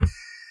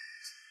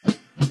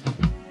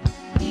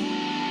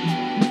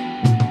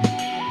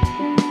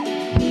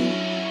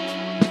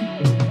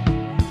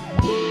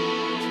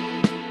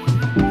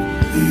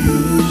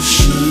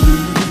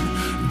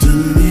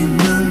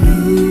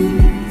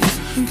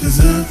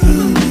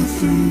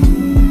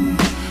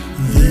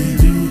They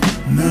do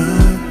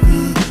not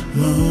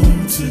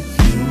belong to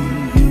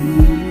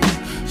you.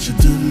 Should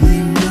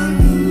delete my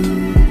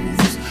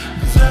moves,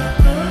 'cause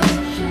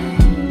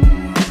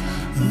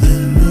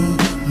they're no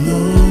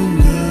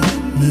longer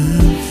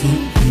meant for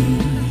you.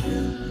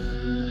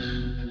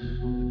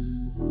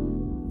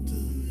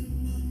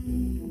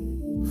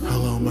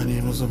 Hello, my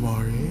name is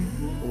Amari.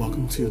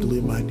 Welcome to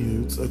Delete My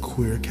Nudes, a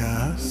queer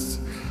cast,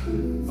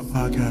 a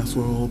podcast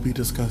where we'll be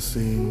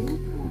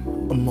discussing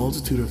a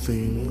multitude of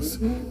things,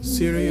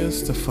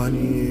 serious to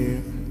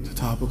funny to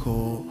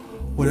topical,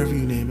 whatever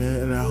you name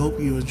it. And I hope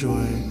you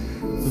enjoy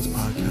this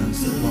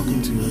podcast.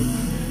 Welcome to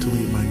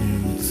Delete My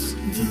Nudes.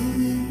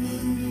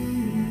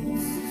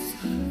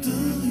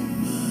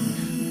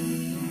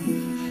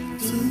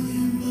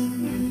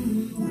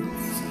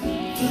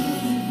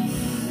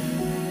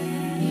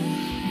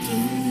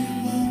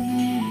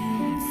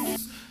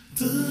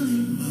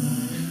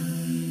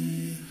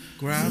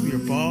 Grab your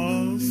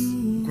balls,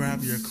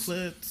 grab your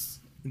clits,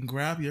 and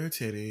grab your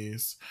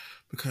titties,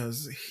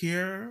 because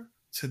here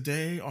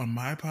today on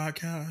my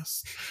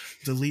podcast,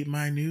 Delete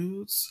My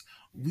Nudes,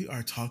 we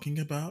are talking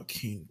about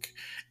kink.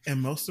 And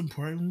most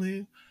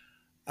importantly,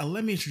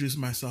 let me introduce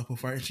myself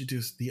before I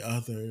introduce the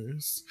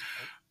others.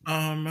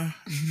 You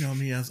know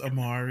me as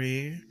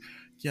Amari.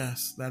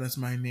 Yes, that is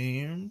my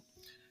name.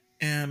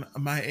 And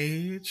my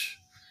age,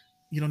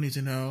 you don't need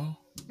to know.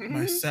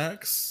 My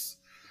sex,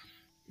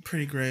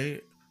 pretty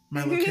great.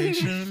 My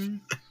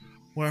location,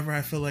 wherever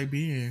I feel like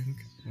being.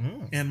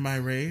 And my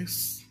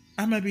race,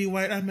 I might be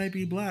white, I might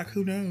be black,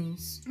 who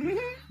knows?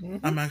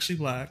 I'm actually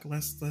black.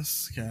 Let's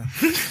yeah.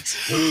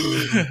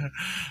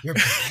 You're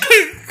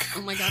black?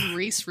 Oh my god,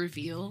 race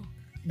reveal.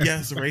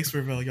 Yes, race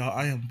reveal, y'all.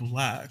 I am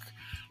black.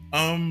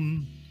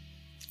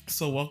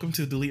 So welcome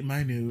to Delete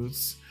My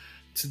Nudes.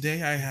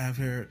 Today I have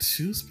here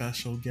two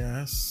special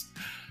guests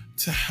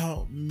to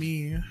help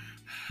me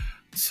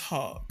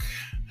talk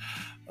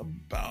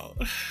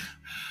about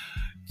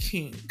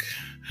kink.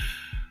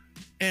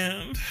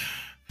 And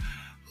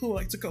who would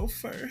like to go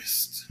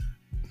first?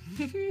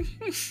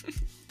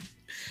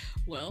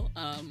 Well,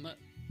 I'm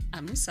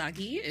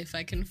Usagi, if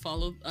I can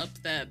follow up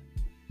that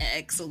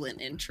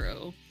excellent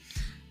intro.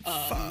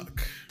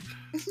 Fuck.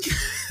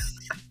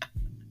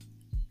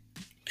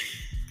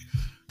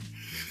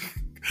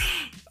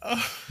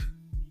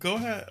 Go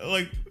ahead.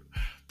 Like,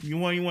 you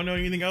want to know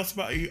anything else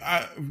about you?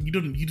 You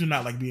do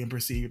not like being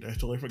perceived. I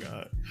totally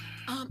forgot.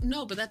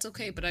 No, but that's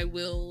okay. But I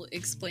will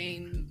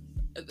explain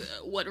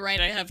what right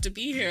I have to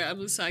be here. I'm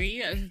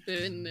Usagi. I've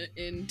been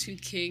into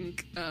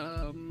kink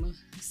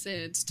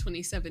since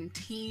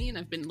 2017.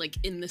 I've been like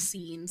in the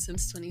scene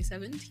since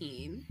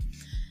 2017.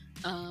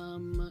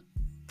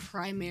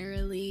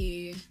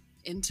 Primarily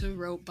into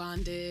rope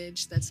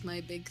bondage. That's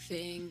my big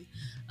thing.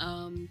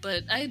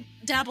 But I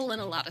dabble in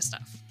a lot of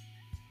stuff.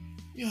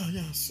 Yeah,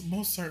 yes,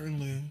 most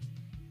certainly.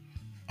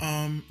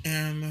 And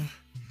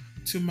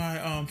to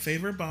my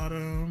favorite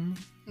bottom,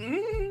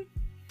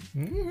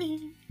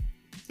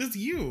 it's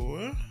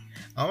you.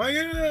 Oh my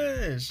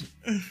gosh.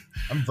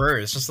 I'm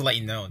Verse, just to let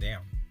you know,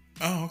 damn.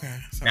 Oh, okay.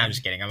 Sorry. Nah, I'm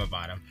just kidding, I'm a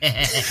bottom.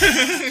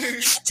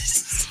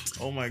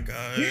 Oh my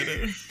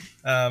god.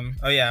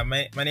 Oh yeah,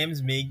 my name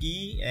is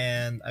Miggy,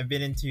 and I've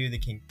been in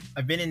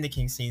the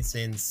kink scene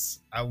since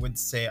I would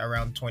say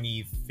around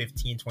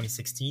 2015,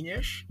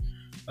 2016-ish.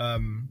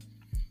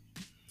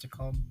 What's it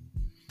called?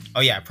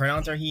 Oh yeah,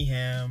 pronouns are he,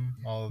 him,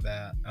 all of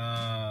that.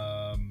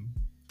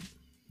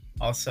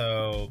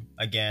 Also,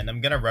 again,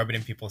 I'm gonna rub it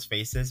in people's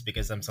faces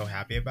because I'm so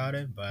happy about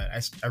it. But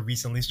I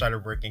recently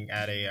started working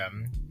at a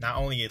not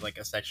only like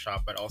a sex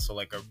shop, but also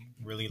like a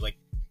really like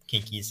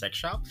kinky sex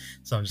shop.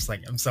 So I'm just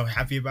like, I'm so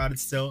happy about it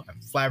still. I'm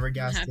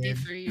flabbergasted. I'm happy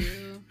for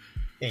you.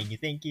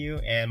 Thank you.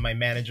 And my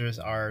managers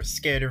are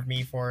scared of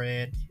me for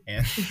it,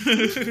 and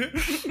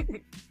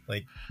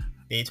like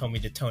they told me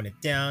to tone it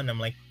down. I'm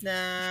like,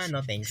 nah,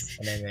 no thanks.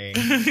 And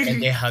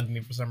then they hugged me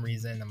for some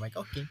reason. I'm like,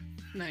 okay.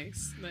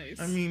 Nice.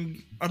 I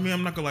mean,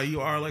 I'm not gonna lie,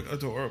 you are like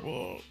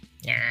adorable.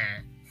 Yeah.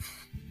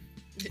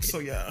 So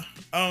yeah.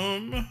 Oh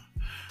my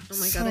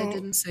god, I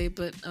didn't say,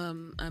 but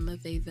I'm a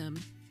they them.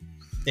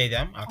 They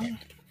them? Okay.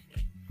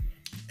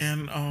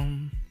 And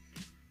I'm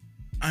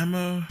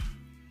a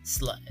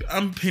Slut. I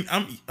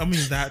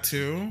mean that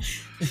too.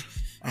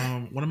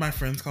 One of my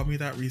friends called me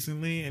that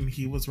recently, and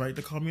he was right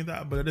to call me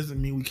that, but it doesn't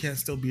mean we can't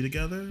still be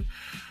together.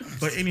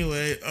 But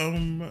anyway,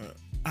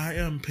 I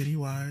am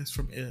Pennywise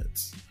from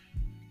It.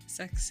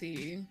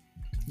 Sexy.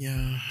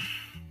 Yeah.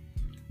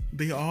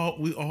 We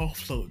all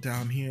float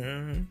down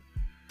here.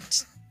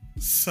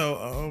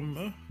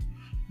 So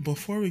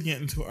before we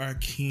get into our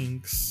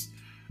kinks,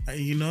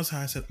 you notice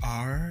how I said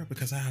 "our"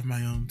 because I have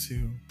my own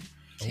too.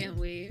 Can't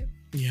wait.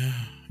 Yeah.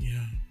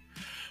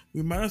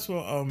 We might as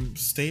well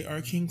state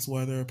our kinks,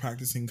 whether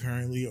practicing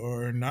currently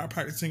or not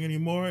practicing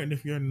anymore. And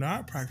if you're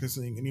not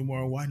practicing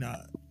anymore, why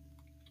not?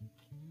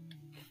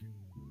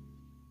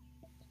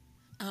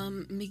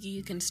 Miggy,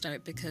 you can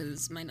start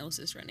because my nose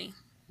is running.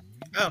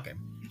 Okay.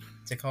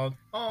 what's it called?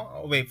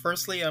 Oh, wait.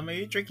 Firstly, are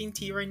you drinking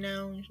tea right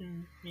now?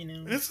 You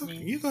know, It's okay.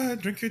 You go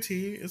ahead, drink your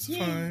tea. It's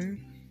Yeah.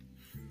 fine.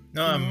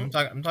 No, You I'm know?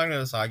 talking. I'm talking to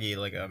Asagi.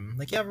 Like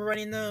you have a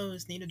runny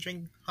nose. Need to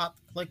drink hot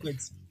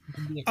liquids.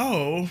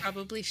 Oh,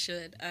 Probably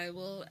should. I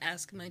will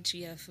ask my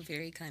GF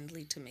very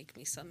kindly to make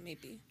me some,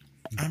 maybe.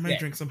 I might Yeah.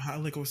 drink some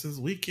hot liquids this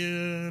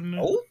weekend.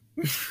 Oh.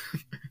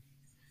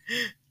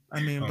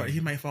 I mean, but he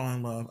might fall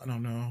in love. I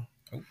don't know.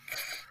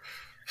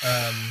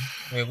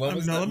 Wait. What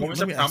was No, the, what was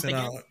let the me prompt ask it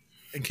again? out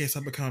in case I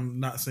become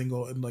not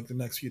single in like the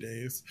next few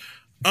days.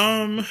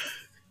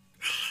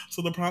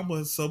 So the problem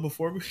was, so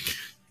before we,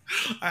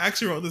 I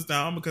actually wrote this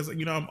down because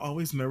I'm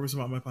always nervous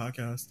about my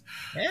podcast.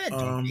 Yeah,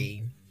 don't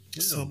be.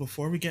 So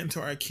before we get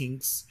into our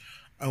kinks,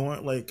 I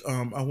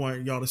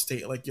want y'all to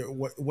state like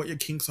what your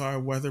kinks are,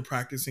 whether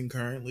practicing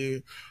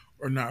currently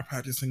or not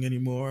practicing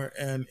anymore,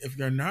 and if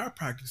you're not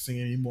practicing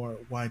anymore,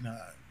 why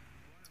not?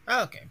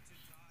 Okay.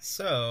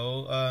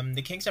 So,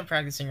 the kinks I'm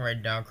practicing right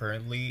now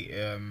currently,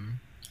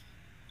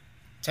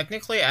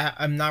 technically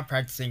I'm not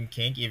practicing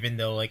kink, even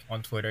though like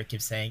on Twitter it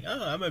keeps saying,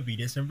 "Oh, I'm a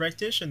BDSM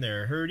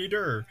practitioner,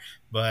 herdy-der."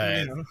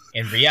 But Yeah.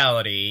 in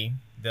reality,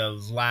 the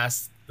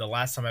last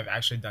time I've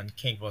actually done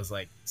kink was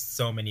like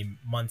so many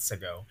months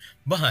ago.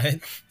 But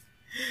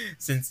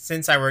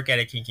since I work at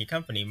a kinky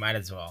company, might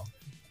as well.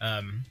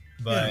 But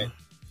Yeah.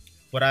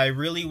 what I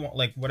really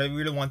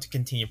want to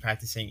continue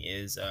practicing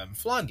is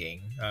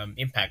flogging,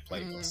 impact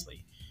play Mm.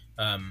 mostly,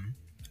 um,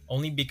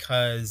 only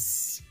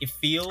because it I've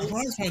feels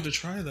always wanted to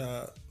try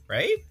that.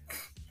 right.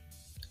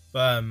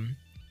 But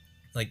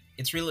like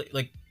it's really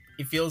like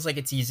it feels like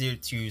it's easier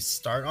to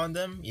start on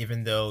them,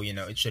 even though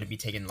it shouldn't be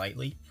taken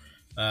lightly.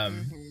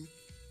 Um, Mhm.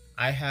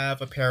 I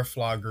have a pair of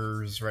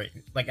floggers, right?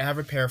 Like I have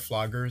a pair of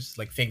floggers,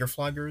 like finger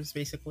floggers,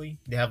 basically.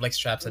 They have like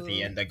straps at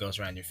the Ooh. end that goes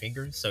around your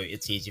fingers, so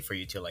it's easy for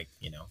you to like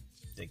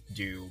like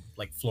do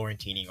like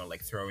Florentining or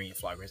like throwing your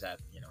floggers at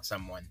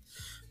someone.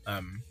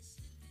 Um,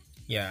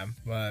 yeah,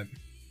 but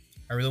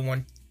I really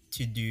want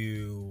to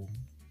do.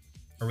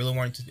 I really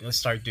wanted to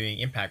start doing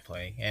impact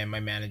play, and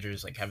my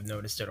managers like have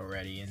noticed it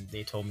already, and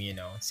they told me,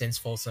 since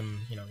Folsom,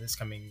 is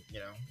coming,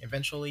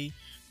 eventually,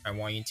 I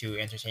want you to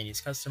entertain these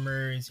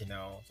customers,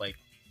 like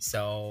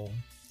sell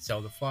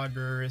sell the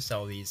flogger,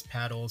 sell these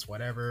paddles,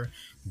 whatever,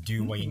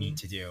 do what you need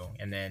to do.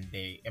 And then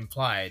they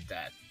implied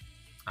that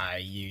I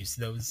use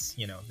those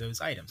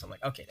items. I'm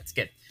like, okay, that's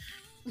good.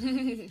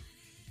 I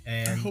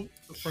And hope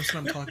the person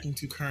I'm talking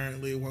to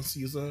currently wants to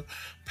use a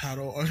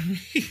paddle on me.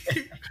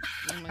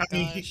 Oh my I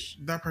mean, gosh.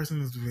 that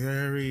person is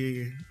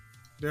very.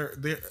 They're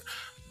the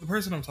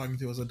person I'm talking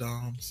to is a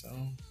dom, so,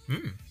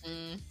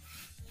 Mm.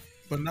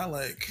 but not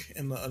like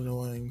in the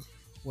annoying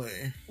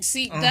way.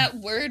 See, Um, that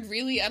word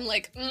really, I'm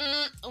like,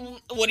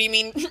 what do you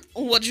mean?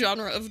 What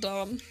genre of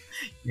Dom?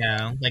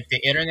 yeah, like the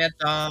internet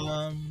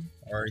dom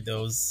or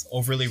those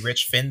overly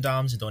rich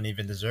findoms who don't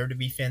even deserve to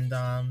be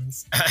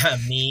findoms.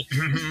 Me,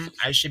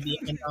 I should be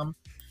a findom.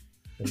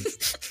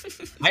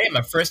 'Cause I am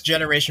a first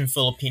generation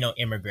Filipino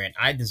immigrant.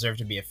 I deserve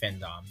to be a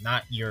findom,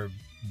 not your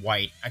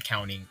white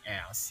accounting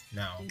ass.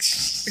 No.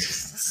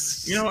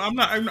 I'm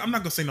not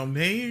gonna say no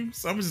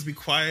names. I'm gonna just be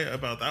quiet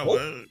about that Oh.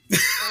 one.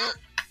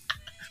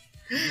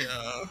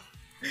 Yeah.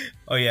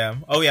 Oh yeah.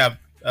 Oh yeah.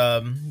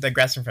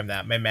 Digressing from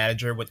that, my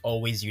manager would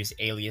always use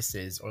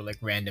aliases or like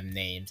random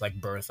names like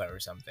Bertha or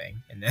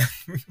something, and then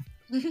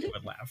they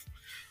would laugh.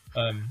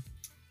 Um,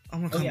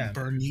 I'm gonna Oh, call yeah.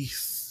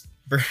 Bernice.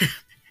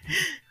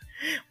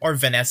 or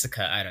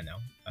Vanessica. I don't know.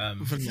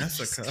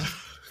 Vanessica.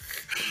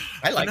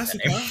 I like that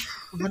name.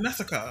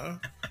 Vanessica.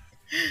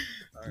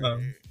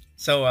 Alright.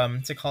 So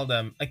to call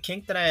them a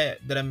kink that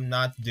I'm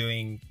not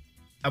doing,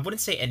 I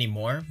wouldn't say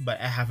anymore, but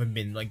I haven't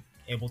been like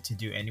able to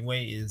do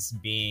anyway is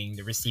being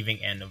the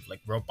receiving end of like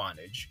rope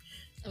bondage,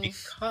 Oof.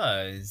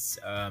 because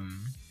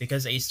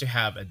I used to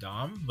have a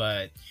dom,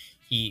 but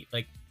he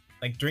like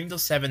during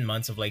those 7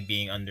 months of like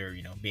being under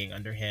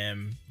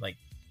him, like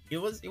it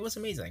was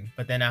amazing.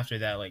 But then after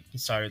that, like he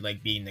started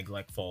like being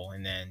neglectful,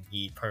 and then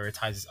he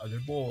prioritizes other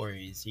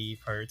boys. He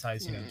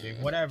prioritized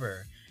doing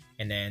whatever.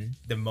 And then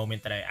the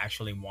moment that I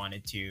actually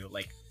wanted to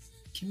like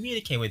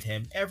communicate with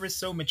him ever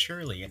so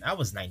maturely, and I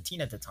was 19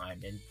 at the time,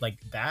 and like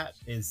that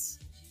is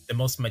the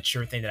most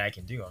mature thing that I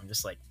can do. I'm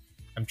just like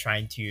I'm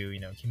trying to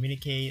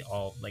communicate,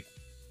 all like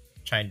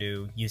trying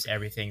to use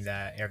everything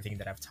that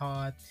I've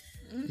taught,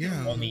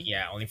 Yeah.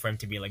 only for him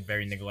to be like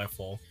very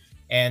neglectful.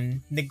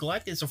 And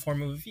neglect is a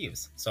form of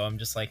abuse, so I'm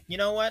just like, you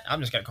know what, I'm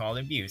just gonna call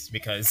it abuse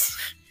because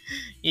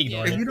he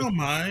ignored If it. you don't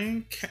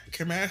mind,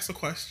 can I ask a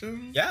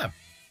question? Yeah,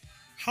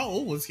 How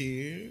old was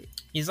he?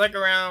 he's like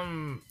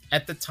around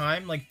at the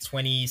time like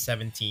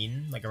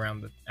 2017, like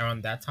around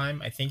that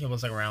time. I think it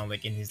was like around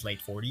like in his late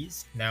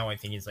 40s. Now I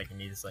think he's like in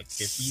his like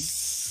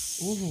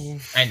 50s. Ooh.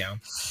 I know,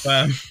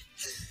 but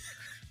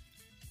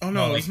Oh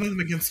no, No, it's nothing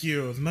against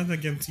you. It's nothing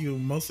against you.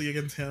 Mostly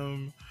against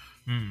him.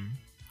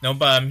 no,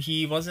 but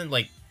he wasn't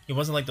like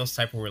those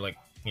type who were like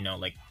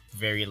like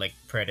very like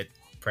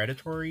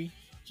predatory.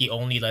 He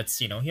only lets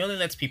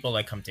people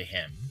like come to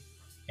him,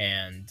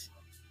 and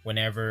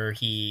whenever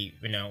he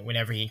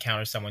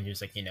encounters someone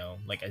who's like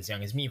like as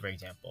young as me, for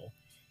example,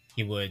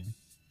 he would.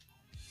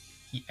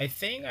 I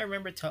think I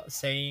remember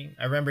saying.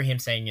 I remember him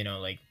saying,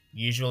 like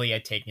usually I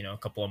take a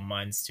couple of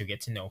months to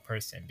get to know a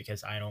person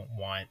because I don't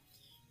want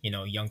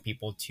young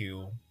people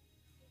to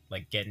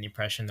like get an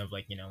impression of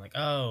like like,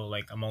 oh,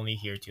 like I'm only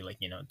here to like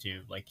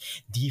to like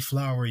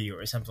deflower you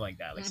or something like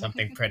that, like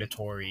something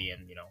predatory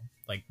and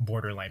like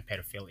borderline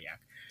pedophiliac.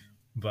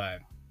 But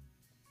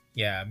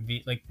yeah,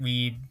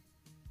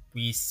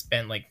 we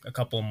spent like a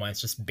couple of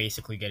months just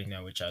basically getting to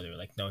know each other,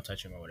 like no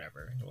touching or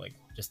whatever, like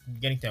just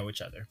getting to know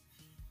each other.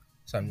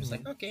 So I'm just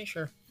like, okay,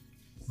 sure.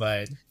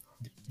 But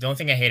the only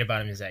thing I hate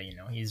about him is that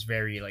he was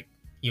very like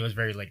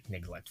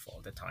neglectful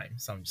at the time.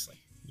 So I'm just like,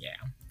 yeah,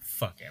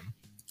 fuck him.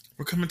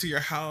 We're coming to your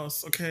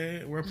house,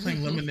 okay? We're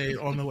playing Lemonade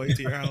on the way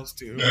to your house,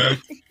 dude. No,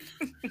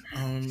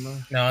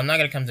 I'm not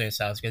gonna come to his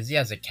house because he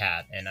has a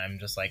cat, and I'm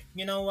just like,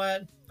 you know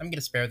what? I'm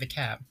gonna spare the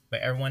cat, but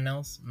everyone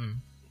else,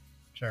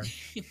 sure.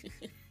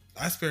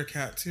 I spare a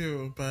cat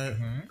too, but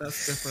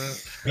that's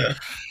different. Yeah.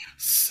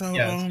 So,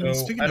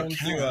 speaking I of don't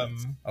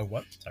cats, do a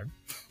what? Sorry.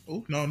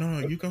 Oh no!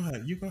 You go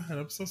ahead. You go ahead.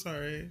 I'm so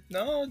sorry.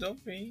 No,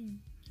 don't be.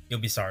 You'll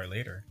be sorry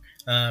later.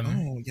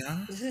 Oh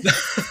yeah.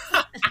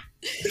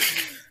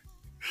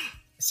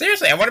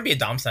 Seriously, I want to be a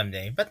dom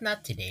someday, but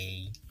not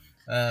today.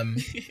 Oh,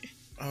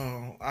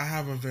 I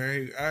have a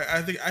very.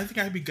 I think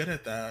I'd be good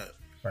at that.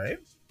 Right?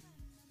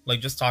 Like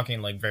just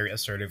talking like very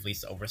assertively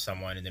over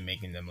someone and then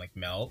making them like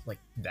melt. Like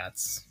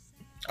that's.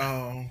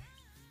 Oh,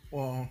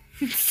 well.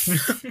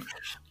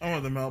 I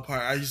want the melt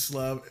part. I just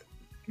love.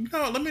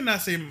 No, let me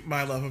not say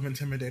my love of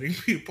intimidating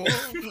people.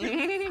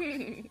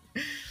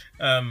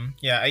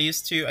 Yeah, I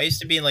used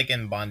to be like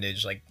in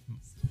bondage, like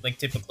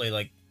typically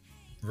like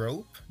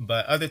rope,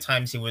 but other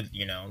times he would,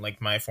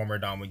 like my former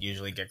dom would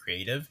usually get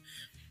creative.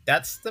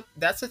 That's the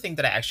thing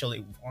that I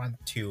actually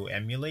want to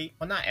emulate.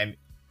 Well,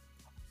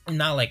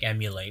 not like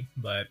emulate,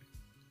 but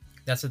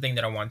that's the thing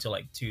that I want to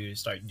like to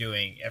start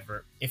doing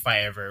if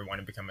I ever want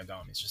to become a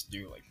dom. Is just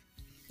do like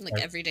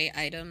everyday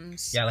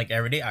items. Yeah, like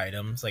everyday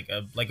items, like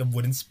a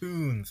wooden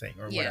spoon thing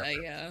or whatever.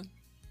 Yeah.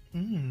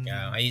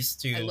 Yeah, I used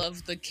to. I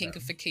love the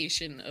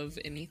kinkification of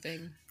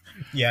anything.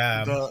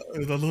 Yeah,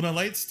 the Luna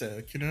light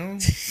stick,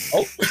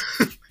 Oh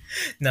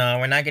no,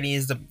 we're not gonna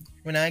use the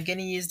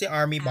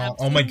army bong.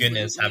 Oh my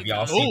goodness, have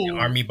y'all seen the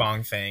army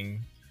bong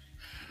thing?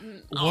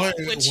 What?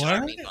 Which what?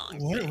 army bong?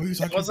 What were you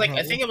talking It was like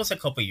about? I think it was a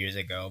couple years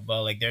ago,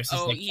 but like there's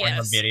this like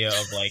yes. video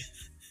of like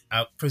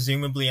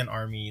presumably an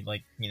army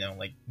like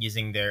like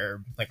using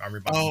their like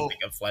army bong like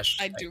a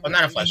flashlight. Well,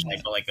 not a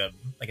flashlight, but like a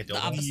dildo. The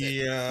opposite.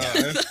 Yeah,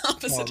 the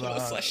opposite of a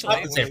flashlight.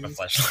 Opposite of a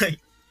flashlight.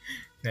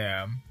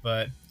 Yeah,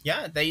 but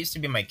yeah, that used to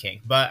be my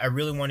kink. But I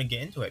really want to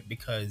get into it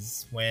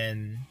because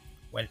when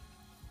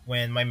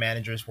my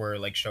managers were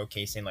like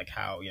showcasing like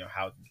how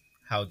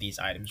how these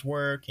items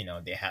work,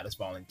 they had us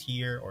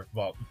volunteer or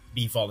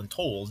be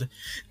voluntold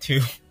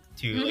to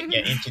like,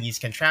 get into these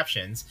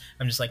contraptions.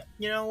 I'm just like,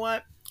 you know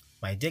what?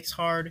 My dick's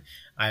hard.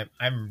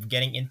 I'm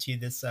getting into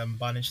this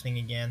bondage thing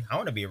again. I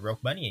want to be a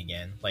rope bunny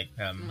again. Like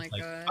oh my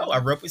like God. oh,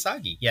 a rope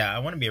usagi. Yeah, I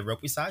want to be a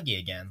rope usagi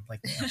again. Like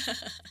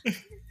yeah.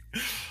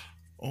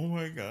 Oh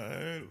my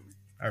God.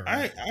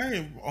 Right.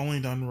 I've only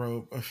done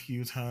rope a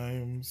few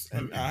times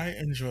and I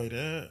enjoyed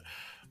it.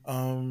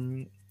 I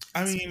mean,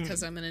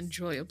 because I'm an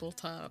enjoyable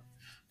top.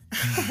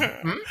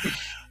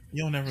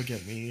 You'll never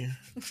get me.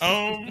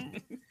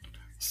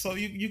 So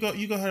you go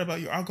ahead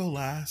about you. I'll go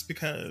last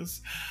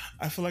because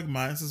I feel like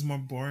mine is more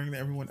boring than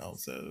everyone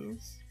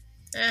else's.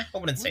 I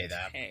wouldn't say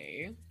that.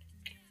 Okay.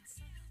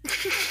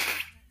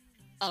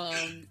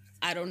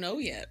 I don't know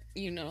yet.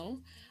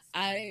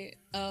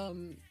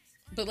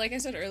 But like I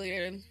said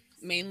earlier,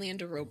 mainly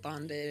into rope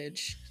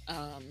bondage,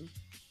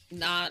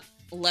 not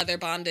leather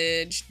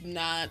bondage,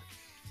 not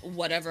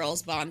whatever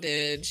else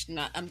bondage,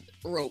 not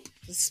rope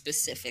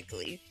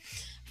specifically.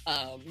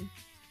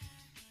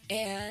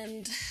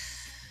 And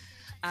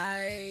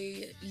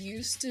I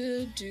used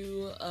to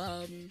do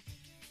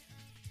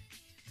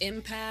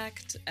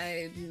Impact.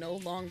 I no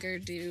longer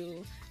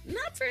do,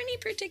 not for any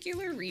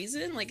particular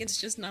reason, like it's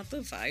just not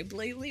the vibe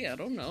lately. I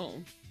don't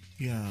know.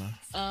 Yeah.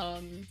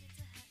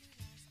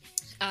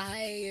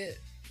 I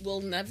will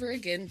never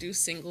again do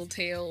single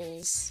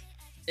tails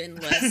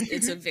unless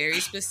it's a very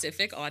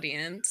specific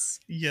audience.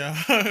 Yeah.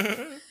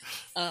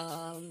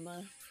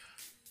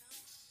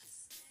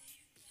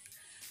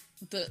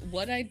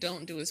 What I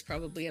don't do is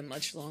probably a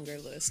much longer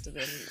list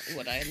than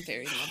what I am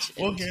very much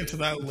We'll get into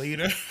that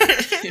later.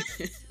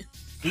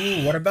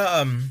 Ooh, what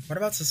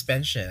about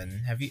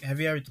suspension? Have you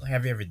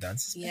ever done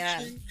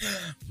suspension?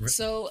 Yeah.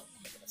 So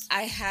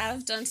I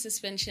have done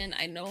suspension.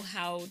 I know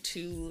how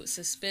to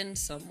suspend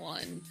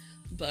someone,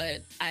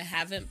 but I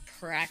haven't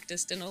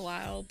practiced in a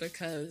while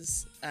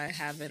because I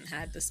haven't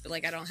had this.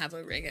 Like, I don't have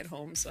a rig at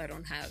home, so I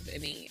don't have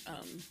any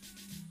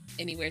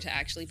anywhere to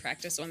actually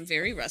practice. So I'm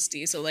very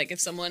rusty. So like, if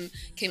someone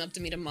came up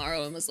to me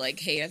tomorrow and was like,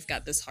 "Hey, I've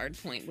got this hard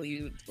point. Will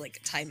you like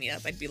tie me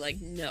up?" I'd be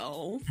like,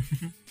 "No."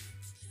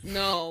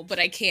 No, but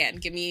I can.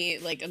 Give me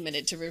like a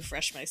minute to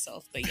refresh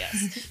myself. But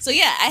yes. So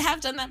yeah, I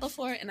have done that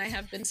before and I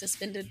have been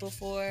suspended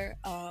before.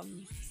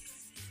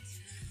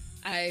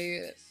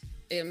 I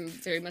am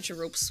very much a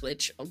rope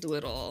switch. I'll do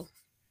it all.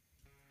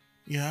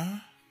 Yeah.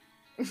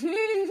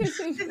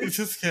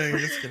 Just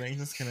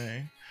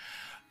kidding.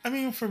 I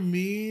mean, for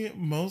me,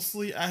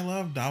 mostly I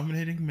love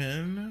dominating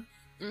men.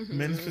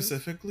 Men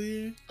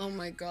specifically. Oh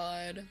my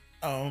god.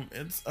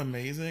 It's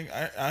amazing.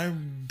 I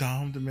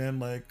domed men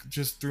like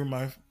just through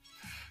my.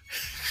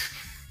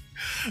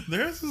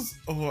 There's this.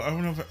 Oh, I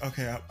don't know.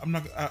 Okay, I'm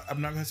not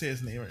gonna say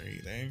his name or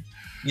anything.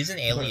 Use an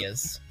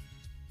alias.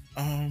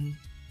 But,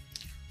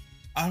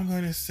 I'm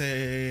gonna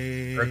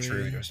say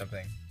Gertrude or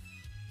something.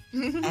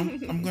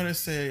 I'm gonna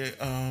say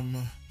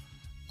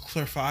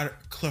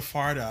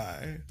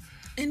Cliffardi.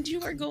 And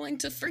you are going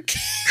to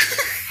forget.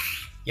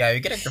 Yeah,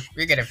 you're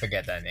gonna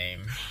forget that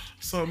name.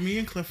 So me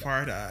and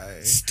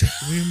Cliffardi,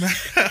 we met.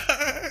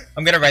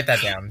 I'm gonna write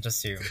that down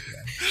just to. Yeah.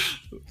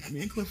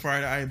 Me and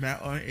Cliffardi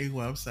met on a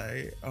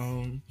website.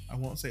 I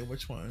won't say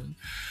which one,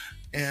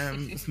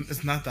 and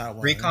it's not that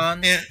one.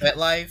 Recon,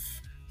 MetLife,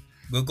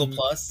 Google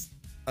Plus.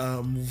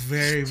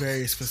 Very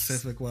very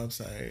specific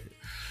website.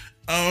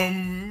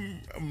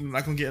 I'm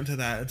not gonna get into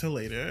that until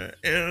later.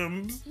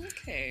 And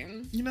okay,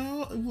 you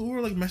know, we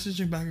were like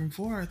messaging back and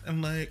forth,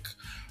 and like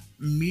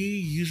me,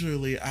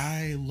 usually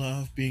I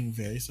love being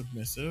very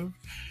submissive,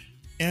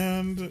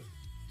 and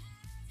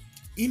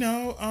you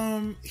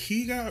know,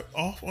 he got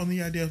off on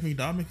the idea of me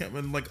dominating him,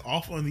 and like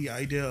off on the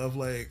idea of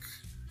like,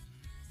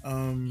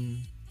 how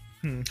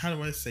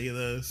do I say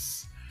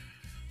this?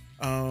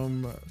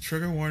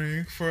 Trigger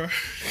warning for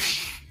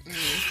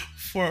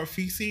for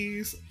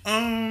feces.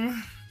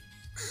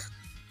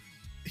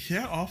 He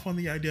got off on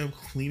the idea of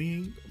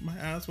cleaning my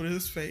ass with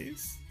his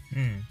face.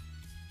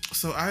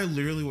 So I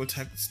literally would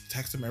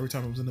text him every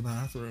time I was in the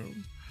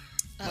bathroom.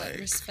 Like,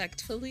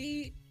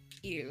 respectfully,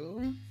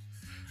 you.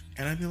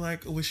 And I'd be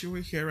like, I wish you were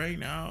here right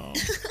now.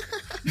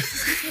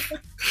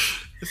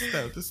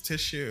 This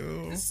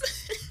tissue.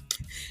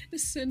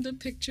 Send a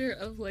picture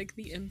of like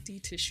the empty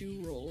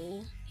tissue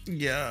roll.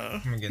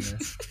 Yeah. Oh my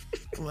goodness.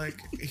 Like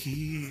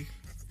he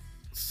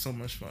so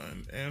much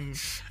fun. And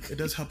it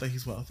does help that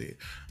he's wealthy.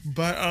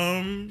 But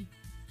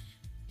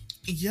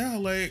yeah,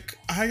 like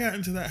I got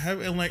into that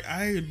heavy, and like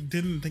I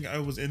didn't think I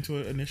was into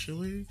it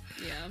initially.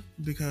 Yeah.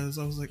 Because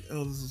I was like,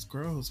 oh, this is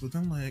gross. But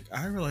then like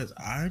I realized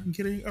I'm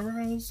getting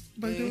aroused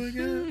by doing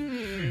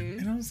it.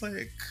 And I was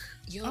like,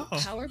 yo,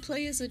 power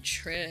play is a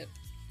trip.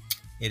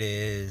 It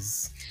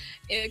is.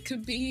 It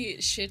could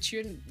be shit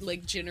you're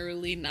like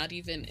generally not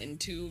even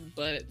into,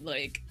 but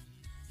like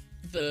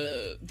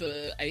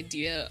the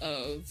idea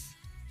of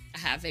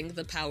having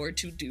the power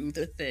to do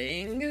the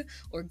thing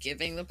or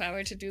giving the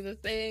power to do the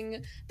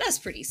thing, that's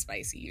pretty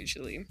spicy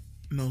usually.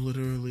 No,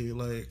 literally,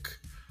 like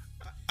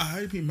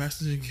I'd be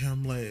messaging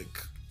him like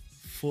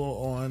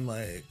full on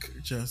like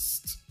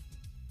just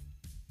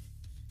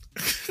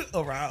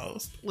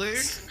aroused. Like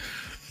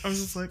I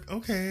was just like,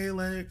 okay,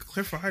 like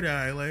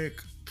Cliffardi,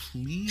 like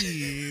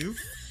please.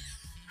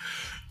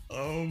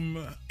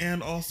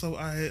 And also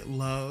I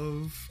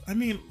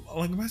mean,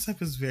 like my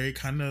stuff is very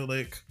kind of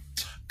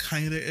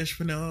ish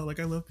vanilla. Like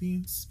I love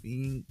being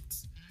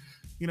spanked.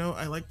 You know,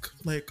 I like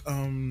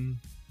I'm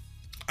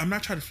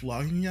not trying to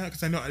flogging yet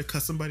because I know I'd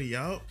cuss somebody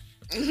out.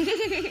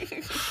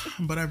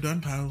 But I've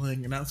done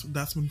paddling and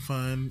that's been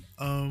fun.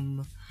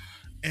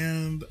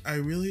 And I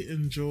really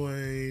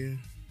enjoy.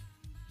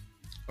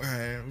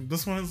 Okay,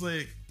 this one is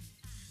like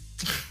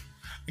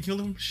I can't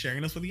believe I'm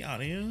sharing this with the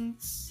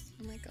audience.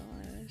 Oh my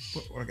gosh.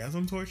 But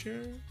orgasm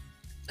torture?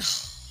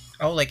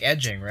 Oh, like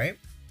edging, right?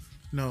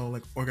 No,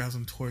 like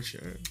orgasm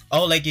torture.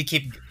 Oh, like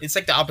it's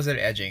like the opposite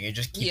of edging. You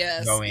just keep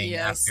going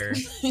after.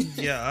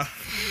 Yeah.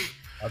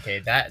 Okay,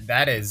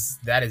 that is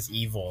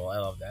evil. I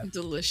love that.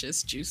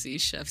 Delicious, juicy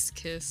chef's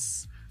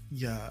kiss.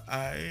 Yeah,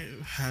 I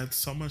had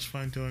so much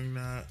fun doing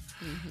that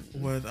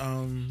with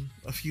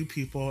a few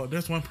people.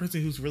 There's one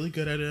person who's really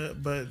good at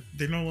it, but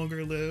they no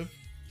longer live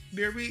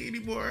near me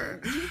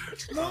anymore.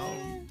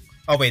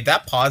 Oh wait,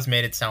 that pause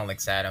made it sound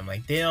like sad. I'm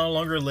like, they no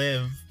longer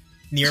live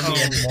near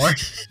me anymore.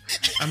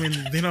 I mean,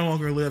 they no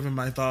longer live in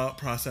my thought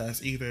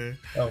process either.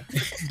 Oh.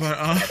 But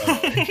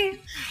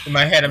in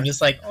my head, I'm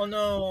just like, oh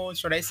no,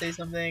 should I say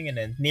something? And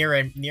then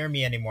near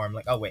me anymore, I'm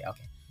like, oh wait,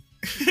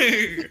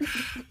 okay.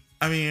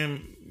 I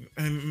mean,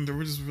 and they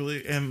were just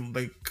really, and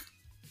like,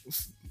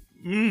 that's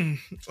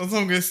what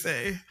I'm gonna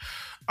say.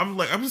 I'm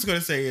just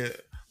gonna say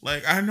it.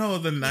 Like, I know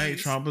the night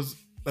Trump was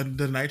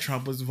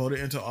voted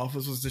into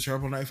office was the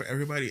terrible night for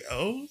everybody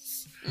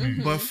else,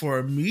 but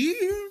for me,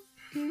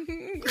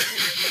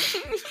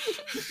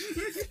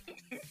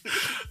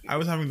 I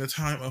was having the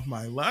time of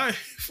my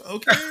life.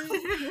 Okay.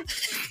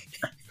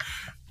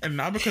 And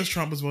not because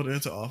Trump was voted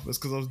into office,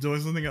 because I was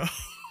doing something else.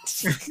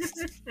 I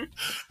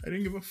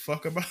didn't give a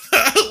fuck about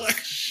that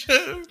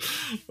election.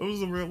 It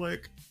was a real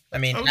like. I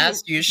mean,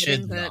 as you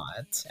should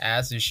not.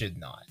 As you should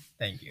not.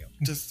 Thank you.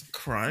 Just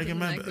crying in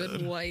my bed.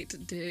 Good white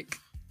dick,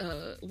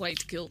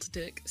 white guilt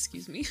dick.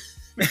 Excuse me.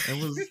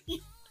 It was.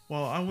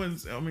 Well, I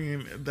wouldn't. I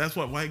mean, that's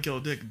what white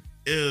guilt dick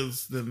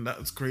is. Then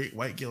that's great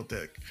white guilt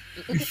dick.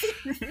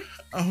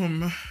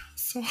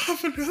 So I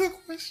have another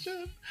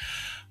question.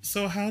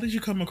 So how did you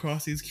come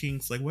across these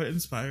kinks? Like, what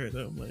inspired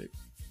them? Like,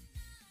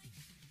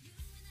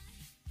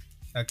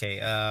 Okay,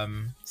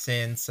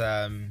 since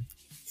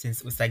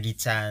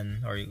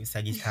Usagi-chan or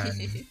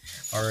Usagi-san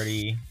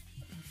already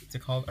what's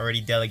it called?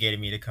 Already delegated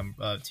me to come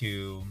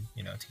to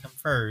come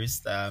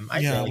first. I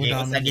Yeah, delegate we're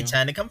down.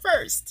 Usagi-chan to come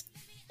first.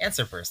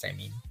 Answer first, I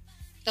mean.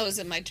 Oh, is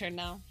it my turn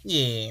now?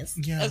 Yes.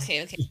 yeah.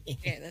 Okay,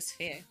 fair, that's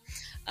fair.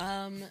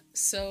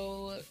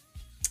 So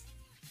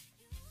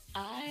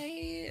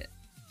I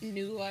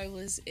knew I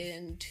was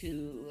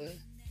into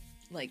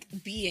like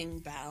being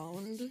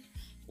bound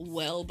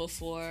well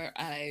before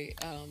I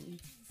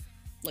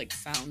like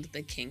found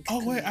the kink.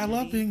 Oh wait, I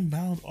love community. being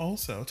bound.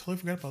 Also, totally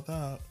forgot about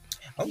that.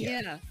 Oh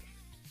yeah.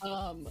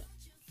 Yeah.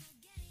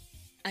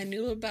 I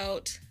knew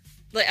about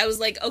like I was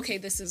like, okay,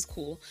 this is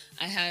cool.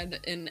 I had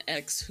an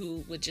ex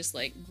who would just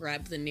like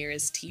grab the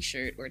nearest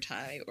t-shirt or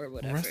tie or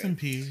whatever. Rest in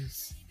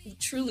peace.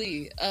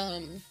 Truly.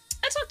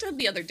 I talked to him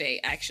the other day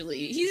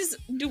actually. He's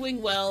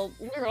doing well.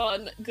 We're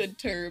on good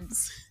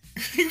terms.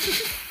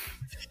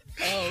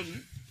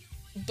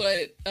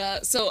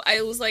 So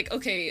I was like,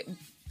 okay,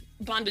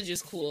 bondage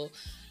is cool.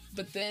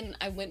 But then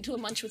I went to a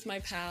munch with my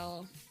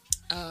pal,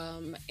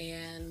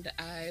 and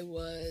I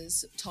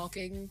was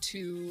talking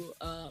to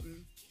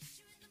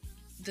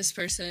this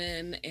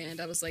person, and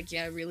I was like,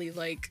 yeah, I really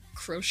like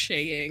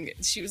crocheting.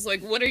 She was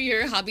like, what are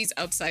your hobbies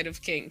outside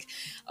of kink?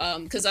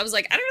 Because I was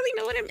like, I don't really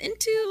know what I'm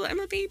into. I'm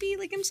a baby,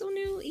 like I'm so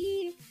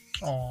new.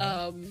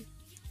 Aw.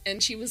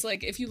 And she was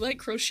like, if you like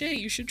crochet,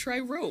 you should try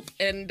rope.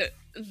 And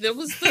there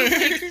was the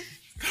like,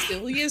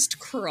 silliest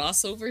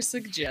crossover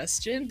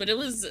suggestion, but it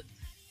was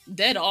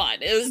dead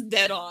on. It was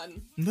dead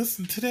on.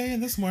 Listen, today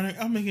and this morning,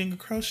 I'm making a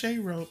crochet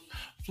rope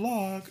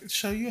vlog.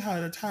 Show you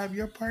how to tie up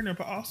your partner,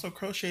 but also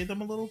crochet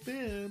them a little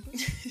bib.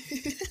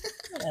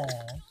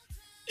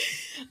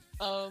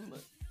 Aw.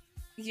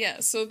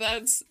 Yeah, so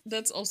that's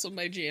also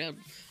my jam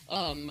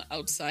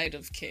outside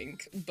of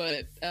kink.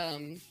 But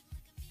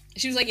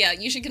she was like, yeah,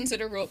 you should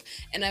consider rope.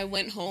 And I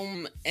went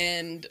home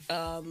and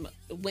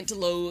went to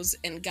Lowe's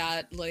and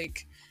got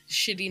like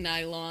shitty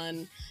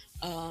nylon.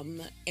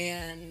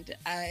 And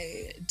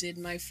I did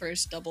my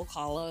first double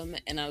column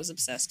and I was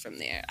obsessed from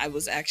there. I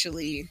was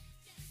actually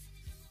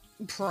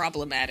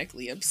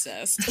problematically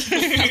obsessed.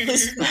 I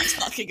was not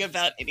talking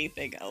about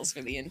anything else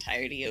for the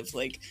entirety of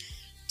like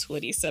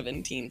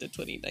 2017 to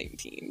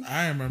 2019.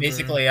 I remember.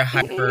 Basically a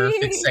hyper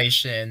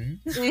fixation.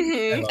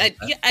 Mm-hmm. I love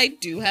that. I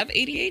do have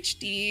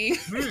ADHD.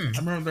 I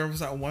remember there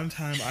was that one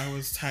time I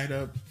was tied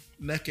up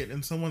naked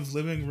in someone's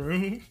living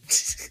room.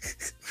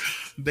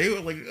 They were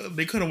like,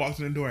 they could have walked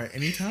in the door at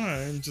any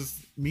time. Just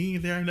me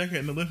there naked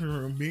in the living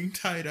room being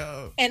tied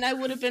up. And I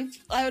would have been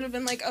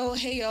like, oh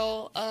hey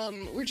y'all,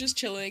 we're just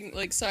chilling.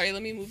 Like, sorry,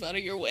 let me move out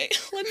of your way.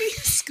 Let me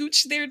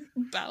scooch their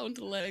bound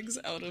legs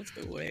out of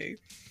the way.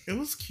 It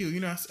was cute. You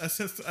know, I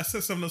sent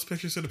some of those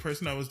pictures to the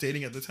person I was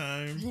dating at the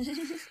time.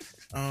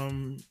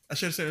 I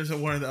should have said it was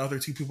one of the other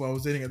two people I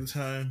was dating at the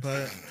time,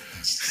 but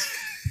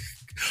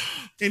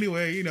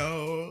anyway, you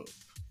know,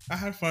 I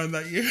had fun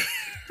that year.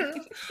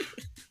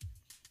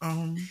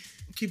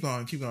 Keep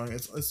going.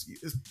 It's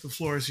the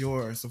floor is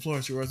yours. The floor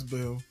is yours,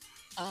 boo.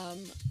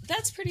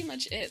 That's pretty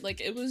much it. Like,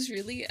 it was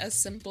really as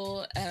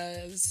simple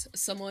as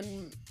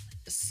someone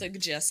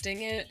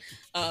suggesting it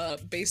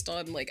based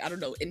on, like, I don't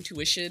know,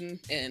 intuition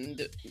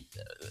and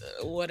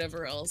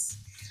whatever else.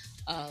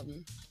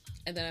 And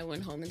then I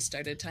went home and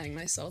started tying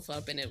myself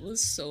up, and it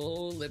was so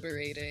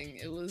liberating.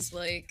 It was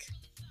like,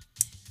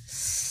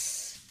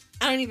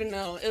 I don't even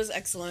know. It was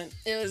excellent.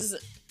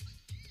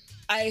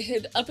 I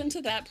had, up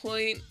until that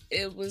point,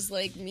 it was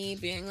like me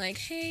being like,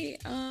 hey,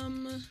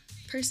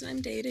 person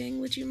I'm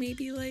dating, would you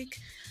maybe like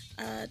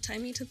tie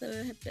me to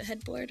the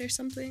headboard or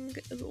something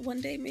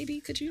one day, maybe,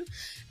 could you?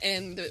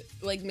 And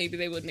like, maybe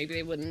they would, maybe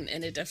they wouldn't,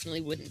 and it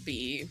definitely wouldn't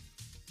be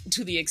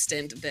to the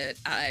extent that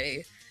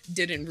I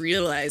didn't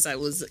realize I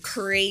was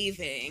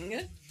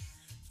craving.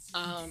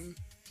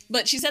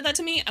 But she said that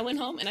to me, I went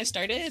home and I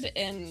started,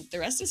 and the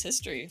rest is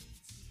history.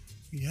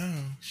 Yeah,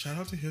 shout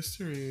out to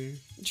history.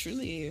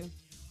 Truly.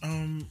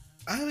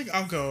 I think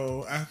I'll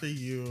go after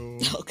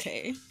you.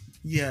 Okay.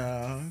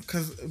 Yeah,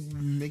 because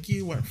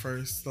Mickey went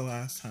first the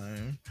last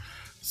time.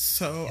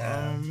 So,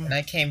 And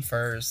I came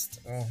first.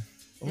 Oh.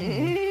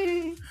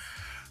 ooh.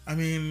 I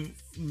mean,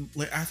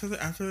 like after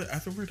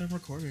we're done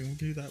recording, we'll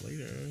do that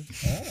later.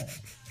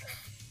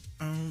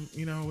 Oh.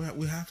 You know,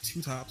 we have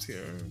two tops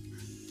here.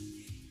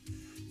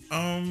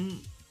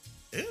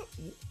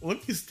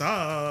 Let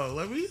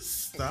me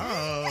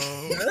stop.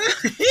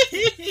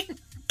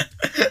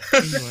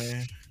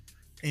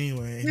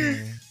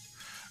 Anyway.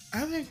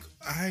 I think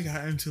I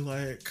got into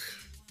like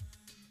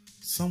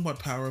somewhat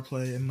power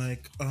play and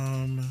like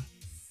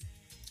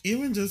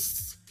even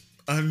just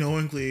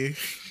unknowingly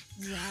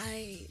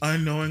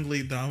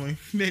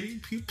dominating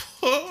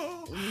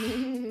people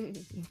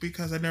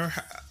because I never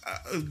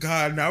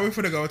God, now we're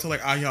gonna go into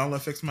like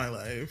Ayanla fix my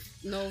life.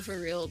 No, for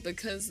real,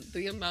 because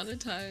the amount of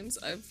times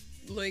I've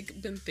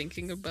like been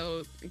thinking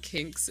about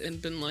kinks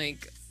and been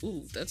like,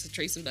 ooh, that's a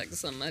tracing back to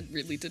something I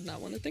really did not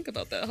want to think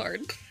about that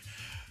hard.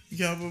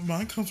 Yeah, but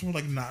mine comes from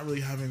like not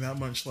really having that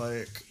much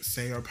like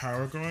say or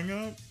power growing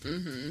up,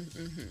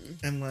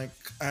 and like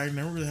I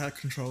never really had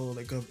control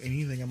like of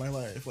anything in my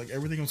life. Like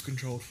everything was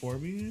controlled for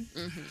me,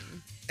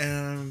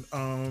 and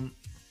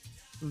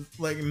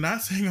like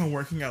not saying I'm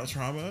working out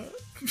trauma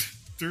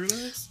through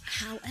this,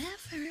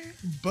 However,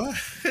 but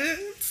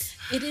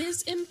it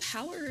is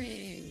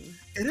empowering.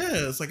 it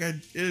is like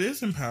it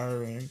is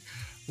empowering,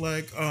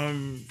 like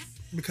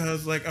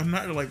because like I'm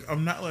not like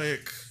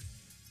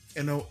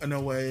in a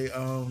way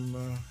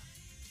I'm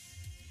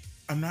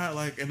not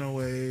like in a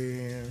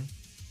way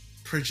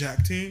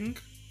projecting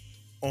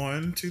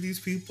onto these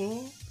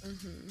people,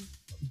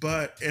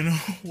 but in a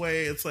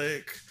way it's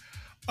like,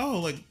 oh,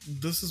 like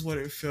this is what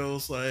it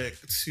feels like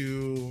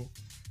to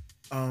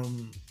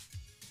have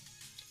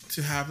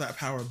that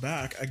power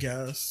back, I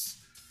guess,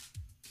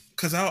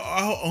 because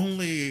I'll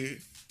only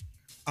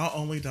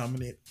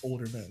dominate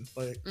older men,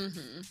 like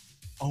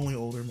only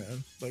older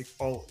men, like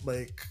all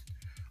like.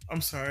 I'm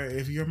sorry,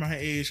 if you're my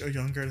age or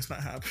younger, it's not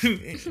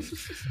happening.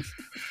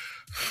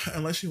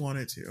 Unless you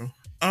wanted to.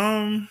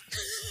 I'm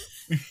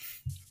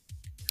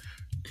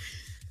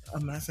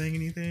not saying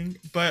anything.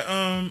 But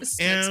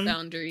Sex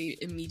boundary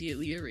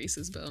immediately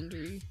erases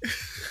boundary.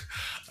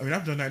 I mean,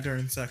 I've done that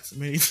during sex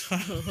many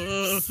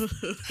times.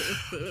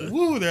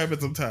 Woo, there have been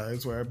some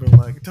times where I've been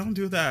like, don't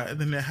do that. And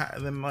then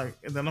and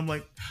then I'm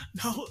like,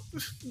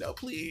 no,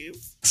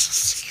 please.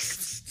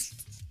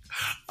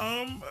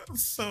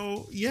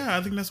 So yeah,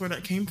 I think that's where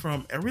that came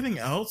from. Everything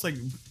else,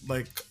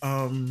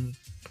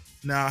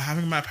 now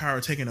having my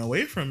power taken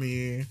away from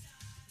me,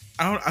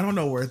 I don't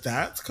know where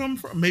that's come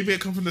from. Maybe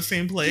it come from the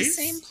same place.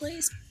 The same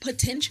place,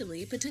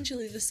 potentially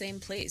the same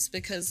place,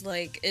 because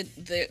like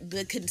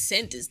the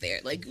consent is there.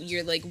 Like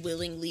you're like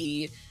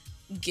willingly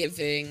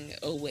giving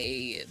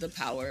away the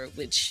power,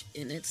 which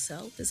in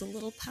itself is a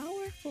little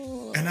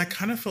powerful. And I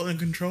kind of felt in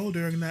control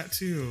during that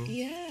too.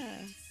 Yeah.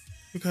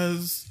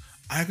 Because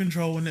I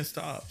control when it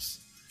stops.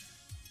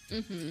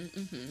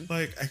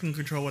 Like, I can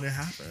control when it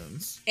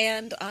happens.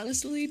 And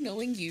honestly,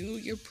 knowing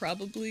you're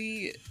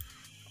probably...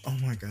 Oh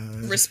my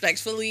God.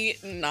 Respectfully,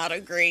 not a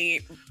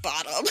great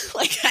bottom.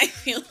 Like, I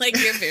feel like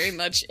you're very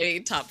much a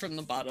top from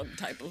the bottom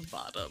type of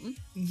bottom.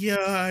 Yeah,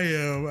 I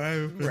am.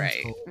 I've been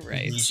told.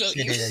 Right. So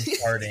shitting and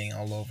farting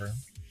all over.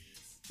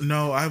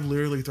 No, I've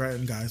literally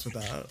threatened guys with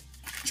that.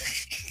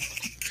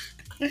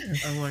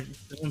 I'm like,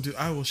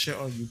 I will shit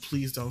on you.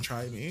 Please don't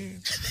try me.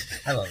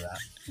 I love that.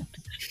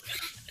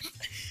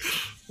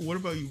 What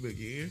about you,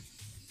 Biggie?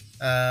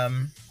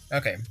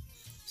 Okay.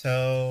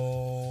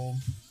 So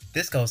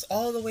this goes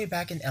all the way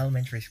back in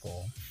elementary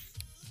school.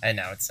 And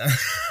now it's oh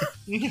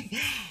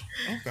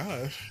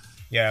gosh.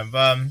 Yeah,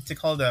 to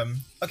call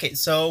them. Okay,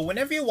 so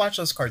whenever you watch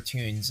those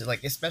cartoons,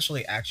 like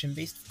especially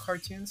action-based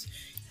cartoons,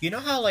 you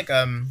know how like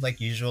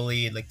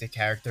usually like the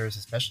characters,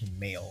 especially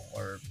male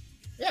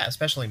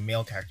especially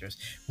male characters,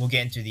 will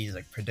get into these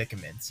like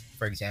predicaments.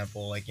 For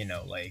example, like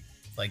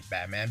like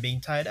Batman being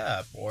tied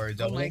up, or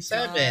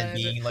 007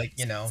 being like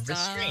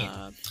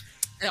restrained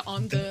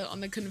on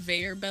the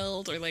conveyor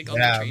belt, or like on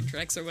the train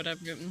tracks or whatever.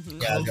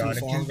 Yeah, they're on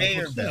a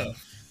conveyor belt.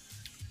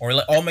 Or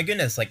like, oh my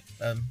goodness, like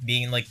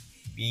being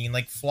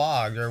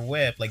flogged or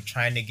whipped, like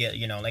trying to get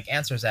like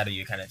answers out of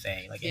you, kind of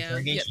thing, like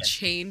interrogation. Yeah,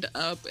 chained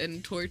up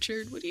and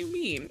tortured. What do you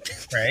mean?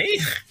 Right?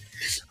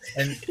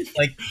 And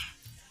like.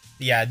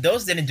 Yeah,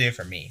 those didn't do it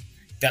for me.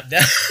 Yeah.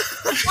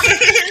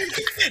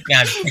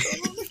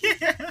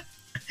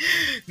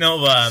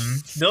 No,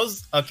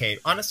 those okay.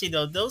 Honestly,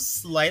 though, those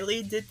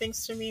slightly did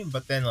things to me.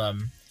 But then,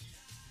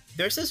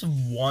 there's this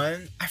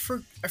one I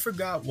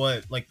forgot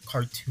what like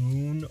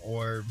cartoon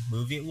or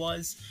movie it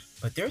was.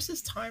 But there's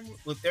this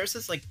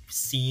like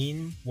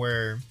scene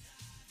where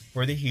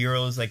the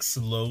hero is like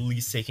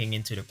slowly sinking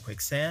into the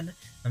quicksand.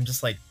 I'm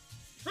just like,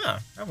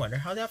 I wonder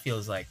how that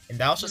feels like. And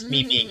that was just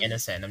me being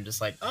innocent. I'm just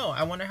like, oh,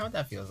 I wonder how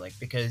that feels like,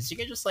 because you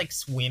can just like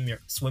swim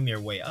your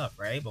way up,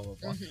 right? Blah blah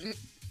blah.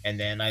 And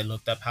then I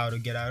looked up how to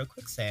get out of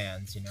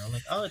quicksands.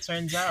 Like, oh, it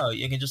turns out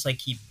you can just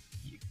like you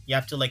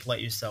have to like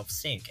let yourself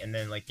sink, and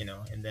then like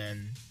and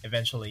then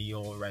eventually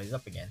you'll rise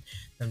up again.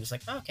 And I'm just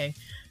like, okay.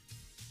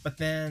 But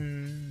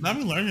then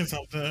I'm learning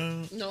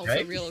something. No,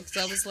 right? For real, because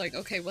I was like,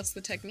 okay, what's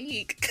the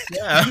technique?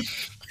 Yeah.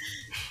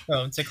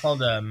 So it's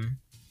called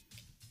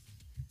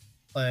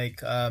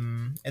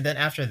and then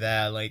after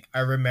that, like I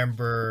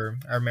remember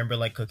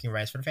like cooking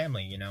rice for the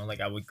family.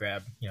 Like I would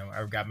grab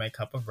my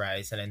cup of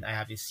rice, and then I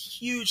have this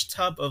huge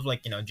tub of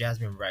like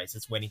jasmine rice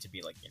that's waiting to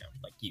be like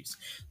like used.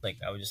 Like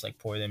I would just like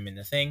pour them in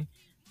the thing,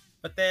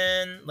 but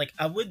then like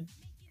I would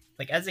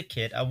like as a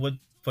kid I would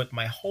put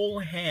my whole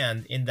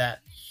hand in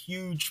that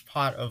huge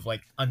pot of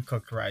like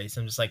uncooked rice.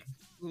 I'm just like,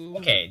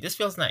 okay, this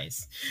feels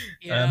nice.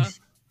 Yeah.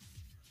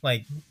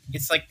 Like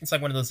it's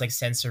like one of those like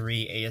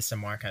sensory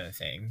ASMR kind of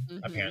thing,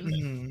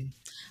 apparently.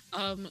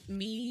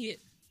 Me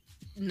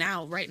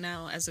right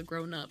now as a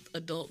grown-up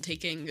adult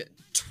taking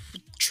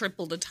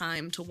triple the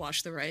time to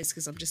wash the rice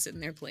because I'm just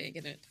sitting there playing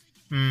in it.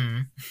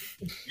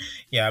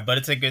 Yeah, but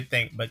it's a good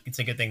thing.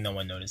 No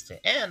one noticed it,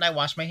 and I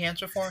washed my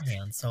hands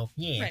beforehand. So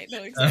yeah. Right.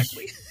 No,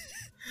 exactly.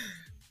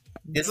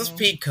 This was know?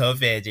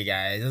 pre-COVID, you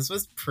guys. This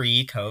was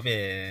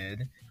pre-COVID.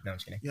 No, I'm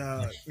just kidding.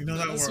 Yeah, you know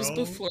that This was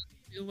world. before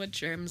we knew what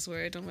germs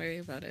were. Don't worry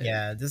about it.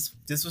 Yeah, this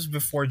was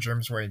before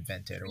germs were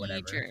invented or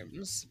whatever.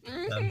 Germs.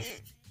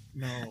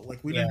 No,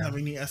 like we Yeah. didn't have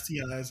any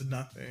STIs,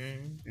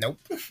 nothing. Nope.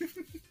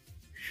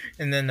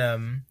 And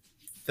then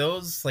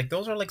those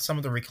are like some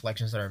of the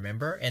recollections that I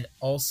remember, and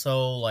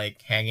also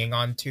like hanging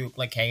on to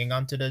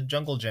the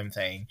jungle gym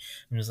thing.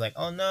 I'm just like,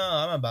 oh no,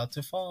 I'm about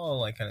to fall,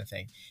 like kind of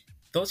thing.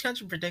 Those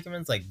kinds of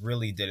predicaments like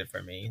really did it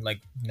for me.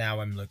 Like now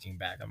I'm looking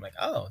back, I'm like,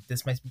 oh,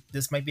 this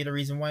might be the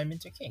reason why I'm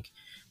into kink.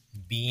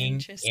 Being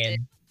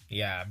Interesting.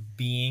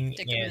 being in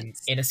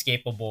Predicaments.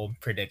 inescapable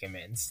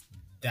predicaments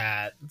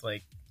that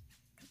like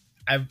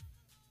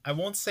I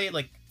won't say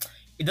like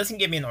it doesn't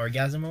give me an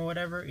orgasm or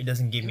whatever. It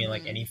doesn't give me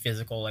like any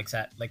physical like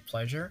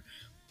pleasure,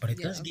 but it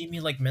does Yeah. give me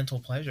like mental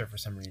pleasure for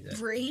some reason.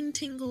 Brain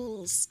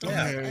tingles. Stop.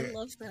 Yeah. I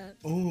love that.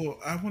 Oh,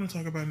 I want to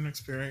talk about an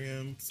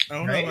experience. I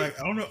don't Right? know. Like,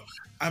 I don't know.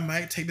 I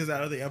might take this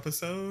out of the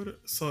episode.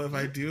 So if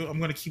I do, I'm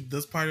gonna keep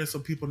this part in so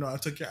people know I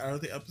took it out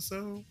of the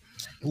episode.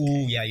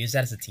 Ooh, yeah, use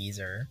that as a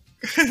teaser.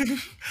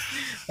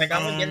 Like,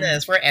 oh my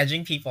goodness, we're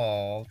edging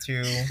people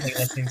to like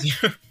listening to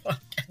your podcast.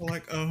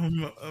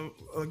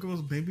 like it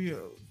was maybe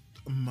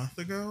a month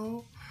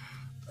ago.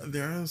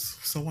 There's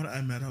someone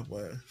I met up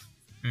with,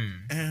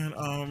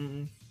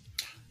 and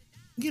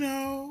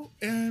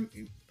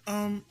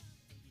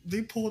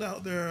they pulled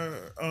out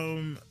their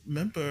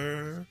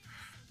member,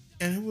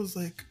 and it was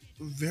like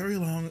very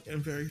long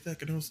and very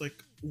thick, and it was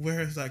like, where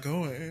is that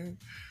going?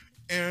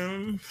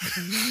 And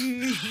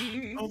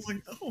I was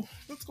like, oh,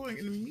 that's going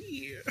into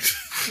me.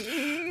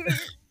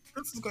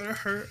 This is going to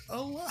hurt a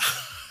lot.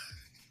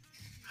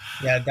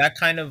 Yeah, that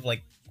kind of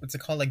like, what's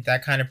it called? Like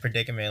that kind of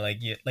predicament,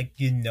 like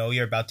you know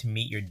you're about to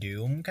meet your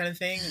doom kind of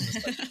thing. And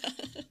just, like,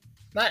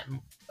 not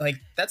like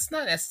that's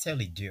not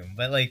necessarily doom,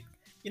 but like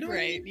you know, what I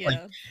Right, mean?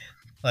 yeah.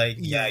 Like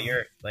Yeah.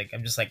 you're like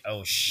I'm just like,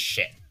 oh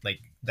shit, like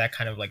that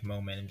kind of like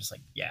moment. I'm just like,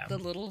 yeah. The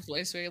little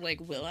voice where you're like,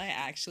 will I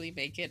actually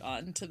make it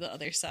on to the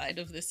other side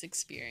of this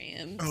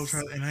experience? Oh,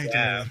 and I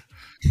Yeah.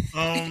 did.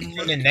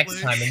 And then next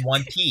time in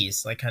one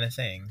piece, like kind of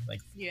thing. Like,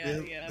 Yeah,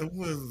 It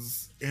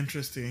was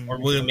interesting. or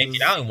will it make it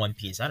because, out in one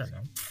piece? I don't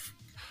know.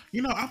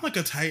 You know, I'm like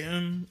a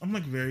Titan. I'm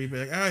like very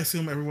big. I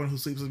assume everyone who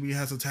sleeps with me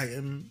has a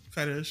Titan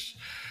fetish.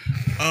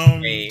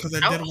 Wait, Because I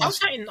how did watch.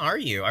 titan are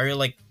you? Are you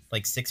like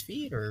 6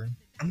 feet or?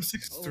 I'm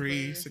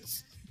 6'3", Over.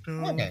 6.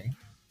 Okay.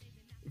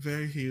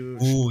 Very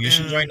huge. Ooh, you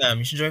should And- join.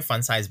 You should join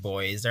Fun Size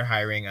Boys. They're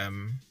hiring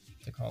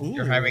They're called.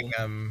 They're Ooh. hiring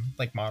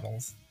like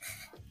models.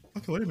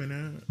 Okay, wait a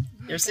minute.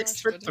 You're Oh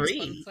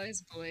 6'3". Fun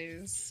Size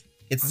Boys.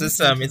 It's I'm this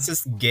thinking- it's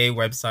this gay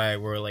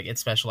website where like it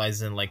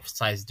specializes in like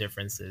size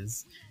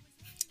differences.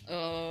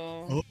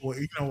 Oh. Oh, well,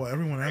 you know what?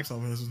 Everyone else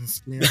over has been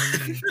screaming.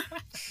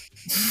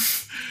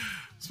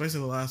 Especially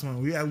the last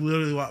one. We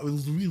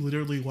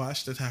literally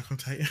watched Attack on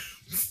Titan.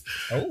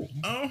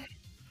 Oh,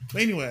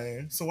 But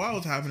anyway, so while it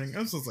was happening, I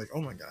was just like,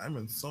 oh my god, I'm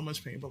in so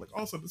much pain, but like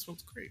also this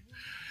feels great.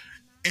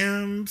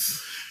 And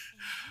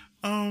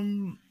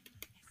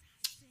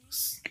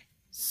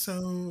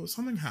so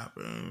something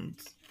happened.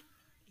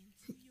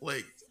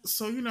 Like,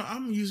 so you know,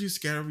 I'm usually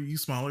scared of you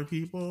smaller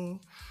people.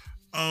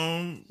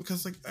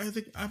 Because like I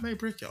think I might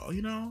break y'all,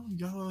 you know?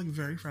 Y'all are like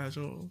very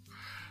fragile.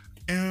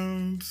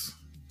 And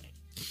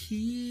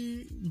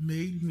he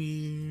made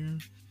me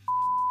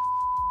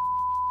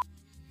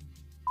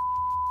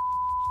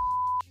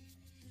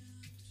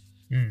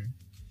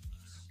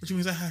which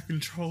means I had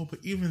control, but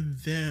even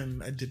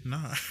then I did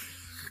not.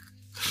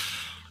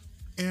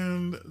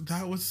 And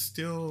that was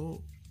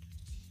still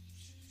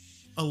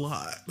a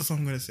lot. That's all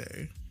I'm gonna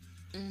say.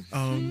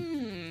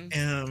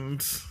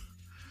 And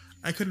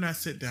I could not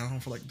sit down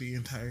for like the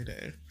entire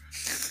day.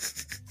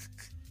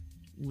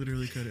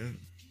 Literally couldn't.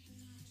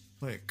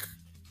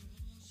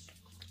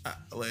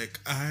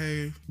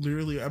 I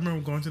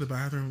remember going to the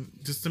bathroom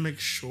just to make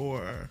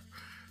sure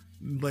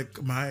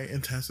like my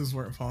intestines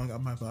weren't falling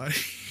out my body.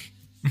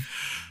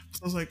 So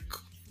I was like,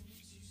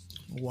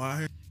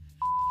 why?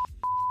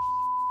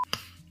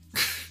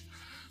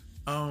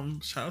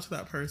 Shout out to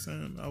that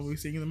person. I'll be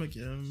seeing them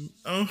again.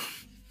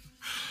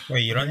 wait,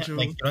 you don't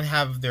Rachel. you don't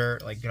have their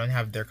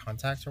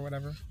contact or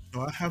whatever.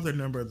 No, I have their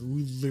number.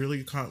 We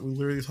literally talked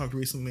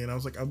recently, and I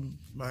was like, I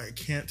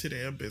can't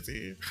today. I'm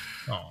busy.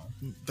 Oh,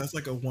 That's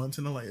like a once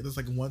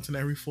in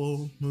every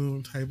full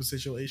moon type of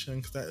situation.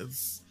 Because that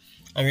is,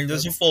 I mean,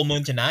 there's a full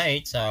moon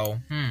tonight, so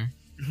I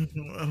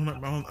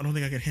don't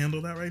think I can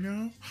handle that right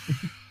now.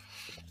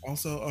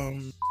 Also,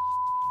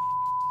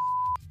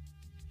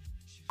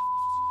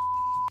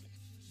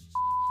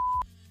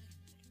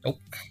 Nope.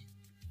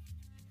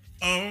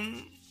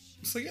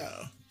 So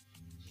yeah.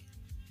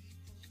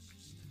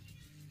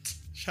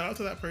 Shout out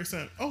to that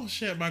person. Oh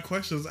shit, my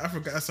questions. I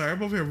forgot. Sorry,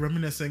 I'm over here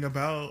reminiscing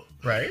about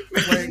right.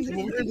 like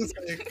what we were just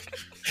like.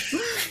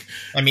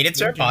 I mean, it's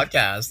your Okay.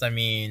 podcast. I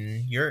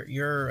mean, you're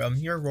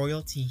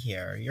royalty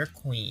here. You're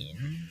queen.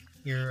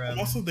 You're I'm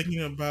also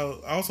thinking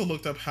about. I also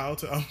looked up how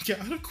to get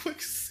out of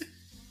quicksand.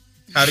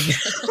 how to get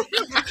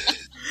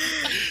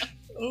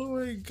Oh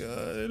my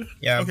god.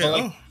 Yeah, Okay. but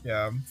like,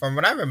 yeah, from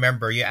what I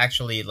remember, you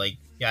actually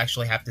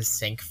have to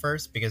sink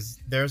first because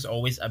there's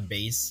always a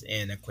base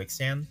in a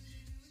quicksand.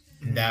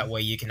 That way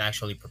you can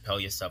actually propel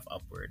yourself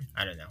upward.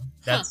 I don't know.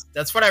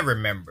 That's what I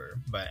remember,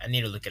 but I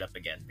need to look it up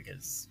again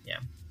because yeah.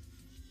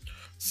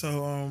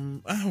 So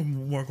I have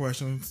more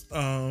questions.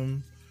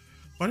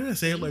 Why did I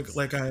say it I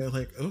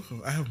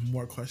have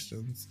more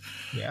questions.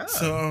 Yeah.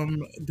 So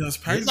does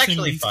practicing this is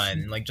actually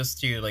fun.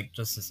 Just to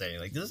say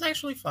this is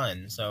actually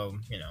fun. So,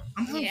 you know.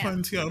 I'm having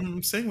fun too.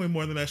 I'm saying way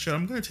more than I should.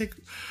 I'm gonna take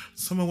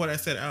some of what I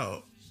said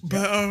out.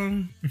 But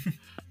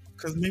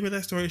because maybe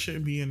that story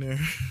shouldn't be in there.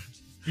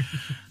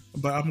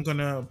 But I'm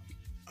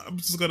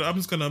just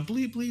gonna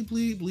bleep bleep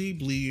bleep bleep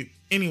bleep.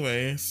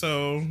 Anyway,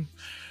 so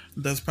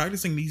does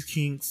practicing these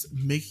kinks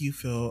make you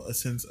feel a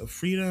sense of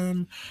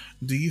freedom?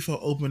 Do you feel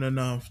open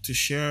enough to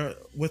share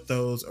with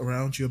those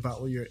around you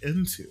about what you're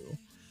into?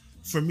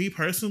 For me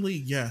personally,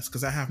 yes,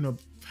 because I have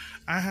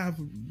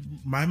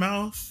my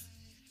mouth.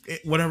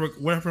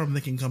 Whatever I'm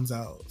thinking comes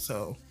out.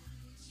 So,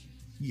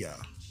 yeah.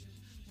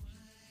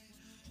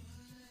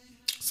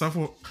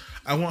 So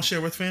I won't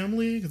share with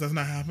family because that's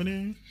not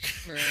happening.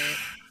 Right.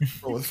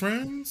 But with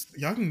friends,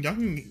 y'all can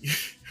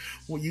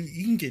well,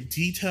 you can get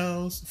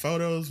details,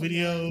 photos,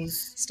 videos.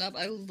 Stop.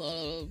 I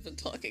love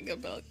talking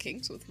about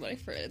kinks with my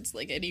friends.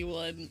 Like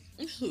anyone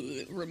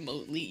who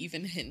remotely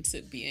even hints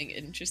at being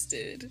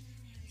interested.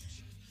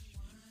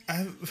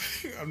 I'm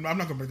not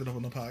gonna bring it up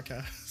on the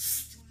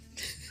podcast.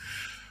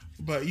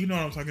 But you know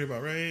what I'm talking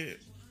about, right?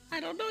 I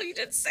don't know. You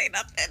didn't say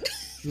nothing.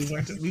 We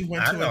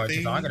went I to don't know a what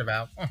thing. you're talking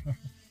about.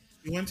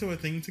 We went to a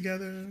thing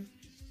together.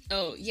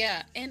 Oh,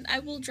 yeah. And I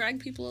will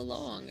drag people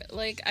along.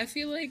 Like, I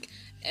feel like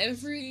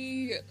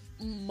every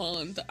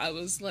month I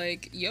was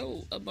like,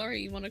 yo,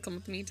 Amari, you want to come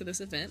with me to this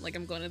event? Like,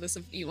 I'm going to this.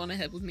 You want to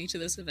head with me to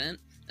this event?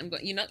 I'm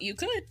going, you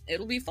could.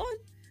 It'll be fun.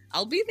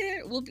 I'll be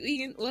there. We'll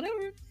be in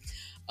whatever.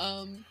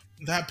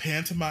 That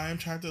pantomime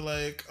tried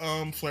to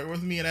flirt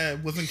with me and I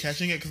wasn't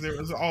catching it because it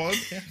was all a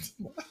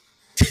pantomime.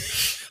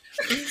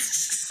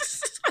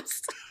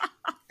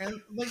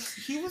 And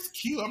he was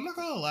cute. I'm not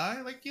gonna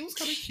lie. He was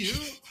kind of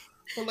cute.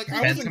 But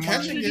I wasn't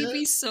catching it. It'd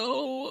be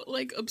so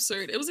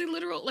absurd. It was a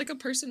literal a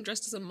person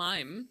dressed as a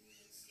mime.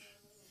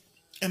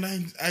 And I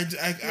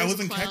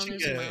wasn't catching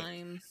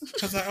it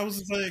because I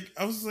was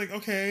like,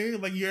 okay,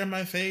 you're in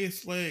my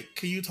face.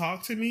 Can you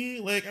talk to me?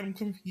 I'm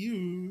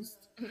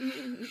confused.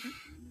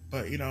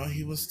 But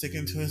he was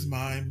sticking to his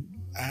mime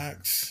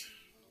act.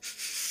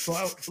 So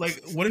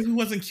what if he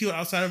wasn't cute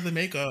outside of the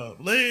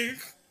makeup? Then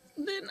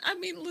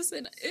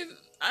listen,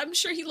 I'm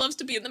sure he loves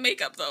to be in the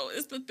makeup though,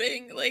 is the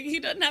thing. He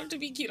doesn't have to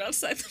be cute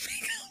outside the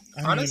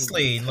makeup.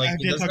 Honestly, I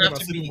he doesn't have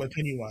to be with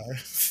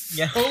Pennywise.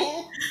 Yeah.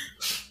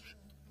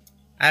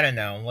 I don't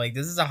know.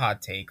 This is a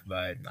hot take,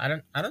 but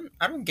I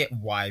don't get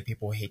why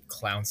people hate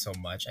clowns so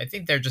much. I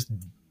think they're just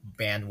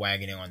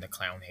bandwagoning on the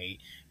clown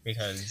hate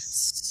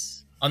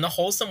because on the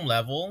wholesome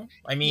level,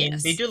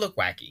 yes. They do look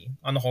wacky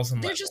on the wholesome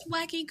level. They're just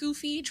wacky,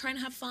 goofy, trying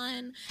to have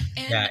fun.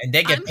 And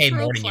they get paid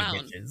more than you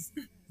bitches.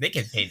 They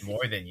get paid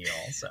more than you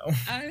all, so.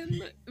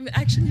 I'm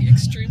actually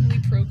extremely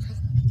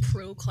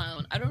pro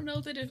clown. I don't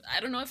know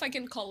if I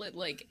can call it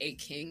a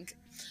kink.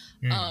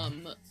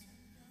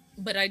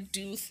 But I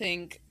do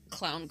think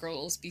clown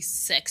girls be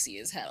sexy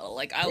as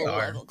hell. I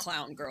love a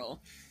clown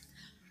girl.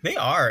 They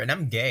are, and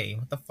I'm gay.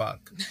 What the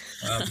fuck?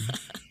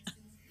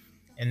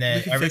 And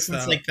then ever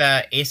since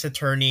the Ace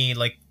Attorney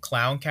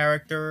clown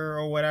character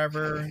or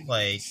whatever,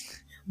 I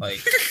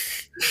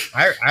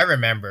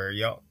remember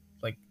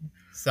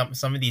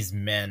some of these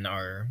men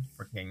are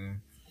freaking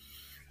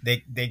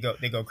they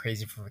go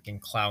crazy for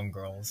freaking clown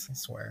girls, I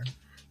swear.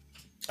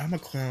 I'm a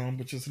clown,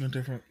 but just in a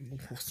different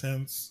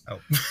sense. Oh.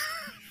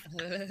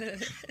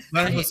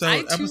 I too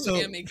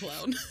am a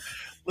clown.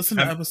 Listen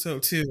to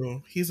episode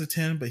 2. He's a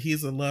 10, but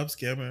he's a love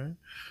scammer.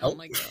 Oh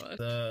my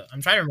god.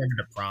 I'm trying to remember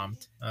the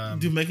prompt.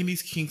 Do making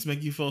these kinks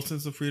make you feel a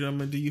sense of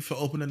freedom, and do you feel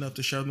open enough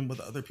to share them with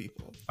other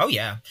people? Oh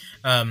yeah.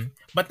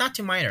 But not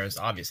to minors,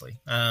 obviously.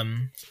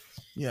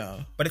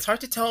 Yeah. But it's hard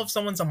to tell if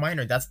someone's a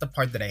minor. That's the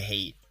part that I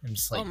hate. I'm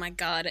just oh my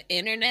god,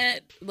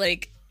 internet,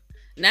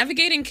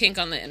 navigating kink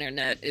on the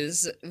internet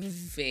is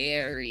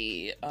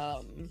very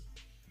Well,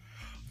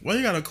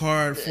 you got a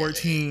card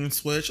 14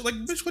 switch.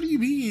 Bitch, what do you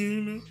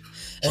mean?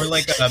 Or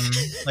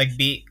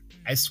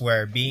I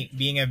swear,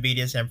 being a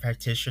BDSM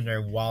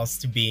practitioner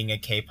whilst being a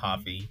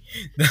K-poppy.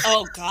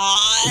 Oh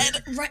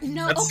God! Right?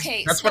 No,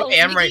 okay. That's what I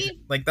am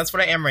that's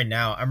what I am right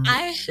now.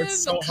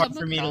 It's so hard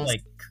for me to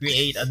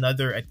create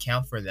another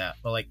account for that.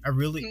 But I've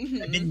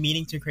been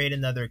meaning to create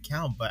another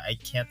account, but I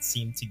can't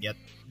seem to get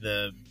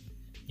the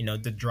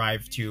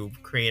drive to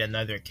create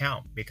another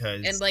account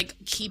because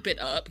keep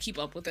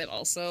up with it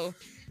also.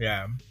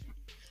 Yeah.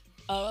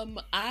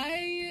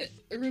 I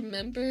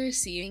remember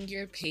seeing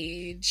your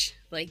page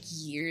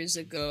years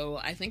ago.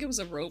 I think it was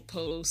a rope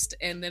post,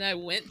 and then I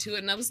went to it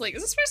and I was like,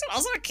 is this person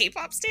also a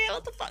K-pop stan?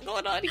 What the fuck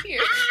going on here?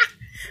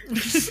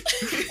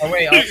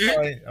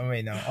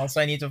 No.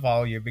 Also, I need to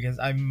follow you because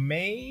I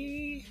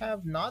may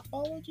have not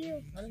followed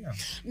you. I don't know.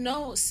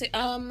 No,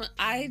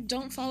 I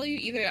don't follow you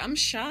either. I'm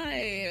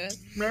shy.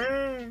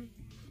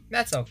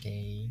 That's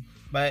okay.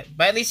 But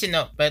at least you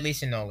know. But at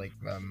least you know like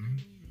But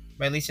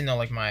at least you know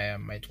like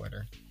my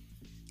Twitter.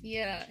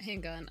 Yeah,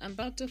 hang on. I'm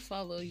about to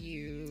follow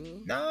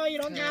you. No, you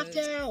don't have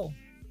 'cause- to.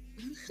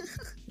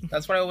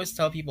 That's what I always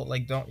tell people.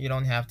 Like, you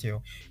don't have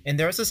to. And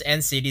there was this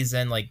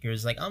NCTzen, like, you're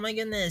just like, oh my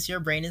goodness, your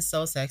brain is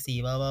so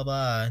sexy, blah blah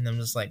blah. And I'm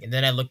just like, and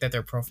then I looked at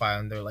their profile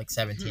and they're like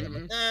 17. I'm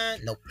like,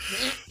 nope.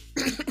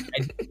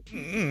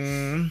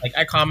 Like,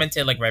 I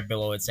commented like right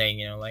below it saying,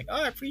 you know, like,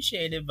 oh, I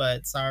appreciate it,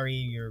 but sorry,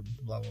 you're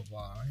blah blah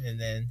blah. And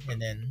then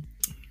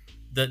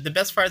the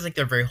best part is like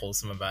they're very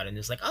wholesome about it. And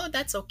it's like, oh,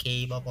 that's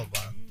okay, blah blah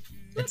blah.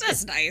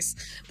 That's nice.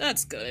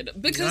 That's good.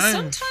 Because Nice.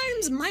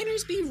 sometimes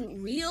minors be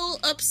real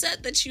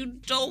upset that you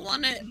don't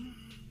want to.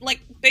 Like,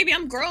 baby,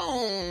 I'm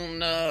grown.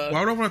 Why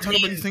would I want to talk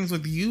about these things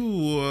with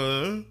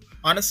you?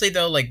 Honestly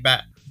though, like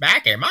back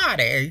in my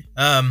day,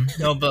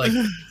 no, but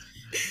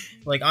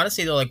like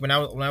honestly though, like when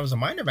I was a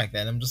minor back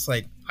then, I'm just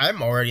like,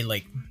 I'm already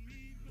like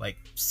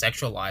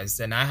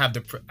sexualized, and I had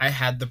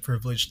the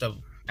privilege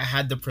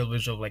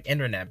of like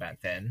internet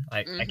back then.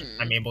 Like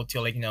I'm able to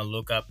like, you know,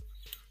 look up,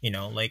 you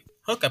know, like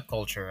hookup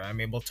culture. I'm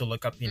able to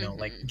look up, you know,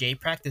 like gay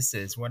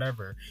practices,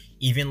 whatever.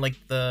 Even like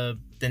the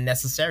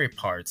necessary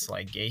parts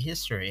like gay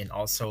history, and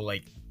also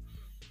like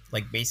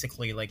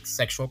basically like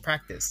sexual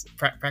practices,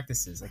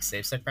 like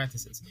safe sex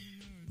practices.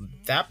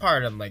 That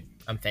part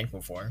I'm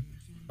thankful for.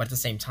 But at the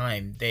same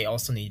time, they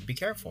also need to be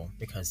careful,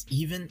 because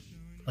even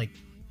like,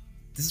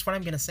 this is what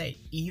I'm gonna say,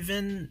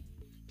 even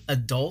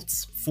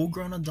adults,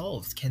 full-grown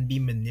adults, can be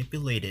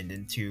manipulated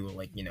into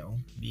like, you know,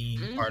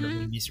 being part of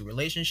an abusive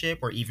relationship,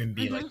 or even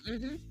be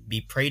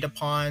be preyed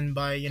upon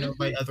by, you know,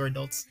 by other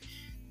adults.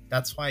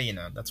 That's why, you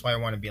know, I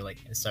want to be like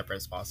as separate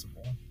as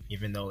possible,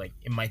 even though like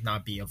it might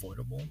not be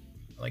avoidable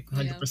like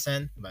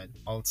 100%, but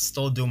I'll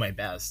still do my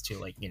best to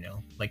like, you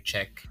know, like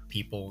check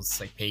people's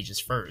like pages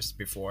first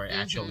before I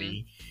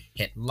actually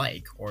hit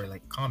like or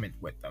like comment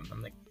with them.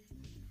 I'm like,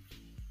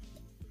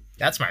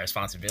 that's my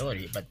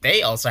responsibility, but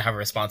they also have a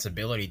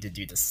responsibility to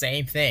do the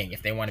same thing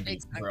if they want to be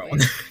grown,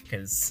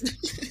 because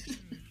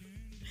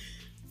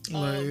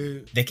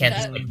they can't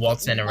just like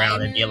waltz in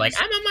around and be like,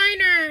 I'm a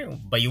minor,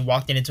 but you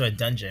walked into a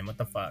dungeon, what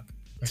the fuck,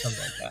 or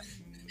something like that.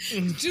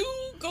 Do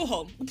go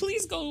home,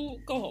 please. Go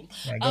home.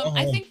 Yeah, go home.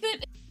 I think that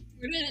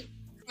it's important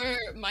for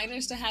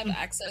minors to have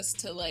access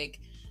to like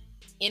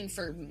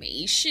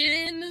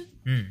information.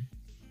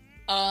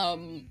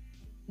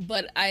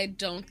 But I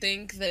don't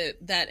think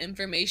that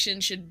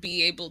information should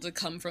be able to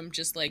come from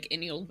just like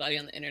any old body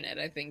on the internet.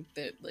 I think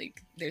that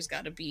like there's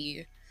got to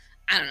be,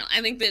 I don't know.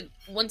 I think that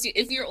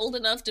if you're old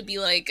enough to be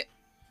like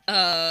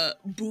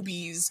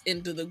boobies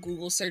into the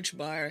Google search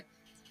bar,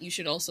 you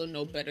should also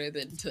know better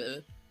than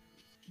to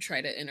try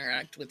to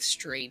interact with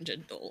strange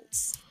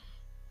adults.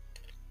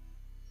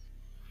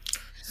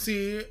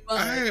 See,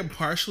 I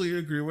partially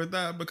agree with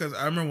that, because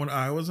I remember when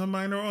I was a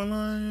minor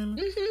online.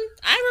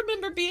 I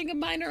remember being a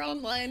minor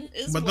online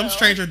as well. But them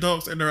strange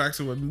adults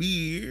interacting with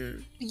me.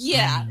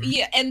 Yeah,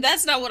 and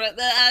that's not what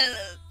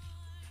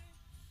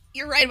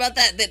you're right about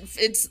that. That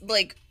it's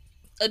like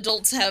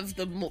adults have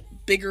the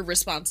bigger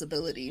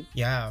responsibility.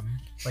 Yeah,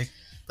 like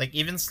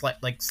even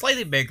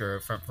slightly bigger,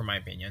 for my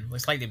opinion,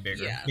 like slightly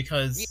bigger,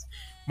 because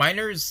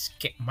minors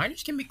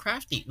can be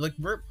crafty. Like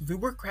we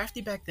were crafty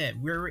back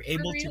then. We were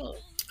able to.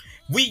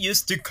 We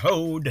used to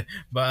code,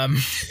 but we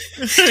had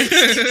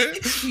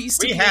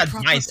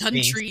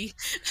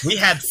MySpace. We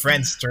had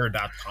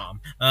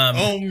Friendster.com.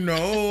 Oh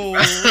no!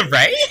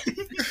 Right?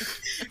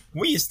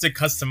 We used to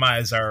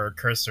customize our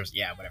cursors.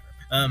 Yeah, whatever.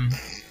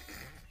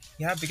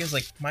 Yeah, because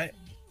like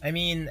I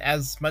mean,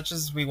 as much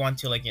as we want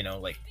to like, you know,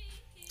 like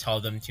tell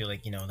them to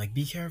like, you know, like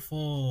be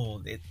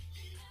careful.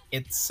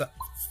 It's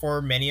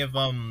for many of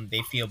them,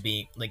 they feel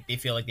like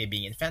they're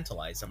being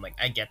infantilized. I'm like,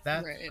 I get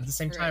that. Right, at the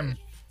same time,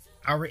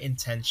 our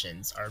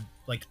intentions are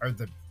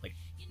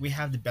we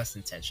have the best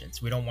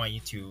intentions. We don't want you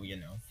to, you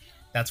know,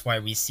 that's why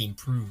we seem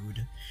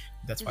prude.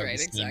 That's why we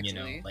seem, you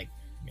know, like,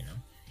 you know,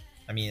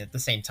 I mean, at the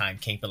same time,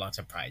 kink belongs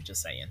to pride,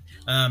 just saying.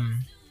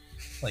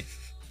 Like,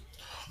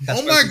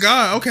 oh my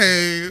god,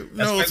 okay.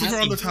 No, since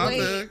we're on the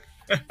topic.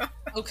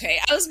 Okay,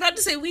 I was about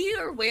to say we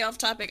are way off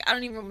topic. I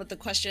don't even remember what the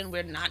question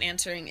we're not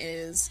answering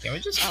is. Can we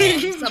just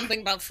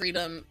something about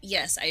freedom?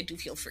 Yes, I do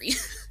feel free.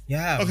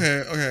 Yeah.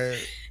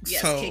 Okay.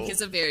 Yes, kink is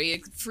a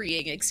very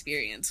freeing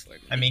experience for me.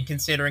 I mean,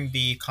 considering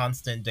the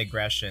constant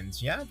digressions,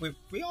 yeah,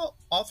 we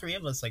all three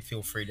of us like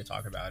feel free to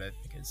talk about it,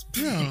 because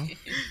yeah.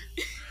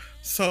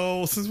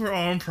 So since we're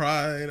on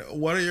Pride,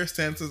 what are your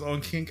stances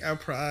on kink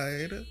at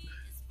Pride?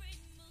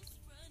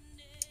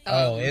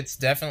 Oh, it's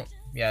definitely.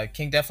 Yeah,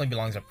 kink definitely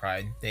belongs to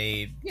Pride.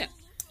 They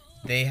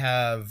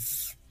have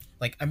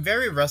like, I'm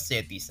very rusty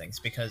at these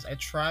things, because I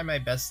try my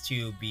best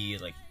to be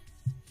like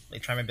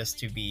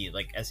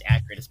as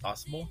accurate as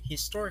possible,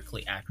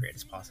 historically accurate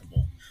as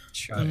possible.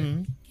 Sure.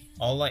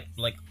 All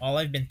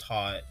I've been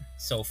taught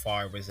so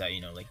far was that,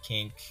 you know, like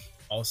kink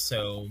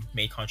also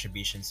made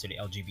contributions to the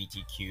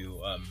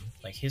LGBTQ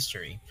like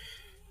history.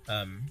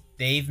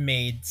 they've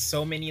made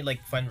so many like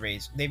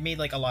they've made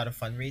like a lot of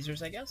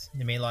fundraisers, I guess.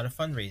 They made a lot of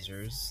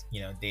fundraisers.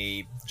 You know,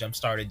 they jump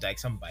started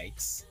Dykes on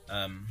Bikes.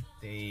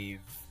 They've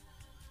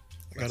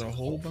Got a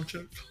whole bunch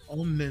of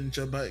own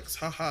ninja bikes.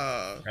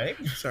 Haha. right.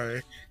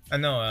 Sorry. I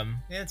know.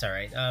 Yeah, it's all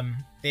right.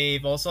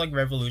 They've also like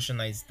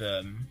revolutionized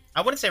the.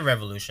 I wouldn't say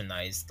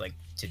revolutionized like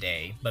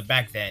today, but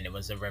back then it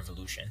was a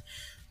revolution.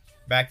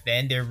 Back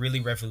then, they really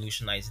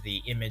revolutionized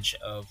the image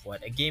of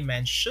what a gay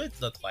man should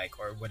look like,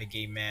 or what a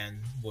gay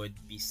man would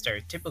be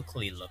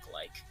stereotypically look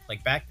like.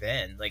 Like back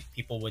then, like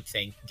people would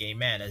think gay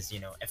man as, you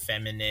know,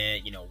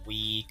 effeminate, you know,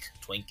 weak,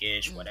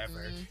 twinkish,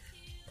 whatever.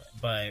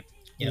 But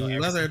you know,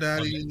 leather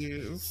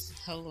daddies.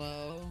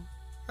 Hello.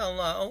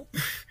 Hello.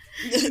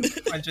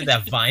 Under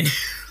that vine.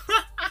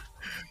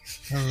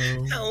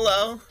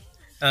 Hello.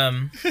 Hello.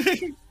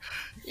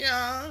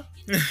 Yeah.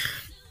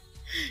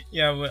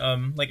 Yeah,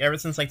 like ever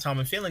since like Tom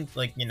and Feeling,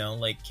 like, you know,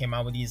 like came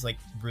out with these like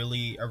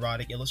really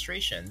erotic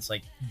illustrations,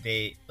 like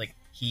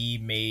he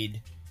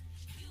made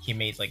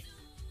like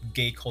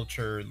gay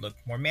culture look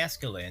more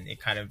masculine.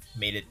 It kind of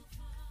made it,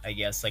 I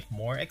guess, like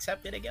more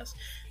accepted. I guess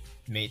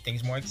made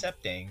things more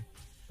accepting.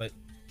 But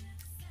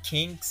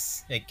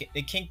kinks, like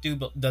the kink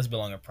does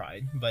belong at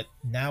Pride, but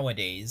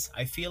nowadays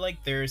I feel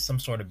like there's some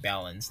sort of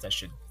balance that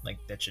should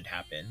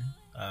happen.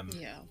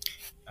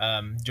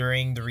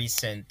 During the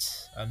recent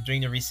San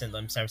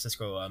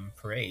Francisco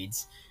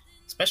parades,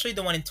 especially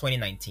the one in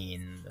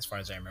 2019, as far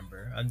as I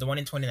remember. The one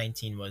in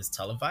 2019 was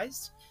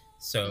televised,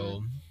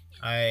 so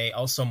I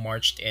also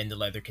marched in the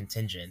leather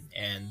contingent,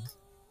 and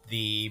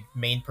the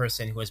main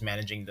person who was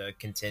managing the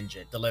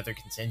leather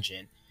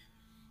contingent,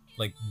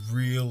 like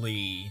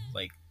really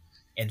like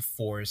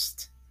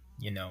enforced,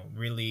 you know,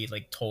 really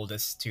like told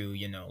us to,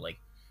 you know, like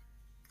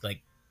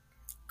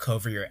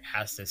cover your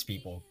asses,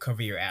 people.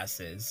 Cover your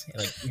asses.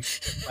 Like,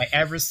 if I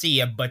ever see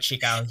a butt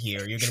cheek out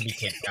here, you're gonna be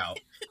kicked out.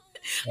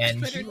 And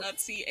I better not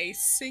see a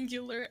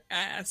singular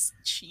ass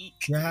cheek.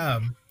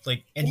 Yeah,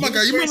 like. And oh my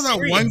god! You remember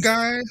that one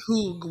guy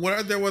who went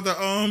out there with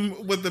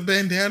the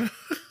bandana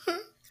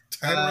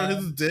tied around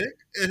his dick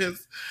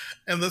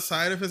and the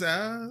side of his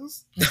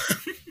ass?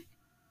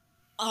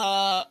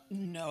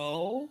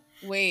 No.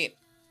 Wait,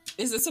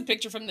 is this a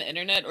picture from the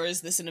internet or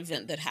is this an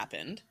event that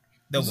happened?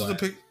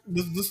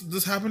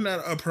 This happened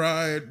at a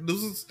Pride.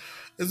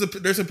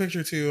 There's a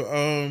picture too.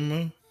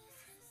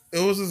 It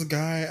was this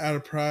guy at a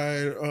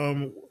Pride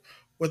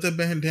with a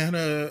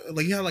bandana,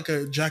 like he had like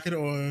a jacket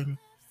on.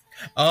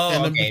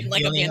 Oh, okay.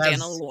 Like a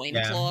bandana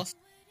loincloth.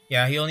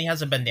 Yeah, he only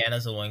has a bandana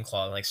as a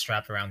loincloth, like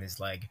strapped around his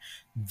leg.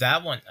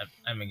 That one,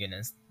 oh my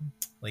goodness,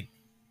 like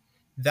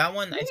that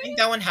one. I think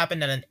that one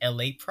happened at an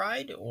LA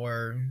Pride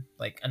or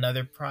like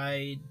another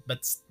Pride, but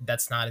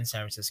that's not in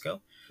San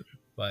Francisco.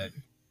 But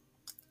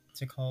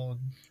what's it called?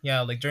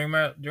 Yeah, like during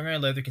our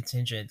leather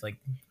contingent, like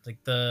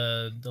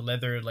the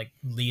leather like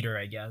leader,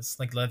 I guess,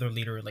 like leather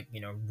leader, like,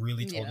 you know,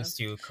 really told us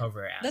to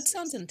cover our asses. That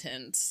sounds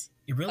intense.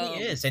 It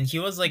really is, and he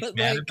was like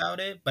mad about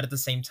it, but at the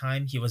same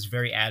time, he was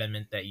very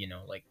adamant that, you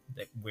know, like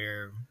that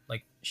we're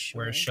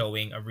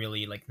showing a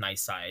really like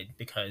nice side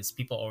because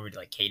people already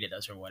like hated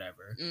us or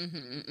whatever,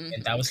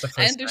 and that was the first.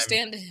 I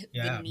understand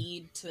the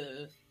need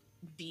to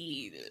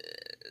be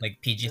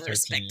like PG-13,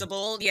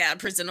 respectable,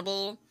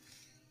 presentable.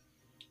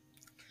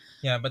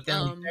 Yeah, but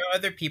then there are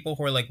other people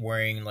who are like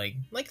wearing like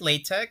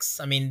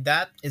latex. I mean,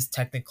 that is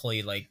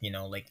technically like, you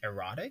know, like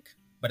erotic,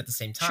 but at the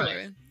same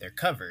time, they're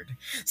covered.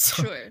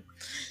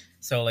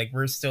 So like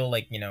we're still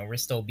like, you know, we're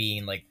still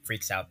being like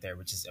freaks out there,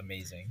 which is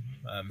amazing.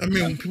 I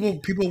mean,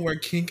 people wear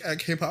kink at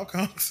K-pop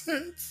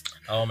concerts.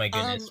 Oh my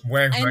goodness,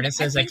 wearing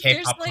harnesses at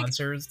K-pop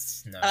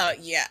concerts? No.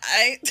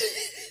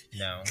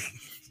 No.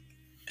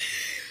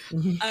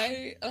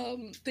 I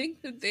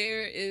think that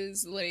there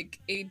is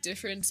like a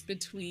difference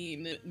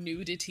between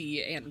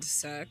nudity and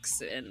sex,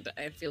 and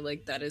I feel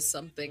like that is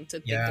something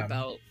to think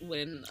about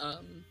when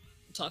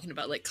talking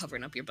about like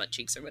covering up your butt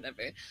cheeks or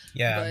whatever.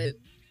 But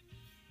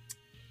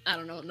I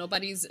don't know,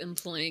 nobody's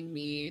employing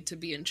me to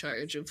be in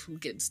charge of who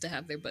gets to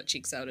have their butt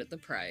cheeks out at the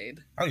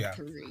Pride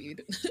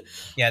parade.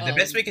 Yeah, the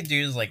best we could do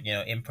is like, you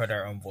know, input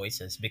our own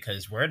voices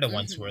because we're the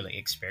ones who are like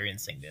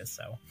experiencing this.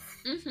 So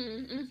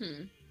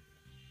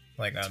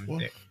like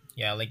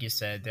like you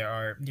said, there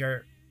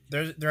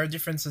are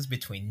differences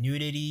between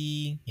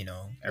nudity, you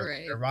know,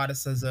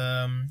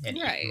 eroticism, and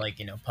even, like,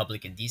 you know,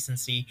 public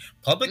indecency.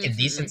 Public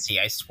indecency,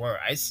 I swear,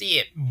 I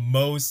see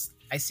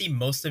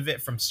most of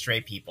it from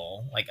straight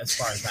people, like, as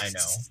far as I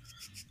know.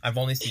 I've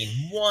only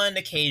seen one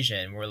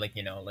occasion where, like,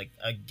 you know, like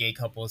a gay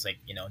couple is like,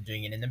 you know,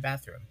 doing it in the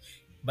bathroom.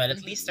 But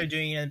at least they're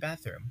doing it in the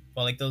bathroom.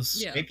 But like those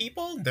straight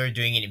people, they're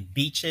doing it in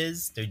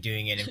beaches, they're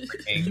doing it in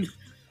freaking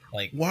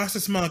like, why does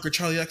it smell like a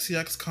Charlie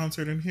XCX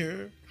concert in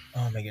here?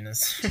 Oh my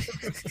goodness.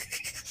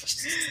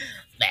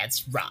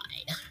 That's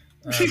right.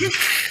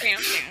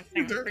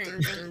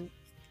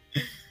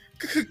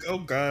 Oh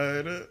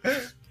god.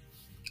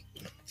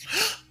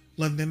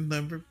 London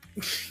number.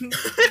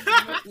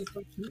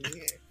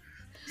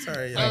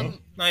 Sorry, y'all.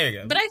 No, you're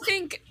good. But I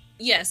think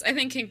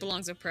kink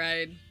belongs at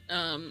Pride.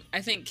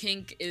 I think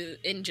kink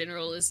in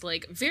general is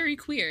like very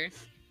queer.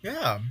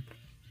 Yeah.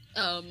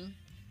 Um.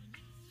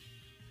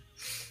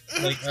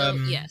 Like So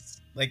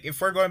yes. like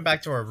if we're going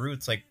back to our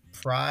roots, like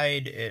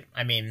pride.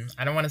 I mean,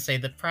 I don't want to say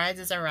that pride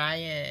is a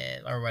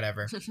riot or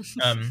whatever.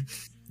 Um,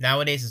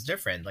 Nowadays it's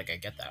different. Like I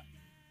get that,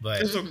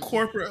 but It's a Mhm.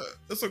 corporate.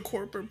 It's a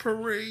corporate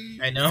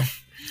parade. I know.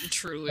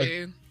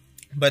 Truly.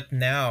 But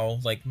now,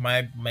 like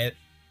my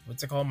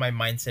what's it called? My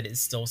mindset is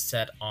still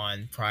set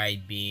on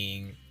pride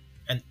being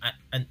an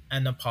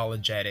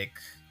unapologetic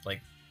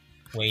like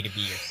way to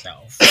be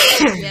yourself.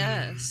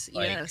 Yes.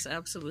 Like Yes.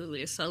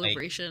 Absolutely. A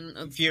celebration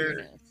of if you're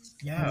queerness.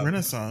 yeah,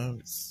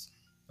 Renaissance.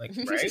 like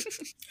right,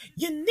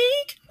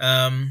 unique.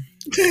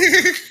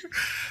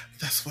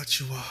 That's what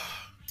you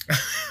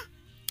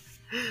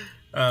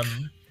are.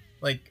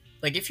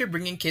 Like if you're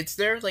bringing kids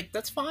there, like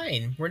that's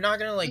fine. We're not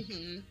gonna like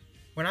Mhm.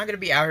 we're not gonna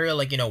be out here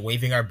like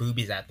waving our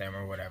boobies at them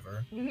or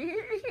whatever.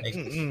 Like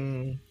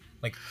Mm-mm.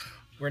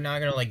 we're not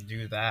gonna like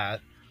do that.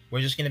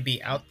 We're just gonna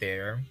be out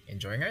there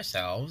enjoying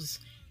ourselves.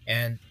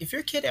 And if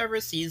your kid ever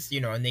sees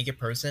a naked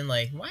person,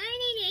 like why are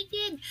they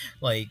naked?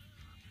 Like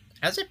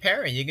as a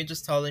parent, you can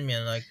just tell them,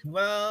 like,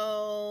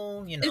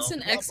 well, It's an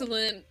well,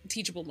 excellent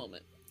teachable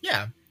moment.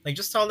 yeah, like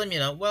just tell them,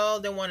 well,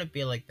 they want to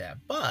be like that,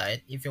 but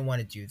if you want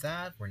to do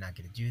that, we're not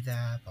gonna do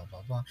that. Blah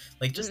blah blah.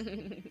 Like just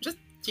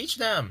teach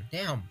them.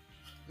 Damn.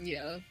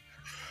 Yeah.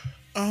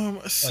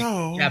 Like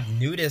So. you have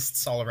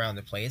nudists all around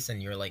the place,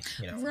 and you're like,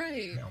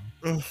 Right.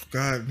 Oh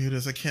God,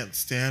 nudist! I can't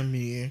stand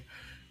me.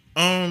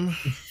 Um.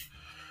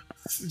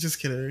 Just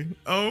kidding.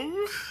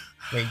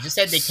 Wait, you just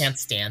said they can't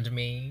stand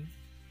me.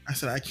 I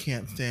said I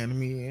can't stand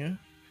me.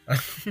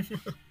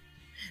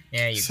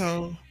 Yeah, you.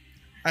 So,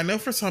 I know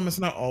for some it's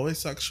not always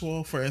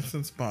sexual. For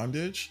instance,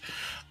 bondage.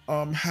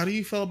 How do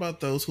you feel about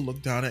those who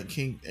look down at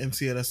kink and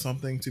see it as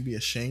something to be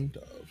ashamed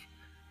of?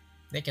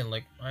 They can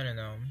lick. I don't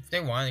know. If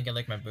they want, they can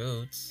lick my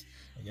boots.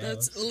 I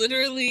That's guess.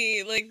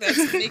 literally like that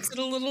makes it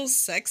a little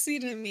sexy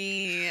to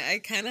me. I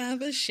kind of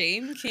have a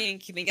shame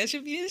kink. You think I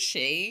should be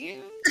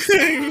ashamed?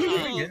 Oh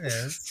my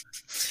goodness.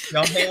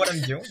 Y'all hate what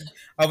I'm doing.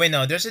 Oh wait,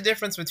 no. There's a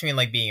difference between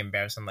like being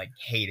embarrassed and like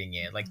hating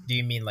it. Like, do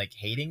you mean like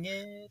hating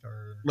it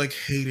or? Like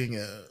hating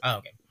it. Oh,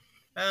 okay.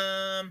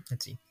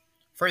 Let's see.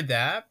 For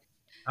that,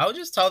 I'll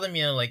just tell them,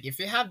 like if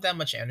you have that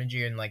much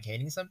energy and like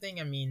hating something,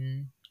 I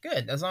mean,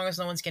 good. As long as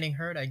no one's getting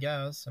hurt, I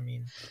guess. I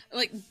mean,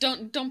 Like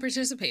don't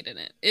participate in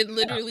it. It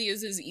literally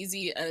is as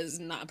easy as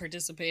not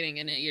participating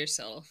in it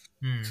yourself.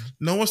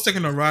 No one's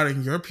taking a ride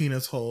in your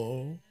penis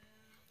hole.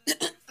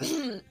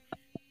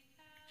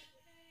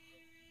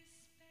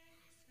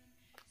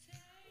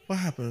 What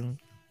happened?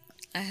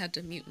 I had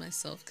to mute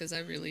myself because I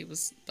really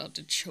was about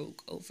to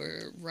choke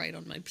over right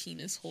on my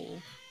penis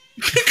hole.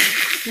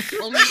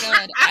 Oh my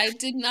god, I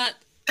did not.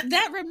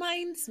 That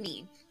reminds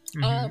me.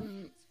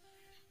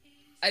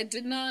 I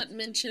did not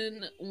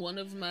mention one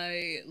of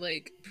my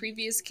like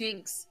previous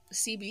kinks,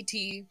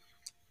 CBT,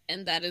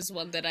 and that is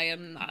one that I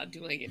am not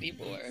doing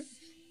anymore.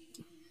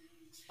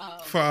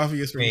 For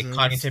obvious wait, reasons.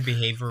 cognitive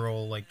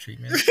behavioral like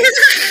treatment.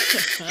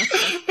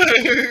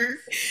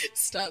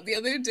 Stop. The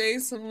other day,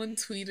 someone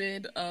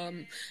tweeted,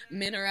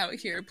 men are out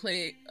here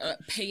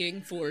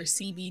paying for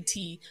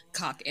CBT,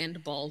 cock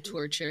and ball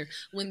torture,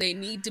 when they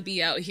need to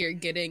be out here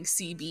getting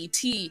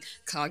CBT,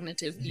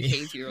 cognitive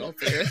behavioral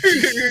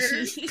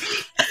therapy.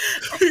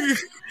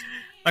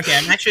 Okay,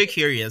 I'm actually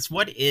curious.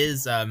 What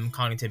is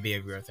cognitive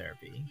behavioral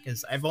therapy?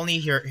 Because I've only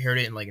heard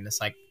it in like in a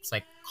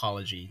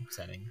psychology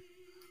setting.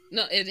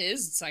 No, it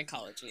is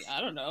psychology.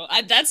 I don't know.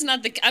 That's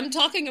not the. I'm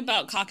talking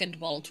about cock and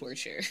ball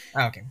torture.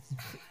 Oh, okay.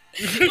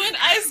 When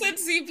I said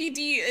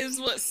CPD is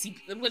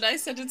when I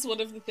said it's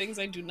one of the things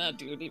I do not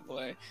do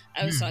anymore,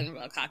 I was talking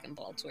about cock and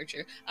ball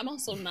torture. I'm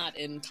also not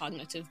in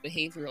cognitive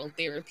behavioral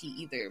therapy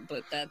either,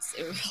 but that's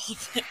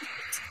irrelevant.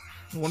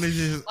 One of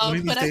these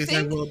But days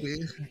I will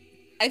be.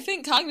 I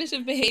think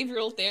cognitive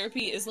behavioral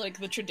therapy is like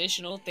the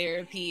traditional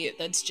therapy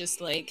that's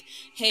just like,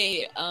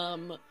 hey,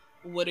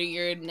 what are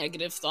your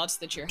negative thoughts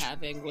that you're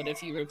having? What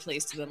if you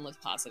replaced them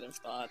with positive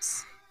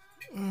thoughts?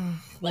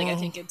 Like, I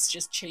think it's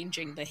just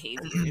changing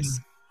behaviors.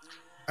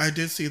 I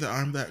did see the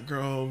I'm That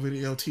Girl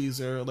video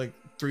teaser like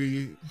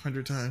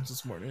 300 times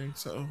this morning,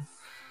 so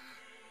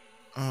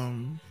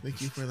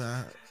thank you for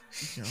that.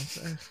 You know what I'm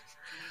saying?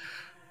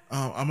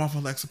 I'm off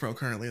of Lexapro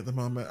currently at the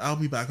moment. I'll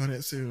be back on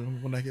it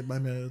soon when I get my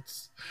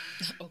meds.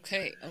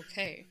 Okay.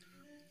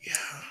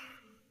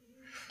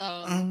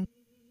 Yeah.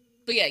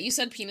 But yeah, you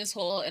said penis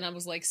hole, and I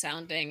was like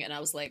sounding, and I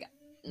was like,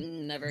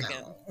 never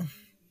again.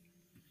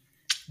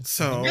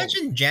 So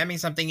imagine jamming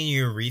something in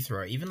your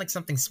urethra, even like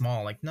something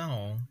small. Like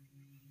no.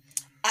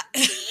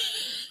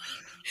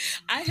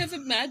 I have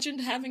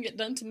imagined having it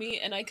done to me,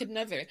 and I could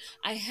never.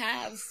 I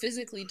have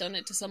physically done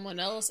it to someone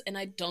else, and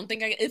I don't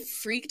think it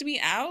freaked me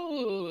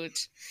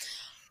out.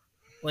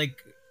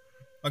 Like,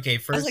 okay,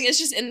 first I was like, it's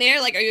just in there.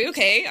 Like, are you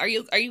okay? Are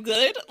you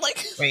good?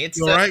 Like, wait, it's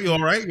you all right? You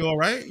all right? You all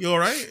right? You all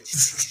right?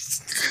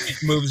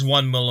 moves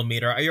 1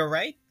 millimeter. Are you all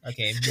right?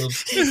 Okay,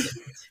 moves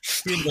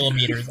 2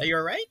 millimeters. Are you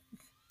all right?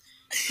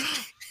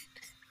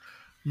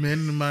 Men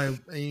in my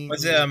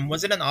Was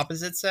it an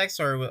opposite sex,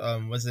 or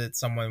was it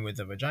someone with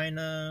a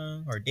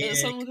vagina or It was dick?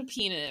 someone with a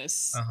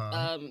penis.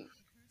 Uh-huh.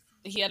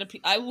 He had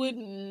I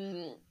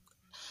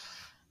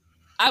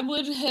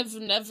would have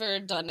never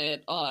done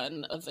it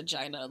on a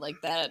vagina.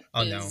 Like that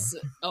Oh no. is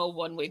a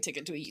one-way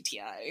ticket to a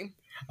UTI.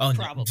 Oh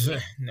Probably.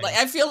 no. Like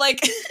I feel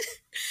like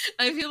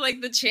I feel like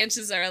the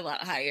chances are a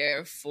lot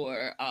higher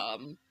for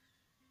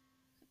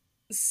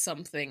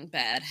something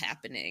bad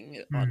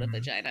happening on a Mhm.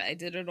 vagina. I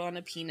did it on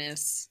a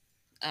penis.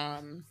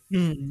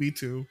 me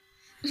too.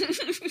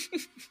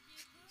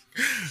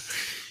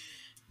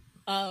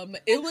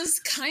 It was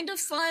kind of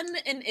fun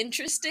and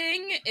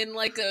interesting in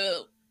like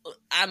a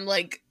I'm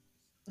like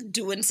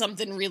doing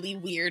something really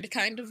weird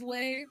kind of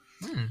way.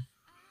 Hmm.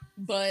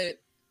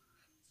 But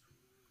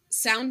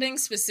sounding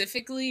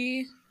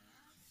specifically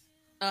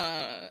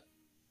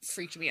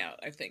freaked me out,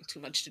 I think, too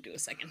much to do a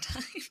second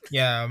time.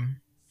 Yeah.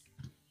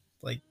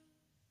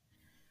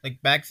 Like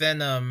back then,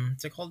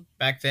 what's it called?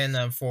 Back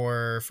then,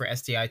 for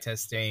STI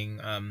testing,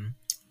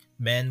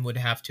 men would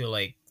have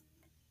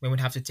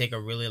to take a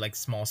really like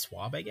small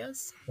swab, I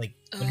guess. Like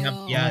would have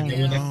Oh, yeah, Oh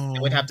they no.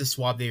 would have to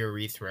swab the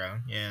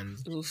urethra, and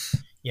Oof.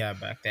 yeah,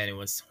 back then it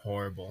was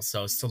horrible.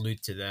 So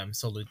salute to them,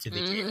 salute to the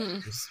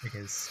Mhm. kids,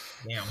 because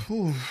damn,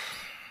 Whew.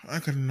 I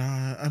could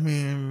not. I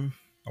mean,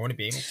 I want to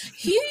be able to.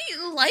 He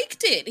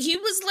liked it. He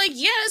was like,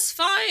 "Yeah, it's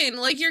fine.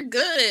 Like you're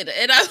good."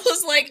 And I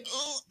was like,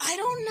 "Oh, I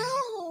don't know."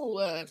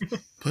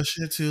 push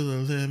it to the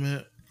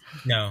limit.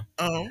 No,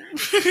 Oh.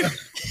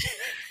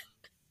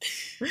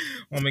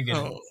 oh my goodness,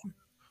 Oh,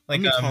 like let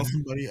me call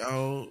somebody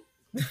out.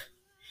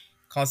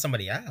 call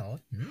somebody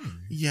out.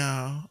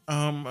 Yeah.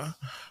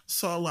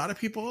 So a lot of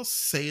people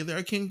say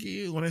they're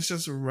kinky when it's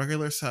just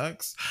regular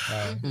sex.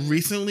 Mhm.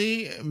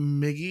 Recently,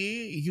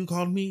 Miggy, you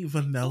called me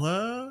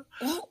vanilla,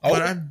 Oh, Oh,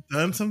 but I've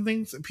done some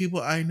things that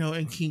people I know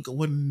in kink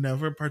would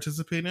never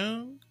participate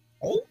in.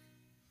 oh.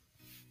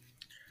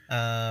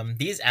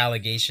 These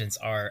allegations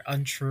are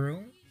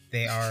untrue.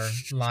 They are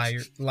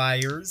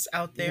liars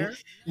out there.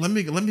 Let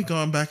me go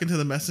on back into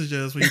the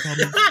messages when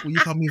you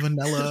call me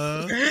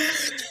vanilla.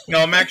 No,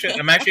 I'm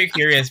actually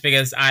curious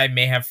because I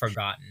may have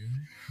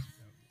forgotten.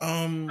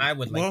 I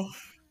would like.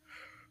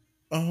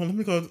 Well, let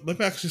me go. Let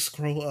me actually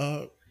scroll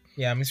up.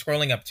 Yeah, I'm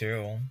scrolling up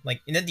too,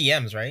 like in the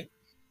DMs, right?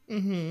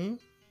 Mm-hmm.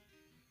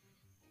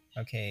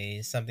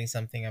 Okay,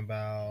 something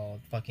about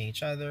fucking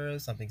each other.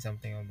 Something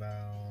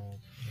about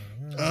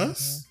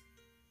Us.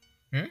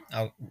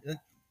 Oh,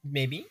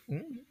 maybe.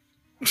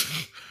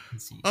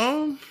 Let's see.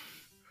 Um.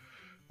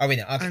 Oh wait,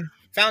 no. Okay, I-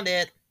 found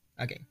it.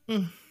 Okay.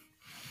 Mm.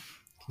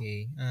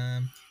 Okay.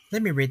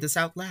 Let me read this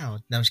out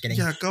loud. No, I'm just kidding.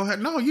 Yeah, go ahead.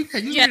 No, you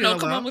can. You yeah, read it no, out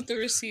come loud. on with the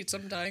receipts.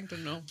 I'm dying to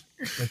know.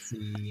 Let's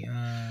see.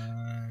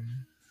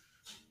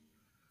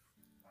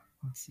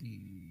 Let's see.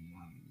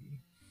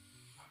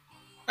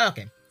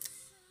 Okay.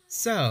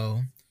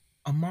 So,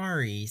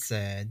 Amari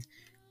said,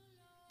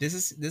 this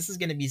is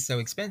gonna be so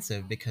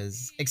expansive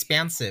because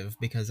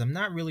I'm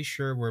not really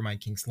sure where my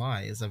kinks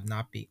lie, as I've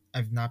not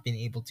been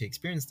able to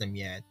experience them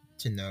yet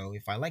to know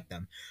if I like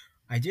them.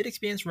 I did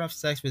experience rough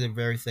sex with a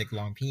very thick,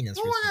 long penis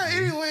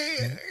recently,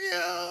 Anyway,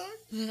 yeah.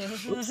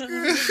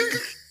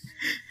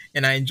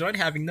 and I enjoyed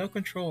having no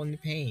control in the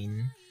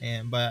pain.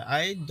 But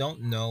I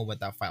don't know what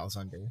that file's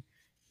under.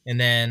 And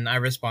then I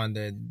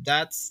responded,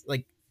 "That's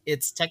like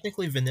it's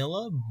technically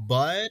vanilla,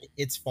 but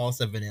it's false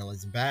that vanilla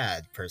is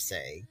bad per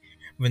se.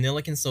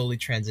 Vanilla can slowly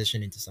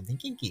transition into something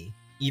kinky.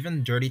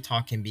 Even dirty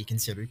talk can be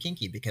considered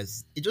kinky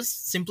because it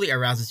just simply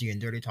arouses you, and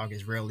dirty talk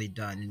is rarely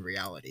done in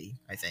reality,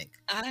 I think."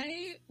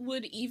 I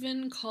would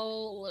even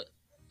call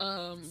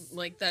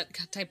like that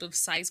type of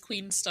size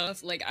queen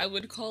stuff, like I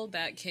would call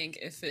that kink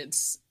if it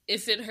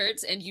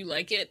hurts and you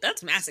like it.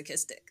 That's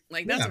masochistic.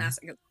 Like that's Yeah.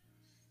 masochistic.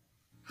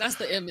 That's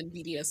the M in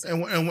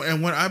BDSM. And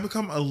when I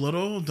become a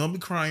little, don't be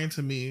crying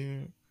to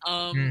me.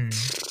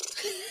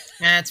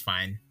 That's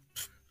fine.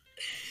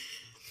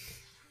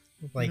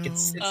 Like No.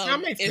 it's not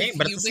my thing, if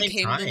but at you the same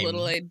became time, the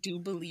little, I do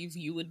believe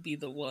you would be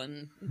the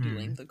one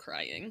doing the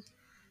crying.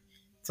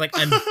 it's like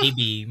I'm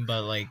baby,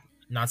 but like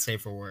not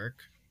safe for work.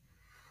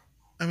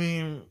 I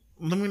mean,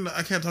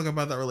 I can't talk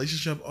about that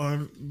relationship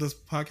on this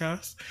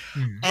podcast.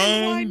 Hmm.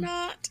 And why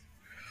not?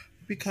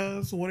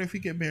 Because what if we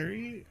get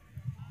married?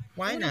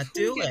 Why What not if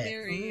we do get it?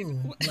 married?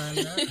 Ooh, la,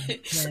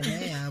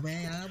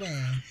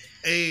 la.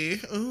 Hey,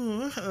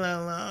 ooh, la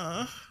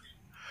la.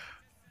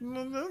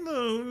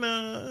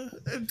 No.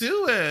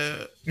 Do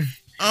it.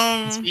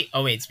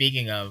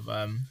 Speaking of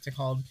what's it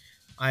called?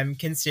 I'm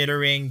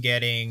considering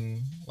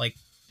getting like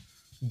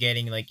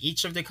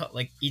each of the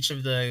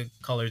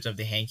colors of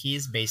the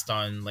hankies based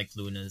on like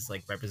Luna's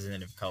like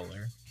representative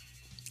color.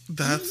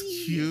 That's I'm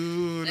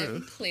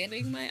cute.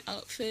 planning my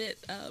outfit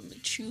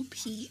true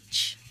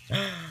peach.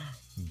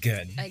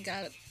 Good. I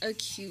got a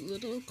cute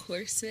little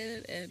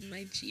corset and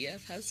my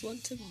GF has one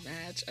to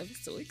match. I'm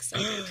so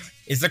excited.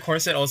 Is the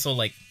corset also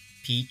like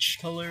peach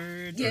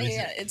colored? Yeah, or is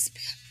yeah. it- It's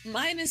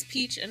mine is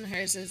peach and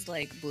hers is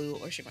like blue,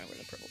 or she might wear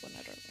the purple one.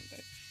 I don't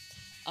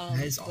remember.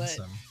 That is but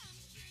awesome.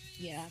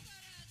 yeah.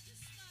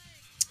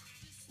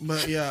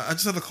 But yeah, I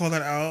just had to call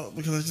that out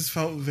because I just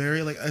felt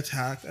very like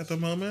attacked at the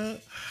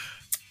moment.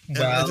 And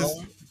I Well,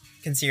 just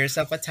consider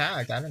yourself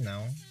attacked. I don't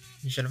know.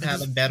 You should have I had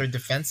a just better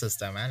defense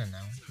system. I don't know.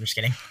 I'm just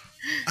kidding.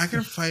 I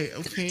can fight,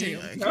 okay?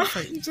 Damn. I No, can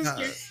fight I'm just that.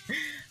 kidding.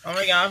 Oh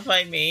my god,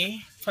 fight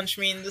me. Punch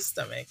me in the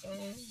stomach.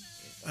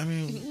 I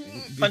mean,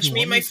 if Punch you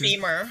me in want my to.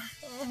 femur.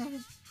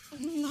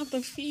 Not the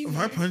If I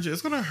femur. punch it,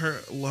 it's gonna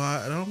hurt a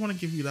lot. I don't want to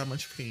give you that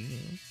much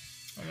pain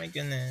Oh my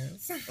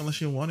goodness. unless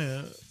you want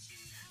it.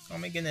 Oh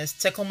my goodness.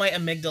 Tickle my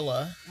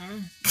amygdala.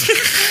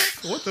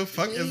 What the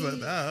fuck is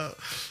that?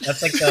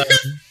 That's like the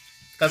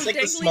that's like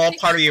the Dangly small thing.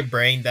 part of your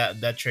brain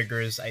that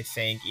triggers, I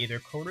think, either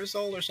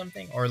cortisol or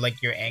something, or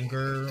like your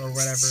anger or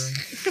whatever.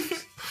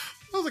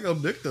 I was like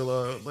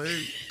amygdala. Like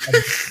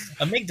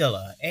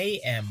Amygdala.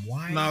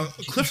 AMY. now,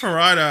 Cliff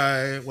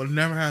Haradi would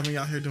never have me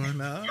out here doing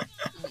that.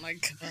 Oh my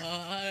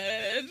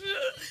god.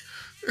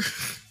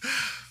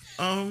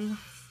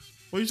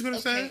 What are you gonna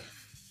say? Okay.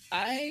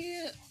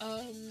 I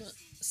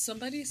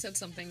somebody said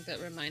something that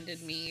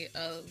reminded me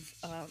of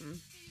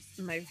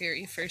my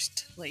very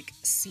first like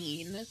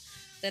scene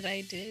that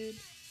I did.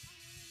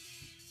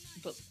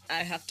 But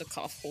I have to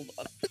cough. Hold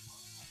on.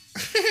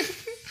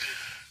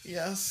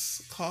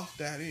 Yes, cough,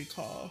 daddy,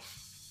 cough.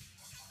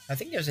 I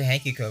think there's a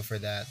hanky code for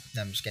that.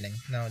 No, I'm just kidding.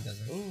 No, it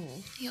doesn't. Ooh.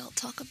 Y'all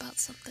talk about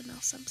something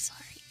else. I'm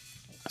sorry.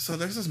 So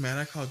there's this man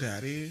I call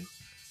daddy,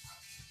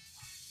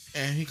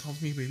 and he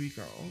calls me baby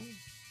girl.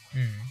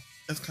 Hmm.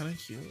 It's kind of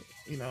cute,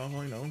 you know. I've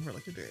only known him for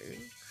like a day.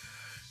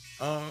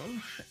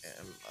 And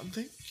I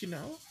think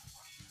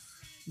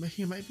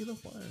he might be the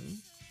one.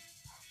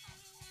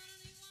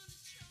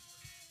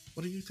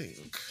 What do you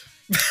think?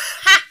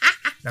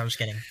 No, I'm just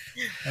kidding.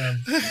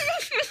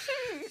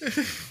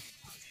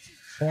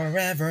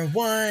 Forever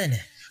one.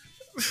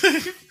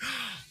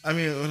 I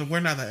mean, we're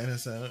not that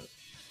innocent.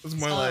 It's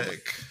more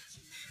like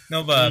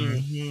No, but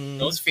mhm.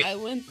 those I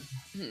went.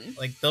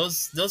 like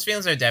those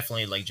feelings are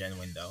definitely like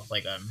genuine though.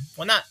 Like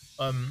well not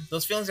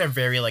those feelings are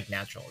very like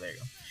natural. There you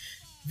go.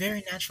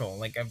 Very natural.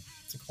 Like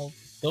what's it called?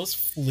 Those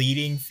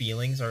fleeting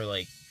feelings are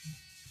like,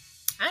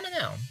 I don't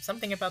know,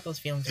 something about those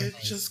feelings. Are It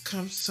nice. just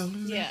comes so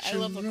natural. Yeah, I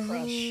love a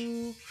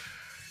crush.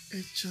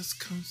 It just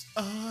comes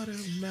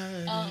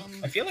automatic.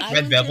 I feel like I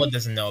Red went Velvet through-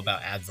 doesn't know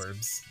about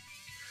adverbs.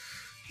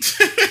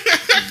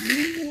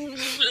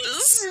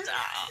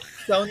 Stop.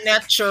 So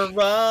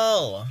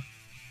natural.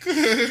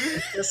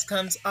 It just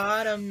comes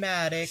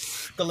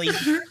automatically.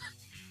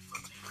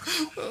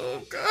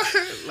 Oh god,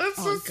 let's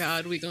Oh just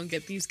god, we gonna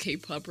get these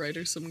K-pop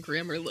writers some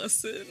grammar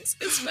lessons,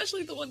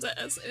 especially the ones at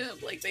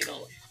SM. Like they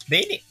don't.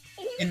 They need,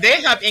 and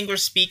they have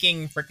English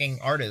speaking freaking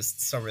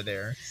artists over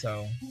there.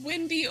 So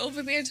Wendy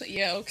over there.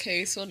 Yeah,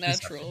 okay, so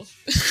natural.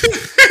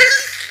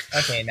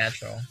 okay,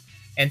 natural.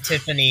 And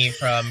Tiffany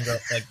from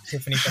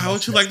Tiffany. From How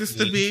would you like this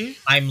to be?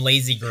 I'm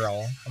lazy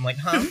girl. I'm like,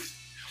 huh?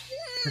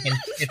 Freaking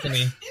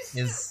Tiffany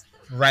is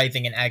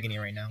writhing in agony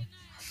right now.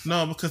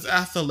 No, because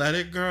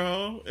athletic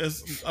girl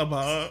is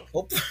about.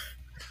 Oh.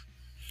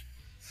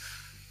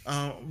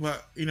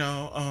 But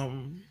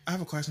I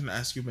have a question to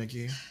ask you,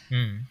 Mickey.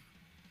 Hmm.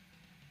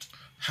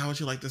 How would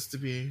you like this to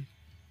be?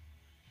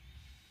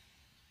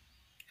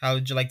 How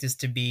would you like this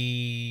to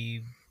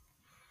be?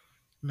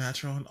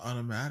 Natural and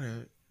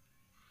automatic.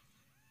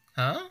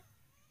 Huh?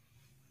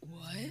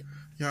 What?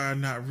 Y'all are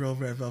not real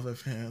Red Velvet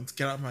fans.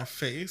 Get out my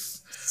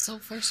face. So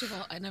first of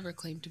all, I never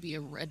claimed to be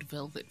a Red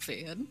Velvet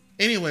fan.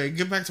 Anyway,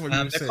 get back to what you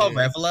were They're saying. called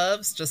Rev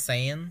Loves. Just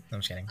saying. No, I'm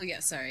just kidding. Oh yeah,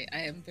 sorry. I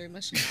am very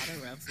much not a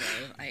Rev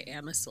Love. I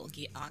am a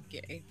Silky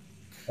Ake.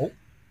 Oh.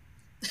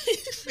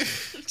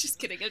 I'm just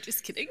kidding. I'm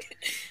just kidding.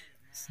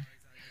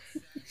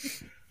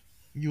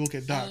 You will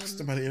get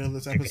doxxed by the end of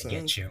this They're gonna episode.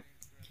 get you.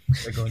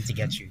 They're going to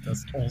get you.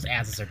 Those old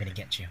asses are gonna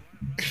get you.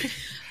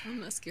 I'm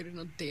not scared of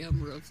no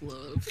damn Rev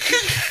Love.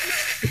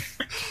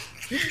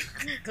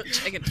 Go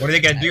check it. What are they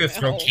gonna do? out.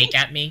 Throw cake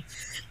at me?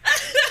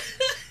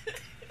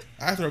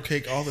 I throw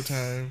cake all the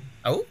time.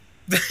 Oh.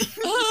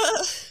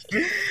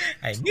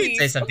 I knew you'd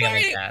say something like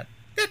Alright. that.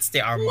 That's the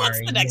Armari. What's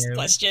the next move.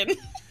 question?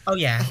 Oh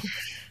yeah.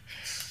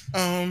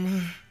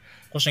 Oh,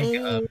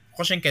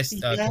 Prochaine question.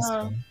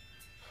 yeah.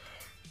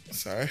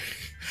 Sorry.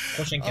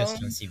 Prochaine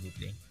question, s'il vous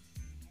plaît.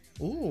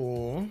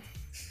 Ooh.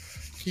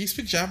 Can you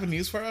speak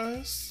Japanese for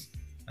us?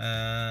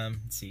 Let's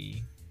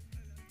see.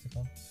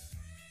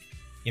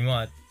 今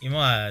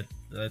は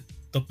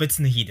特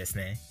別の日です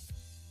ね。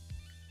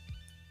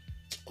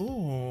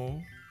 Ooh.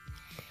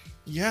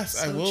 Yes,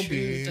 I So will true,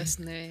 be. です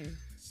ね。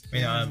み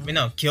んな、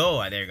今日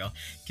は、there you go.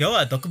 今日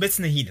は特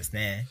別の日です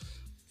ね。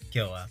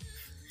今日は。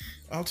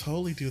 I'll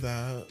totally do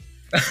that.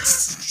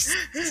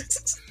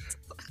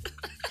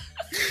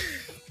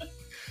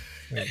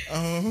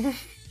 Um,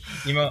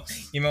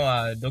 今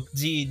は6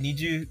時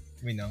20、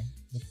6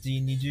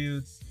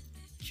時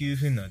29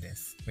分ので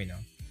す。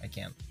I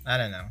can't. I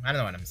don't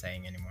know what I'm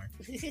saying anymore.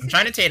 I'm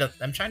trying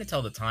to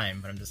tell the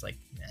time, but I'm just like,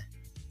 nah.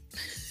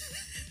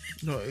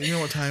 no, you know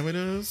what time it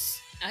is?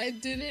 I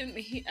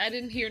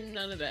didn't hear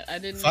none of that. I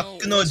didn't know Fuck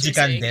what no you're jikan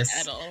saying desu.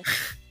 at all.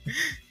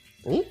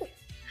 Ooh.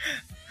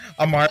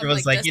 Amari I'm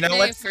was like, like, you know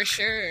what? for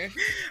sure.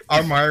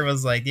 Amari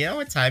was like, you know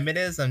what time it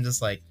is? I'm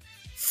just like,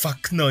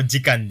 fuck no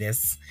jikan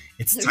desu.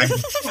 It's time to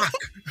fuck.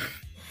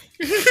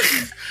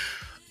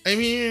 I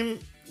mean,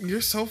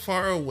 you're so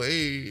far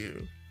away.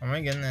 Oh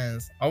my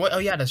goodness. Oh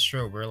yeah, that's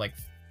true. We're like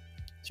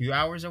 2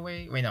 hours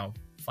away. Wait, no,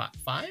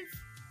 five?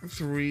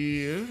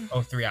 3.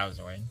 Oh, 3 hours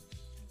away.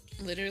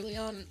 Literally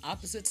on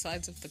opposite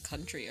sides of the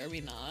country, are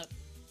we not?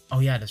 Oh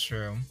yeah, that's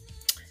true.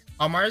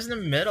 Amari's in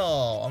the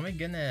middle. Oh my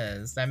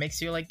goodness. That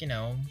makes you like,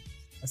 a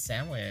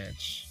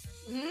sandwich.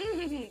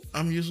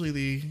 I'm usually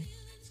the.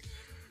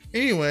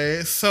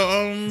 Anyway,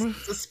 so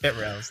It's a spit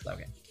roast.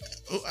 Okay.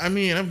 I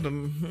mean, I'm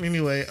done.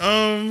 Anyway,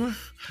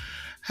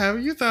 have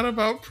you thought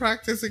about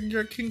practicing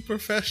your kink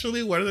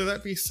professionally, whether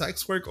that be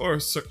sex work or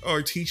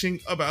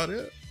teaching about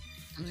it?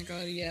 Oh my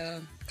god, yeah,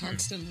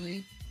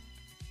 constantly.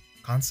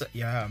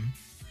 Yeah.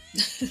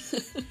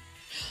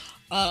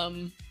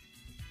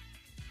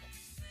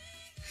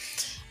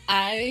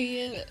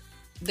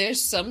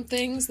 There's some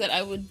things that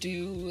I would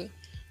do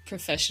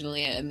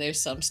professionally, and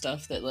there's some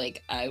stuff that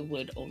like I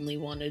would only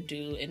want to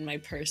do in my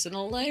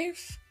personal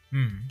life.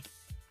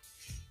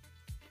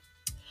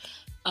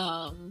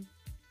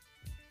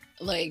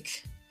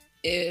 Like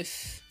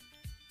if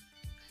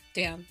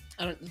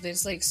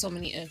there's like so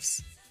many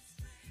ifs.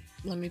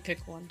 Let me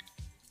pick one.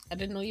 I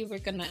didn't know you were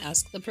gonna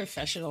ask the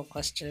professional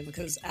question,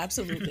 because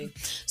absolutely.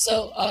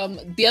 So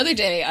the other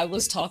day I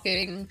was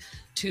talking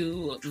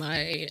to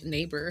my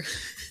neighbor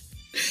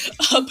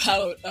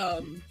about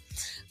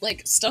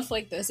like stuff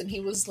like this, and he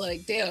was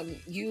like, damn,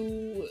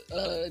 you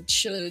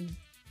should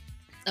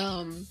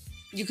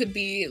you could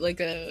be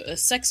like a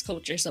sex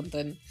coach or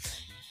something.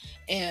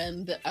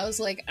 And I was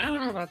like, I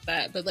don't know about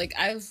that, but like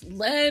I've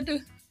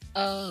led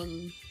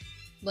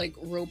like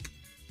rope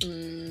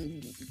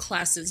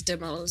classes,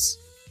 demos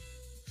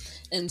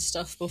and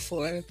stuff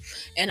before,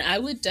 and I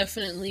would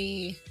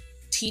definitely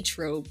teach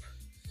rope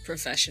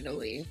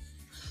professionally,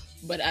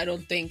 but I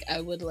don't think I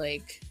would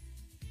like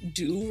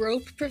do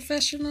rope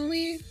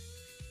professionally,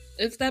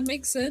 if that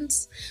makes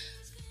sense.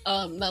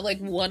 Not like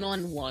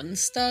one-on-one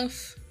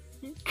stuff.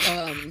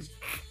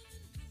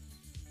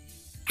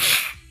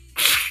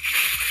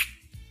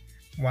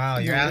 Wow,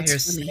 you're No, out here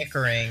it's funny.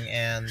 snickering,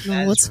 and No,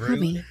 that's what's rude.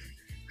 funny?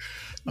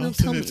 No, I'll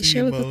tell send me. it to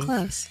Share you with the both.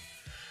 class.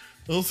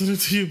 I'll send it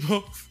to you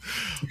both.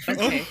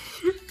 Okay.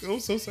 Oh, I'm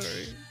so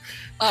sorry.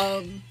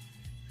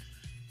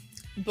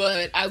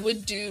 But I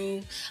would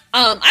do.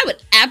 I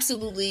would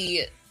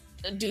absolutely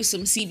do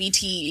some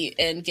CBT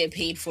and get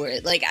paid for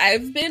it. Like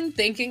I've been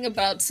thinking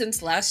about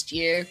since last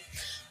year,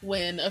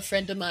 when a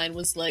friend of mine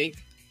was like,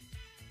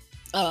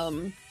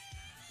 "Do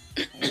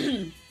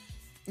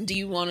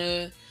you want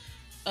to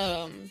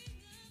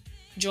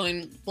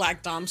join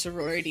Black Dom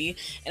sorority?"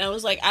 And I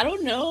was like, I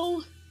don't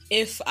know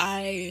if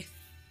I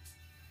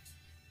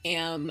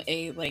am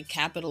a like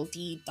capital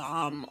D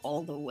Dom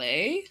all the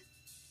way,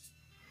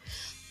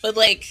 but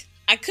like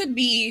I could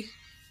be,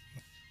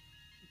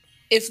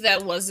 if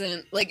that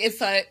wasn't like,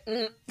 if I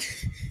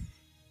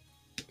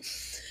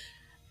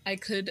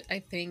could, I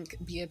think,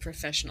 be a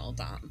professional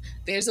Dom.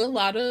 There's a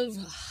lot of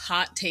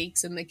hot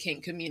takes in the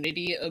kink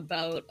community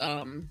about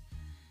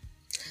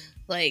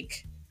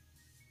like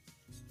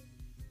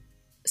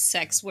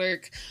sex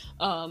work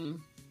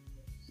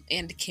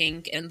and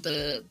kink, and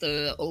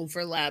the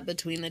overlap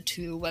between the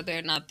two, whether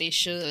or not they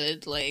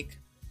should like.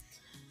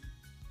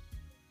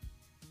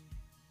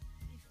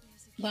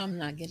 But I'm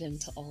not getting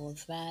into all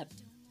of that.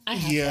 I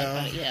have thought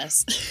about it,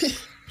 yes.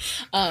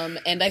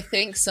 And I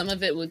think some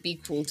of it would be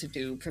cool to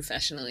do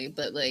professionally,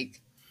 but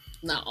like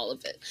not all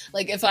of it.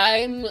 Like if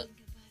I'm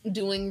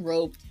doing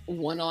rope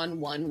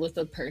one-on-one with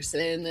a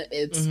person,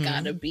 it's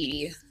gotta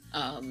be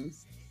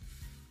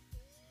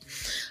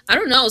I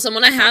don't know,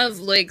 someone I have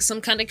like some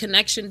kind of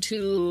connection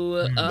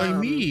to. Like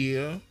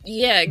me.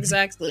 Yeah,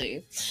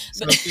 exactly.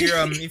 So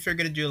if you're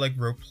gonna do like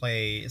rope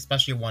play,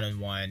 especially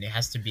one-on-one, it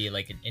has to be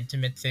like an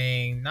intimate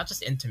thing. Not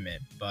just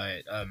intimate,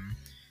 but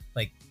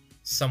like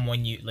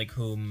someone you like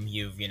whom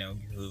you've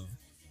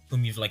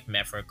like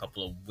met for a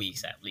couple of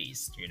weeks at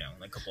least,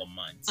 like a couple of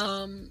months.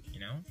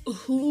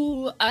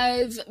 Who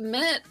I've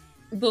met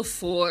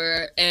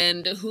before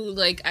and who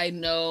like I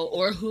know,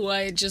 or who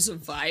I just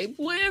vibe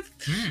with.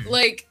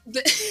 Like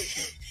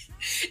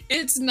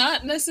it's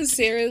not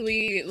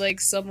necessarily like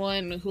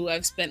someone who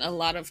I've spent a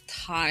lot of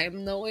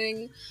time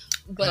knowing,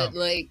 but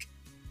like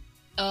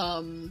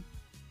oh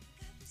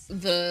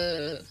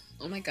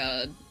my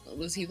god,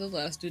 was he the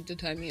last dude to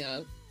tie me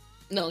up?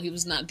 No, he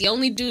was not. The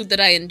only dude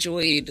that I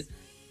enjoyed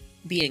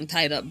being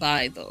tied up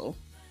by, though,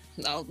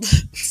 I'll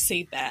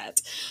say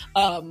that.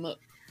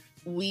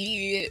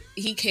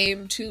 He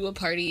came to a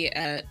party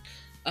at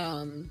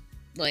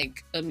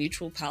like a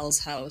mutual pal's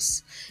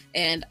house,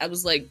 and I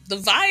was like, the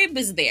vibe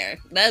is there.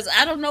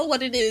 I don't know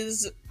what it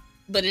is,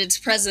 but it's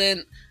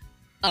present.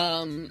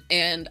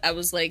 And I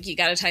was like, you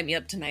gotta tie me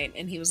up tonight,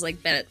 and he was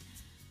like, bet.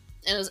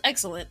 And it was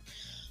excellent,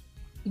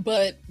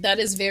 but that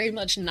is very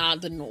much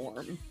not the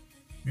norm.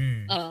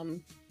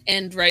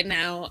 And right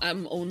now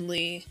I'm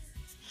only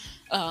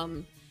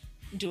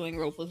doing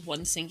rope with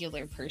one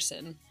singular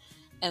person.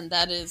 and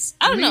that is,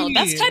 I don't know,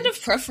 that's kind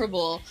of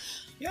preferable.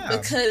 Yeah.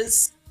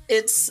 Because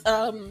it's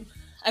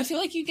I feel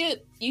like you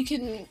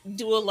can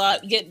do a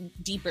lot,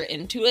 get deeper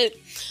into it.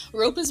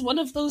 Rope is one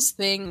of those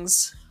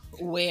things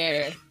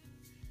where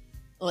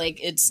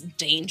like it's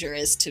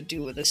dangerous to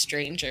do with a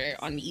stranger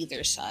on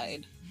either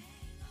side.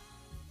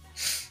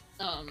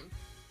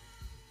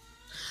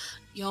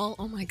 Y'all,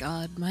 oh my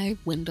god, my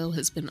window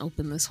has been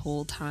open this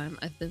whole time.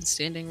 I've been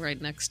standing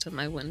right next to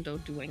my window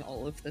doing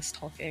all of this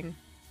talking.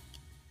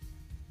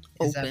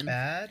 Is that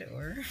bad,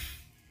 or?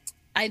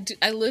 I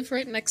live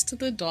right next to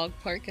the dog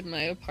park in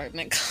my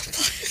apartment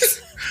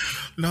complex.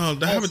 No,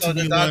 that happened to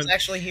me. The dogs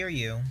actually hear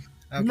you.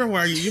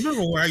 Okay. You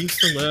remember where I used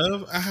to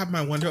live? I had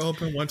my window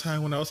open one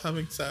time when I was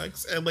having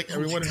sex, and like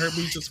everyone heard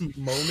me just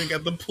moaning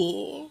at the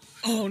pool.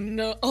 Oh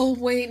no! Oh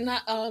wait,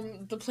 not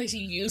the place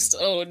you used to.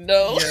 Oh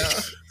no! Yeah.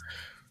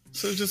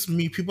 So just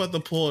me, people at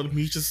the pool, and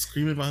me just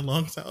screaming my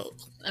lungs out.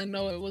 I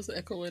know it was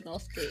echoing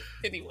off the.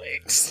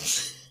 Anyway,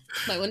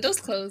 my window's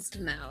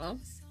closed now.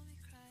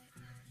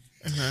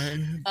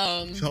 And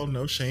I felt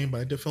no shame,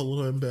 but I did feel a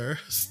little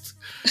embarrassed.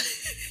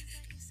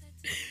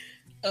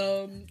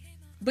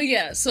 But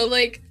yeah, so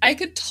like I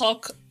could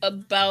talk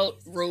about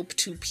rope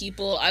to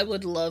people. I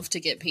would love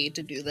to get paid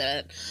to do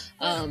that.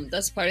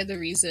 That's part of the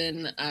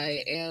reason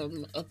I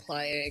am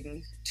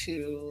applying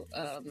to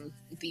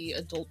the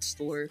adult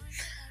store,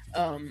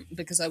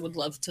 because I would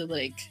love to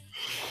like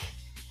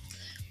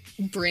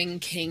bring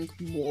kink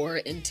more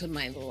into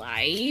my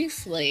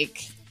life.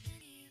 Like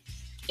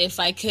if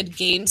I could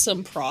gain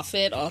some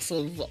profit off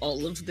of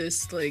all of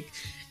this like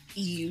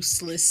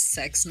useless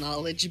sex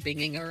knowledge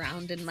binging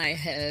around in my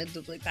head,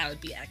 like that would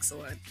be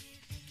excellent.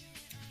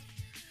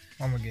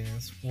 Oh my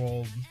goodness.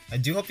 Well, I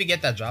do hope you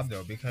get that job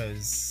though,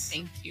 because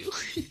thank you.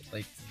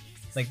 like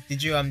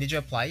did you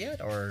apply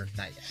yet or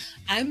not yet?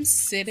 I'm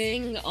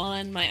sitting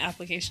on my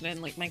application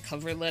and like my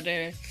cover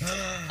letter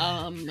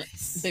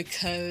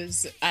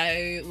because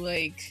I've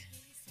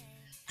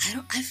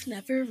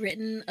never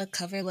written a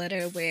cover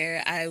letter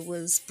where I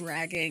was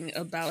bragging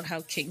about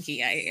how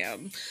kinky I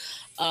am.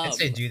 I'd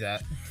say do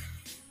that.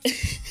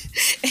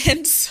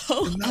 And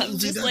so I'm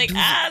just like,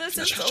 this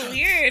is so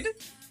weird.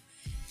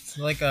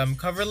 Like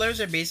cover letters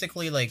are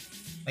basically like,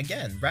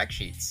 again, brag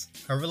sheets.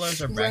 Cover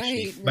letters are brag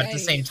sheets, but at the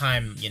same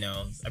time, you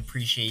know,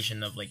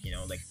 appreciation of like, you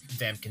know, like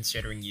them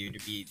considering you to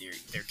be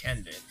their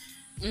candidate.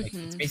 Like,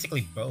 it's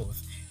basically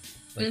both.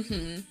 Like,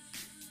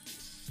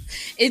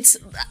 it's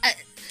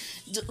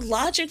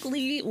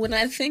logically, when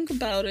I think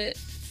about it,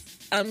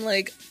 I'm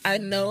like, I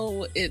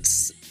know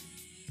it's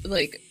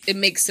like it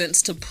makes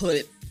sense to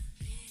put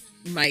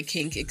my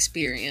kink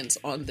experience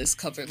on this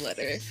cover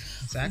letter.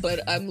 Exactly.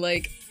 But I'm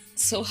like,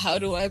 so how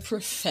do I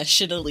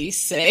professionally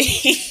say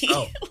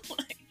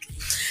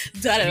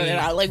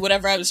like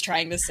whatever I was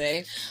trying to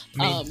say?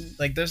 I mean,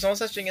 like there's no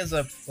such thing as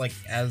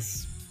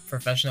as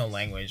professional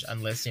language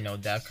unless, you know,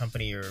 that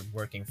company you're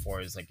working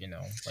for is like, you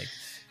know, like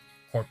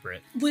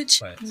corporate.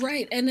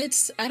 Right, and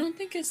it's, I don't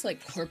think it's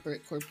like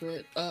corporate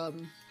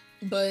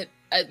but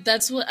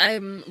that's what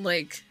I'm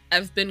like,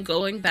 I've been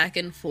going back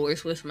and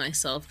forth with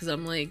myself because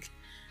I'm like,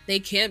 they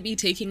can't be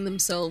taking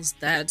themselves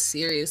that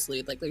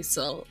seriously. Like they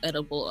sell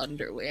edible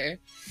underwear.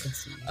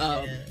 Let's see.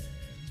 Okay.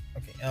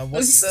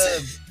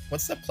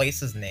 What's the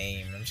place's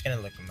name? I'm just gonna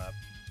look them up.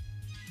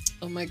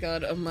 Oh my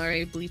god,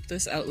 Amari, bleep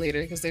this out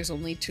later because there's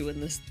only 2 in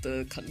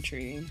the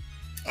country.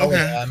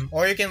 Okay.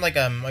 Or you can I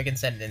can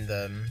send it in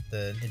the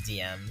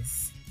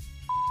DMs.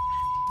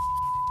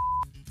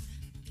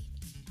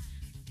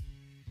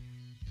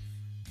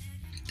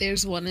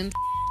 There's one in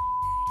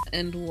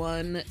and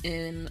one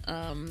in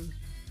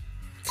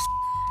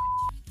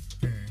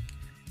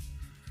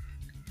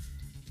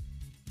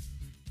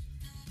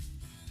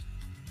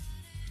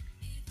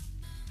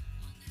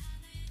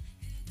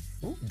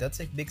Ooh, that's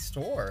a big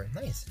store.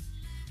 Nice.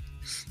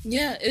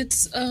 Yeah,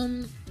 it's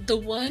the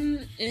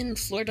one in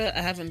Florida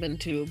I haven't been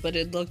to, but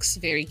it looks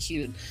very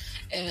cute.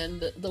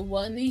 And the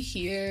one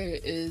here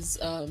is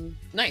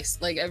nice.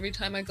 Like every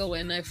time I go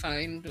in I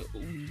find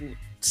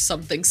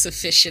something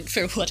sufficient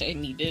for what I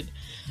needed.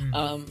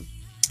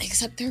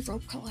 Except their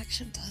rope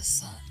collection does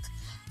suck.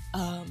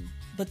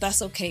 But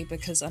that's okay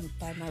because I'm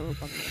buying my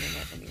rope on the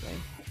internet anyway.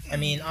 I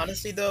mean,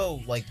 honestly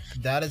though, like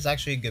that is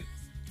actually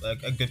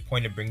a good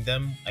point to bring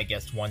them, I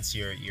guess, once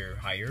you're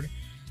hired.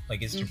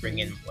 Like is to bring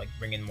in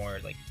more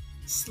like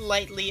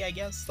slightly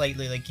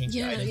like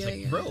kinky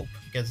items rope,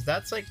 because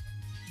that's like,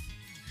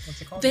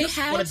 what's it called? They that's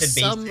have one of the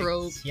some basics.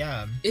 rope.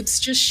 Yeah. It's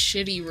just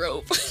shitty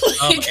rope.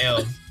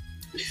 I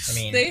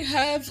mean, they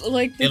have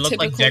like the look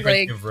typical like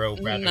like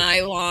rope,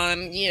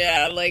 nylon,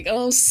 like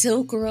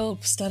silk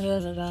ropes, da da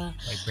da da.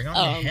 Like bring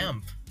on the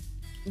hemp.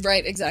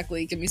 Right,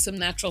 exactly. Give me some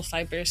natural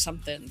fiber,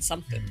 something.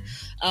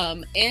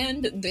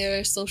 And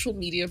their social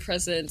media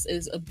presence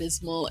is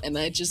abysmal, and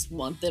I just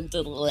want them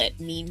to let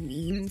me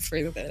meme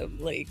for them.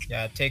 Like,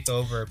 yeah, take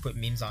over, put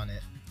memes on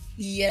it.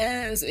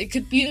 Yes, it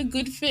could be a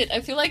good fit.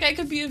 I feel like I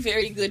could be a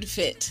very good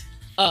fit.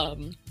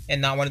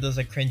 and not one of those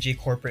like cringy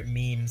corporate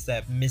memes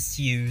that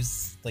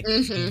misuse like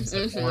memes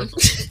like, mhm.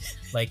 horribly.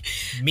 Like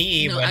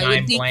me No, when I would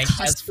I'm be blank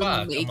as custom fuck.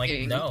 I'm like,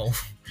 making. no.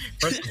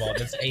 First of all,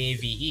 that's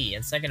AAVE,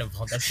 and second of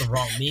all, that's the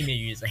wrong meme you're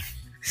using.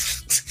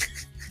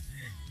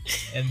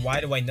 And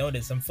why do I know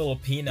this? I'm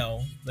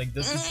Filipino. Like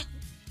this is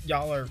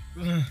y'all are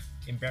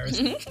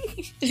embarrassing.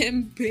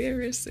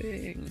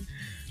 Embarrassing.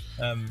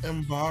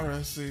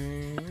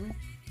 Embarrassing.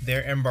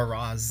 They're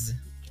embarrassed.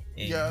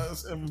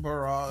 Yes,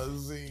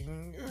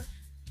 embarrassing.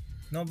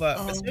 No,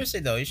 but seriously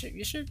though, you should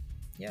you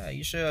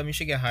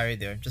should get hired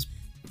there. Just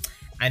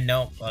I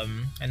know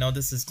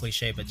this is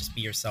cliche, but just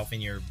be yourself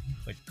in your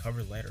like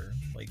cover letter.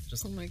 Like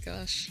Oh my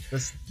gosh.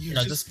 just You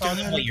just tell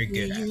them what you're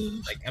good at.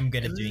 Like I'm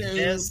good at doing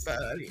this.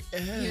 Nobody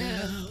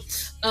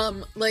else.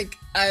 Like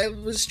I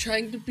was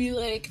trying to be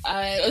like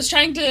I was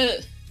trying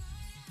to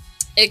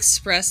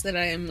express that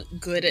I am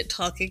good at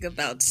talking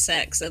about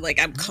sex and like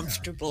I'm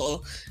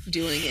comfortable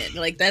doing it.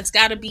 Like that's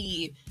got to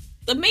be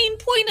the main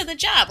point of the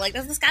job. Like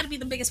that's got to be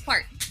the biggest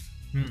part.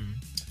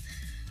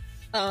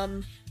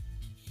 Hmm.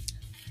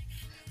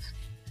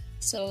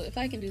 So if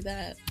I can do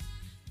that,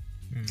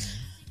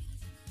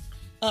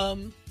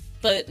 Hmm.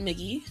 but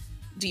Miggy,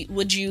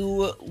 would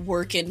you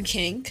work in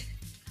kink?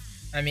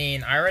 I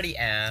mean, I already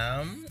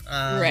am.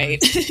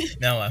 Right.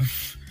 No.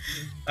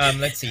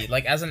 Let's see.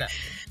 Like as an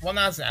not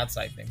as an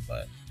outside thing,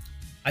 but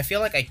I feel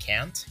like I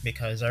can't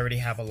because I already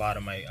have a lot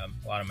of my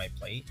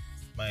plate.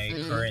 My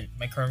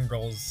current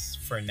goals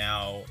for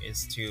now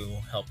is to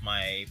help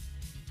my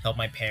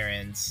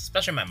parents,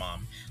 especially my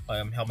mom,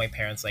 help my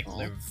parents like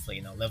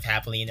live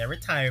happily in their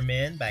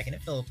retirement back in the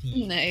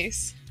Philippines.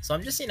 Nice. So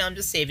I'm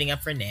just saving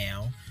up for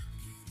now.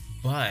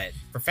 But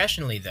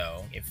professionally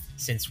though,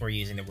 since we're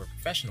using the word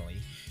professionally,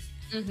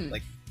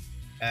 like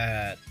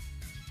at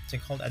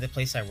the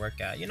place I work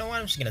at, you know what?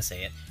 I'm just gonna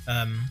say it.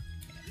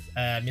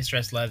 Mr.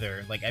 S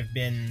Leather, like I've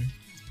been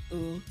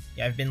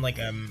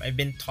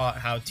taught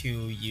how to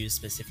use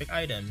specific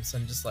items.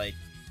 I'm just like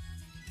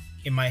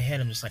in my head,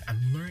 I'm just like I'm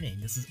learning.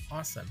 This is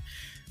awesome.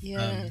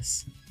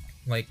 Yes.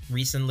 Like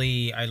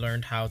recently, I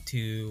learned how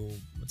to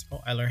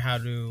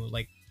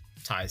like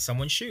tie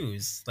someone's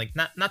shoes. Like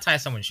not tie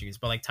someone's shoes,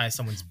 but like tie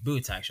someone's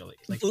boots actually.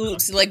 Like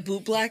Boots, like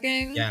boot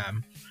blacking. yeah.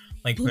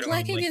 Like Boot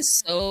blacking is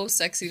so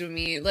sexy to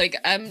me. Like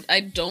I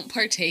don't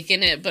partake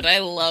in it, but I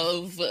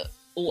love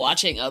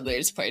watching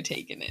others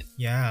partake in it.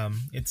 Yeah,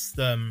 it's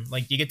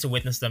like you get to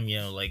witness them, you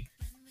know, like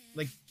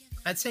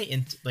I'd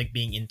say like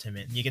being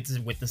intimate. You get to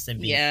witness them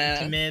being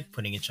intimate,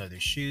 putting each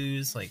other's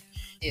shoes, like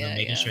you know,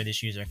 making sure the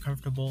shoes are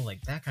comfortable, like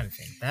that kind of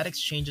thing. That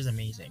exchange is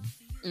amazing.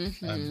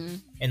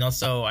 And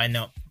also, I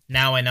know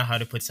how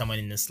to put someone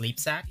in a sleep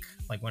sack,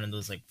 like one of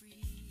those like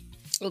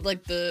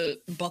the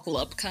buckle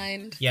up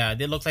kind. Yeah,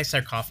 they look like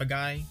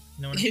sarcophagi.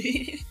 You know what I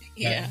mean?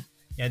 Yeah.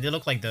 Yeah, they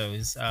look like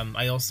those.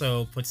 I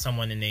also put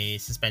someone in a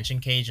suspension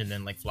cage and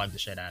then like flog the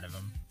shit out of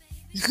them.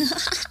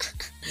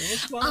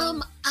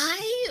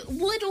 I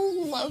would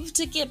love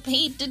to get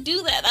paid to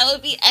do that. That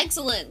would be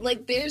excellent.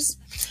 Like there's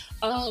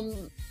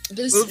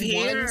this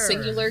one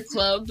singular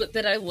club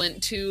that I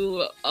went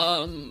to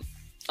on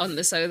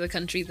this side of the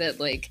country that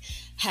like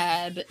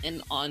had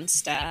an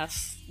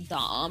on-staff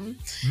dom,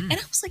 and I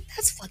was like,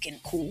 that's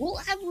fucking cool.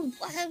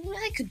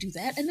 I could do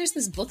that. And there's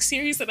this book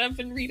series that I've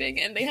been reading,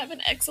 and they have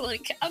an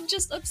excellent. I'm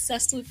just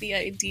obsessed with the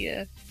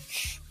idea.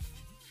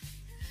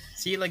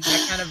 See, like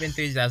that kind of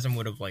enthusiasm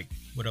would have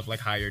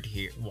hired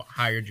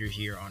you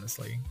here,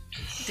 honestly.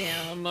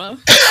 Damn.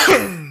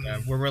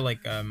 Yeah,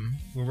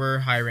 we were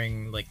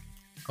hiring like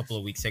a couple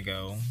of weeks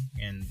ago,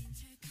 and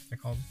they're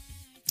called.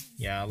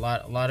 Yeah, a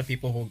lot of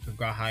people who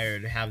got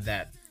hired have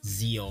that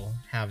zeal,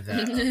 have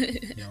that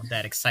you know,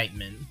 that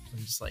excitement. I'm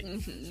just like,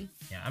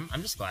 yeah,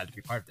 I'm just glad to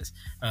be part of this.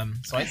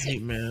 So I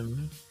hate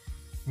men.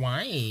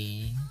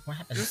 Why? What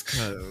happened? Just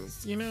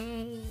cause, you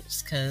know.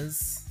 Just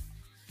cause.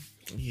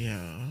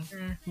 Yeah.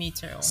 Me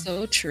too.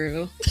 So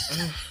true.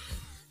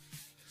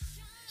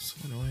 So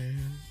annoying.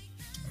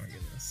 Oh my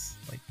goodness.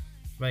 Like,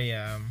 but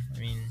yeah, I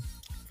mean,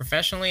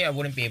 professionally, I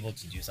wouldn't be able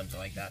to do something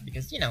like that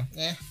because, you know,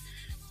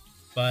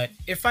 But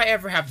if I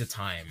ever have the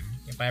time,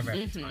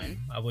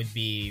 I would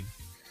be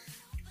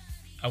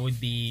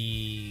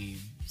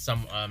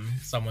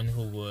someone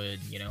who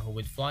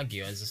would flog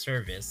you as a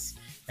service.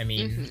 I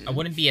mean, I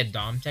wouldn't be a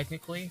dom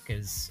technically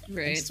because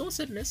I'm still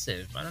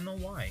submissive. I don't know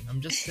why. I'm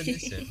just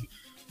submissive.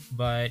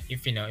 But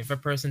if a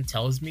person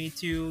tells me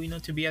to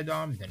be a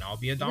dom, then I'll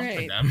be a dom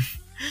for them.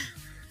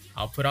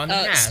 I'll put on the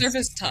mask.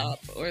 Service top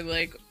or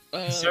like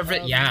a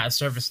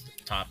service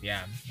top.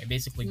 Yeah, I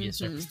basically be a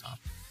service top.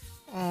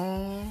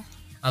 Aww.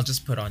 I'll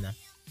just put on a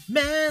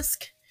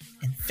mask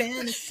and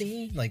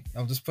fantasy. Like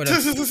I'll just put a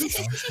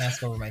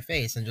mask over my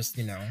face and just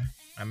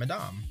I'm a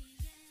dom.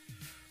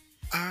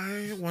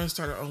 I want to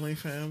start an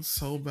OnlyFans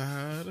so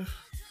bad.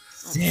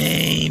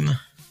 Same.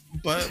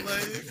 But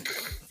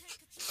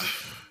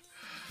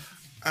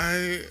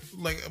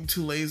I'm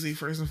too lazy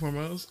first and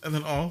foremost, and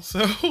then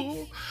also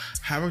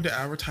having to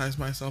advertise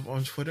myself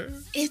on Twitter.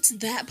 It's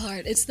that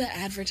part. It's the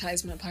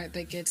advertisement part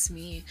that gets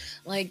me.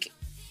 Like,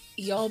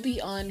 y'all be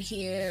on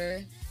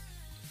here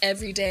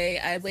every day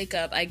I wake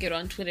up, I get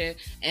on Twitter,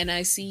 and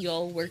I see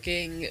y'all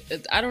working.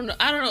 I don't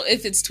know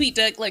if it's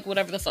TweetDeck, like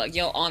whatever the fuck,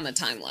 y'all on the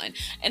timeline,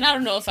 and I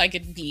don't know if I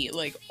could be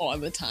like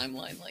on the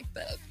timeline like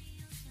that.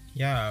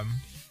 Yeah,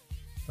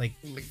 like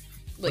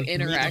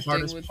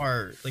interacting with.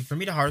 For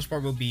me, the hardest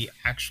part will be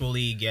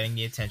actually getting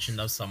the attention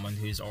of someone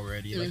who's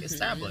already like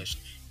established,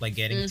 like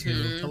getting to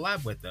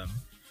collab with them.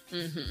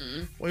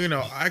 Well, you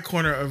know, I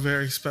corner a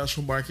very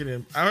special market,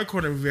 and I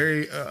corner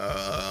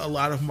a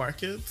lot of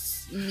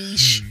markets.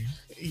 Niche.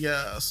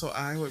 Yeah, so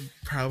I would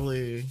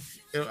probably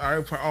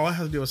all I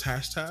have to do is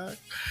hashtag,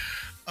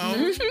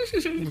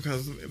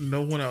 because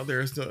no one out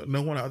there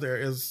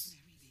is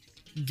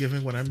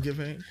giving what I'm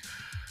giving.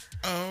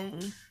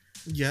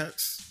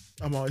 Yet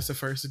I'm always the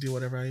first to do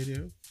whatever I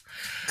do.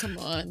 Come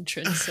on,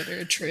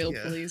 trendsetter,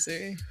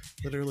 trailblazer.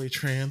 Literally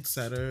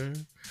trendsetter.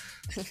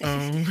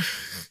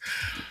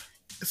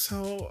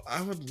 So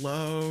I would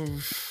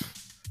love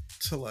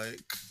to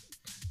like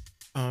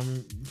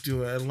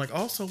do it, and like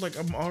also like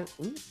let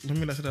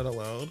me not say that out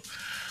loud,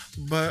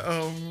 but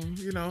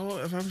you know,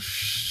 if I'm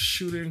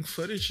shooting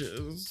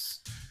footages,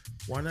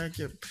 why not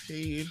get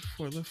paid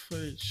for the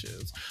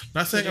footages?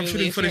 Not saying I'm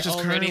shooting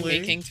footages currently.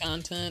 Making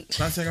content.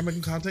 Not saying I'm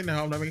making content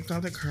now. I'm not making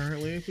content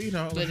currently, but you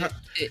know, but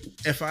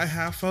if I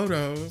have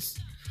photos,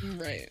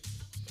 right?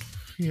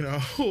 You know,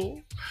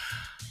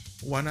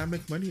 why not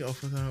make money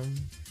off of them?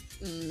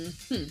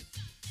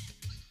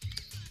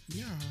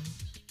 Yeah.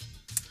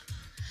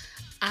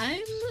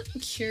 I'm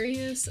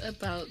curious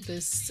about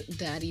this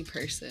daddy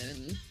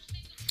person.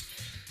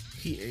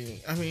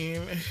 He's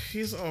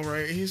all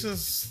right. He's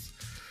just,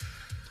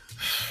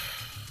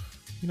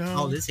 you know.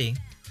 How old is he?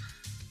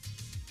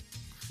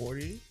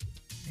 40.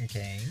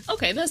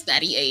 Okay, that's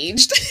daddy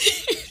aged.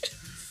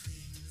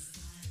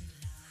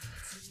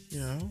 You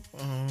know,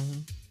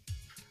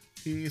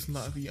 he's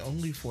not the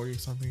only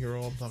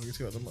 40-something-year-old I'm talking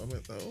to at the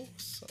moment, though.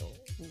 So.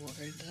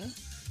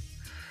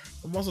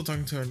 I'm also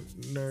talking to a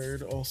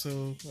nerd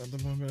also at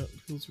the moment.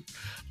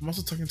 I'm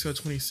also talking to a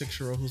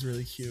 26-year-old who's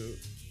really cute.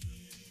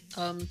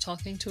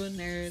 Talking to a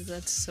nerd,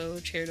 that's so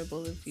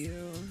charitable of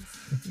you.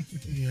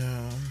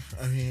 Yeah,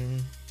 I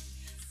mean,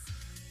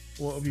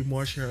 what would be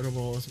more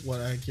charitable is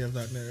what I give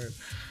that nerd.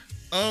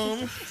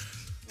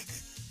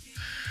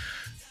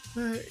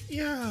 But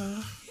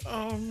yeah,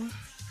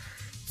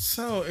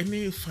 so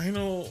any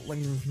final, like,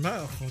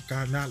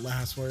 not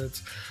last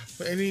words,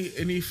 but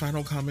any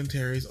final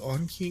commentaries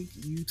on kink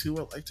you two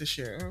would like to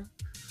share?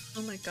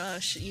 Oh my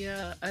gosh,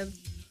 yeah, I've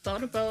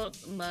thought about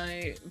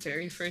my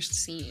very first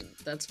scene.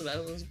 That's what I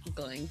was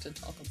going to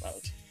talk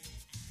about.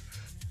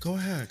 Go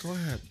ahead,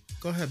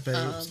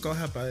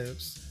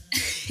 babes.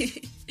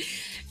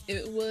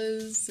 It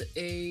was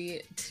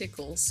a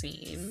tickle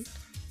scene,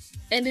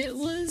 and it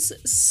was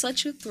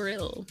such a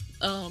thrill.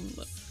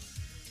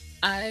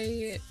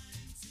 I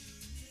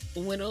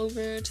went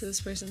over to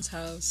this person's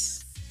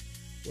house.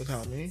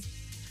 Without me?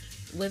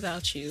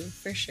 Without you,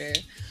 for sure.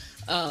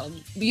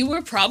 You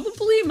were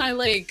probably my,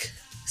 like,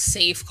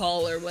 safe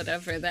call or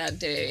whatever that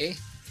day.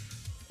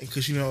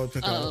 Because you know I would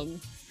pick up.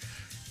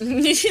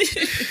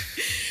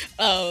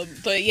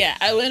 But yeah,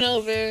 I went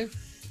over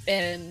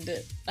and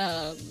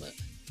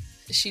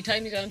she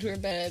tied me down to her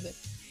bed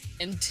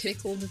and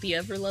tickled the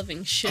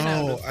ever-loving shit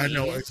out of me. I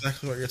know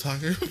exactly what you're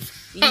talking about.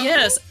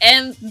 Yes,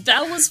 and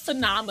that was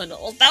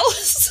phenomenal. That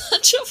was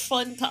such a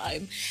fun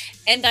time.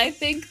 And I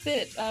think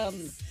that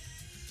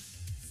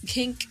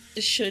kink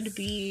should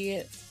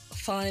be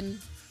fun.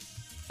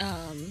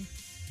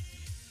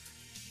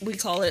 We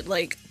call it,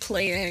 like,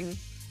 playing.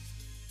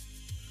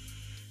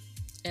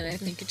 And I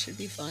think it should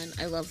be fun.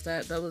 I love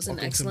that. That was an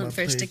excellent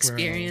first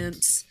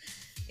experience.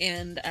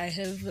 And I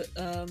have,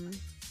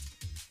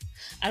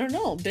 I don't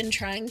know, been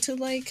trying to,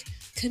 like,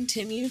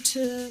 continue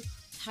to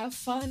have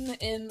fun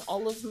in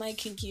all of my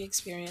kinky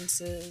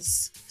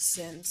experiences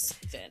since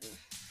then.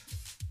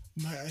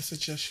 I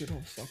suggest you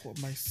don't fuck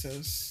with my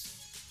sis.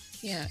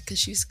 Yeah, because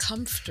she's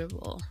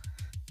comfortable.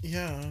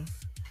 Yeah.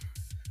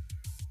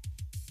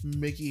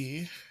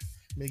 Miggy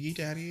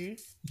daddy.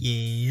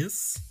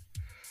 Yes.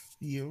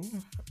 You?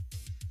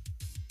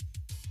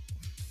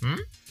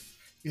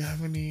 You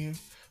have any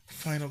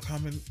final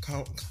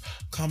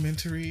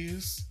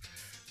commentaries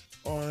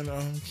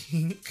on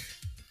kink?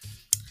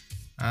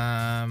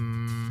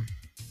 I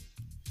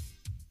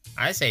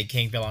say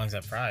kink belongs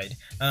at Pride.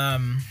 I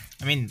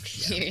mean,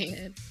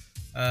 Period.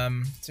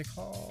 What's it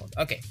called?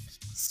 Okay,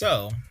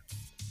 so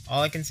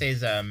all I can say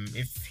is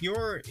if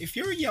you're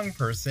a young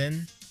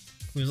person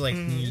who's like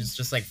who's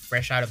just like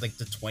fresh out of like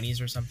the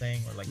 20s or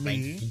something, or like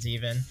 19s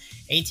even,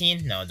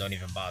 18, no, don't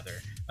even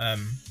bother.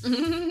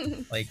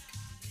 Like,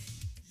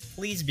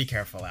 please be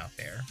careful out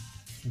there.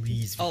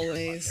 Please be always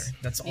careful out there.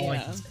 That's all I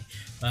can say.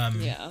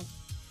 Yeah.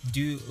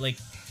 Do, like,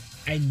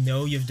 I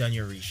know you've done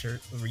your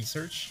research.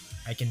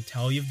 I can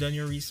tell you've done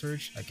your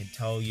research. I can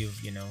tell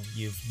you've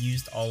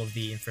used all of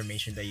the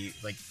information that you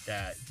like,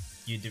 that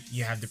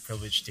you have the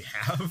privilege to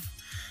have.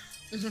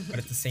 But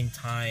at the same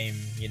time,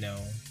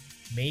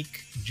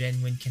 make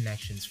genuine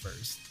connections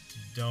first.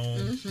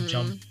 Don't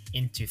jump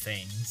into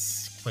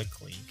things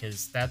quickly,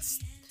 because that's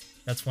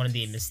That's one of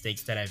the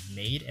mistakes that I've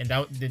made, and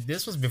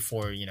this was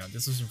before,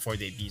 this was before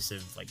the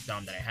abusive like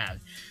dom that I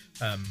had.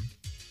 Um,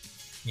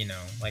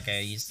 like I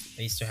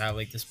used to have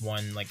like this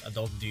one like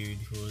adult dude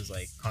who was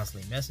like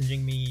constantly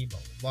messaging me, blah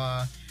blah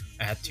blah.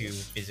 I had to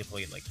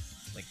physically like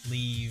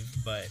leave,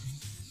 but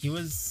he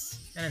was,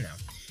 I don't know,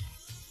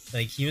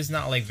 like he was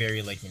not like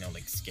very like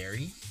like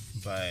scary,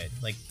 but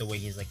like the way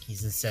he's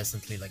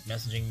incessantly like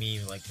messaging me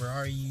like, where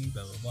are you,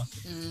 blah blah blah.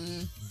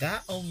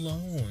 That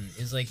alone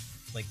is like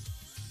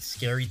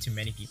scary to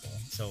many people.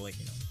 So like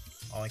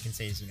all I can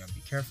say is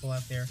be careful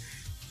out there,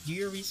 do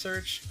your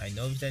research. I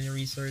know you've done your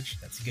research,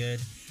 that's good.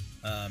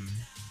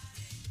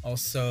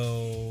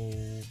 Also,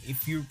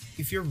 if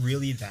you're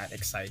really that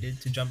excited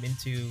to jump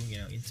into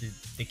into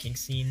the kink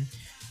scene,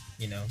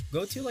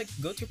 go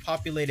to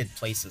populated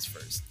places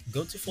first.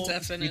 Go to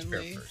Folsom Street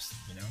Fair first.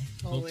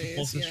 Go to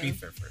Folsom Street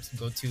Fair first.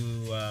 Go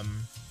to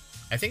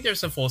I think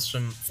there's a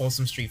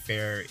Folsom Street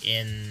Fair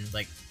in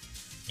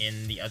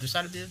the other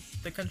side of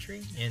the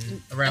country,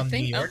 around New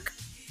York.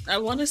 I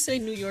want to say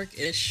New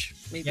York-ish,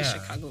 maybe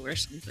Chicago or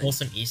something.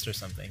 Folsom East or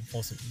something.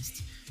 Folsom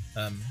East.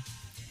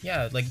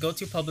 Yeah, like go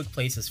to public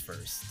places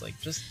first. Like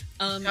just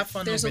have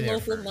fun. There's over a there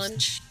local first.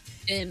 lunch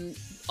in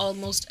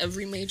almost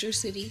every major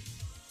city.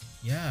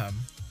 Yeah.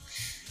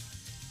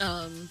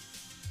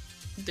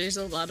 There's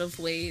a lot of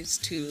ways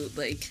to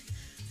like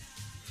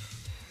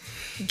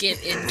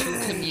get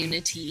into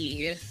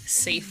community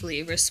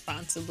safely,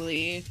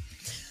 responsibly.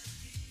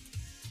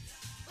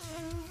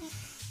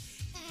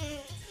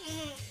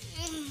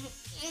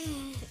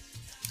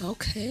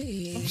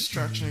 Okay. I'm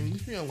stretching.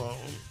 Leave me alone.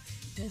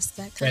 It's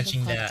that kind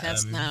Stretching of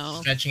podcast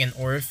now. Stretching an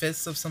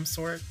orifice of some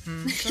sort.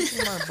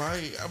 Stretching my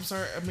bite. I'm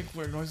sorry, I make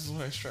weird noises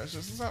when I stretch.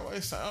 This is how I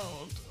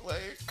sound.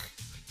 Like,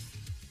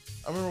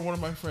 I remember one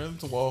of my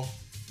friends,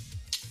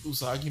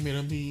 Usagi made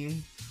a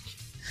meme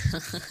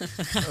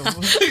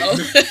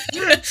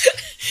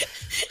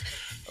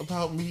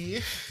about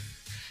me.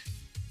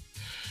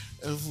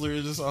 It was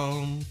literally just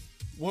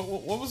what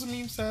was the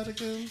meme said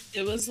again?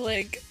 It was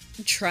like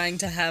trying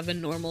to have a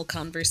normal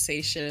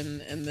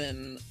conversation and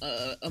then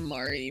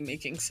Amari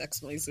making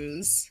sex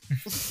noises.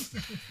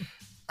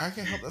 I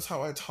can't help, that's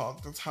how I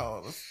talk. That's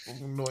how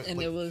annoying.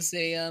 And it was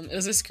a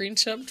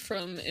screenshot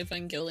from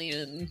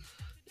Evangelion.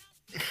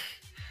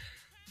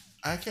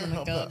 I can't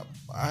help that.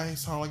 I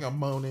sound like I'm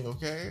moaning,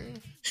 okay?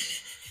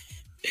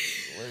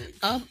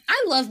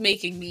 I love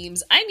making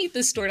memes. I need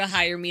this store to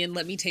hire me and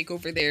let me take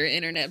over their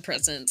internet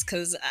presence,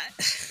 because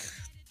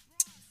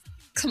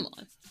come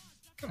on.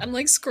 I'm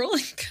like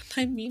scrolling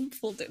through my meme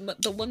folder,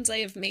 the ones I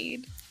have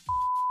made.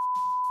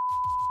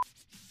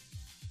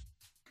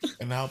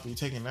 And I'll be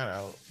taking that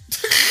out.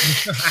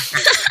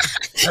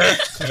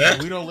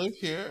 We don't live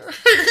here.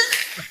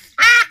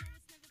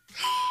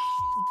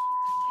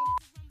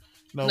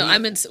 No,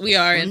 we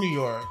are in New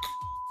York.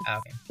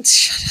 Okay.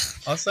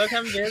 Shut up. Also,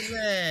 come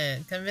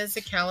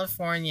visit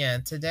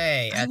California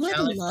today. I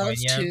would love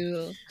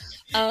to.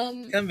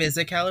 Come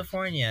visit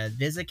California.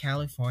 Visit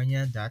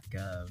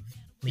California.gov.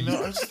 I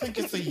just think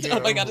it's a year. Oh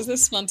my god, is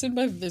this sponsored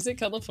by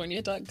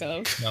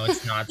visitcalifornia.gov? No,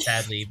 it's not,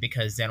 sadly,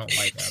 because they don't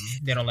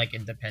like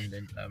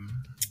independent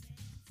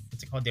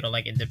what's it called? They don't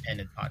like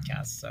independent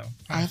podcasts. So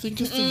I think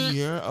it's the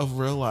year of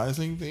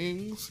realizing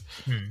things,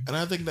 and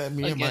I think that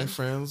me and my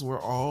friends were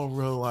all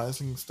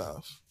realizing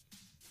stuff.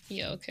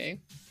 Yeah, okay.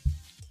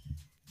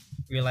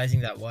 Realizing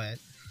that what?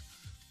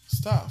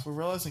 Stuff. We're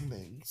realizing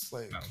things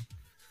like.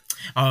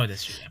 Oh,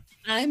 that's true. Yeah.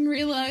 I'm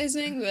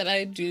realizing that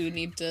I do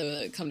need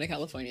to come to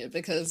California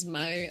because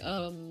my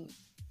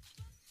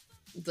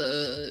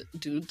the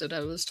dude that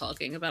I was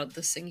talking about,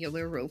 the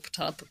singular rope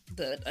top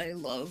that I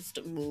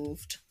loved,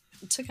 moved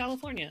to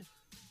California.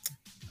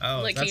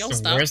 Oh, like, that's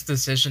the worst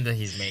decision that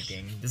he's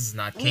making. This is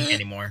not kink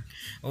anymore.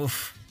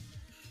 Oof.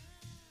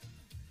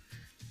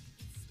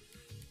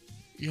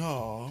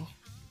 Y'all.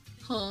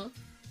 Huh?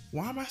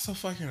 Why am I so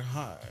fucking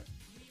hot?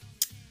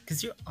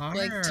 Because you are.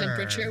 Like,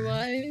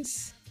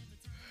 temperature-wise?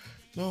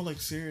 No,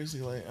 like, seriously,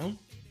 like, I'm,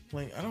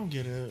 like, I don't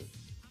get it.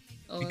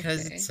 Oh,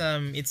 because it's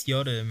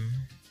Yodam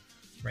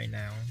right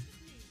now.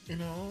 You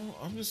know,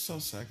 I'm just so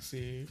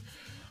sexy.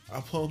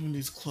 I pulled in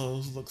these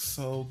clothes, look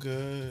so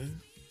good.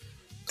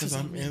 Because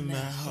I'm in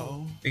that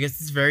hoe. Because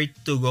it's very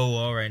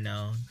to-go right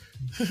now.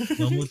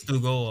 No mood to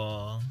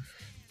go.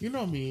 You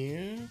know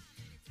me.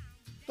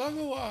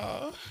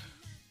 To-go.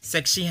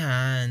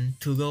 Sexyhan,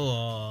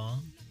 to-go.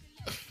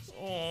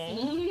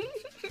 Oh,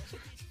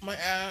 my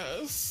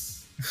ass.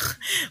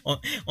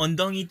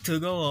 엉덩이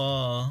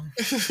뜨거워.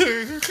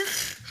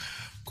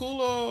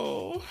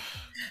 Culo.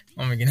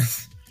 Oh my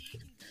goodness.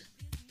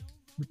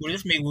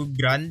 Culo's may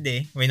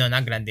grande. Wait, no,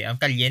 not grande. I'm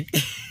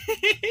caliente.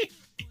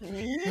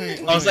 Wait,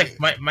 I was like,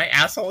 my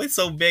asshole is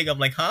so big. I'm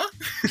like, huh?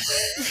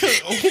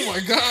 Oh my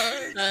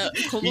god.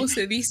 ¿Cómo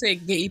se dice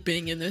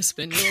gaping in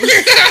español?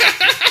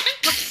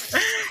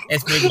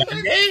 Es muy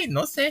grande.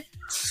 No sé.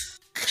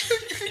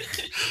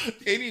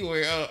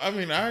 Anyway, I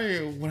mean,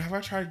 when have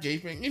I tried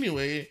gaping?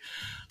 Anyway,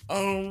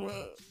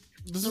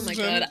 This Oh is my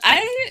Jen. god,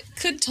 I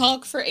could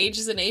talk for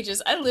ages and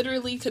ages. I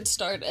literally could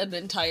start an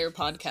entire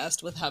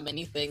podcast with how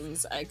many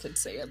things I could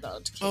say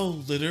about King. Oh,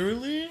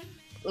 literally?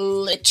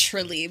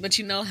 Literally, but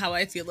you know how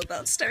I feel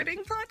about starting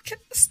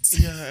podcasts.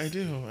 Yeah, I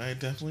do. I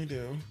definitely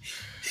do.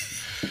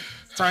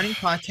 Starting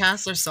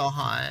podcasts are so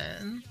hot.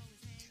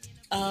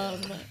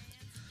 Um,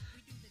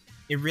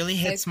 It really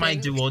hits my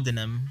think-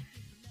 duodenum.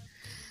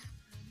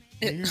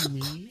 You're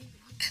me.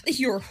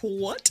 You're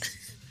what?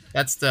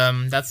 That's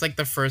like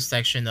the first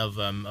section of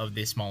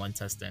the small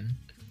intestine.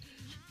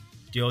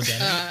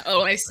 Duodenum.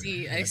 Oh, I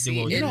see. I Yeah, see.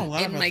 you In, know a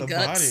lot in about my the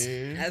guts,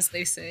 body. as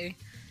they say.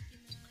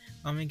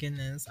 Oh my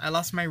goodness! I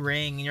lost my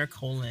ring in your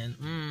colon.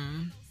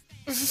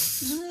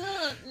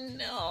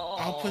 No.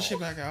 I'll push it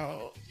back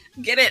out.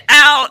 Get it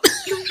out.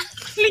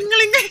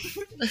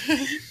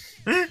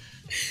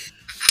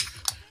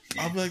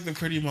 I'll be like the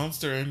pretty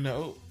monster and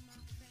no.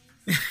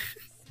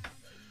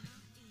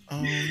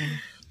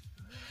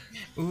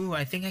 Ooh,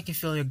 I think I can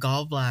feel your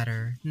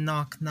gallbladder.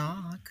 Knock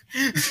knock.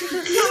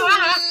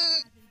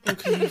 Oh,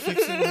 can you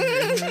fix it while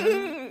you're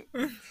in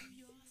there?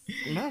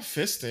 Not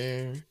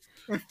fisting.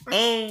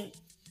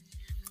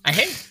 I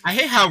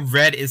hate how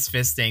red is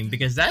fisting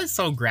because that is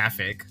so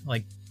graphic.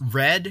 Like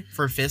red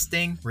for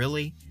fisting,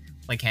 really?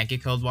 Like hanky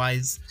code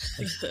wise.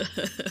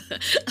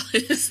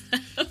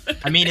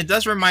 I mean, it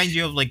does remind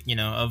you of like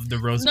of the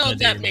rosebud No, that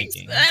that you're makes.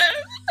 making.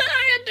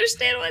 I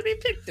understand why they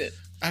picked it.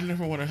 I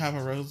never want to have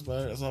a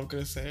rosebud. That's all I'm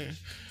gonna say.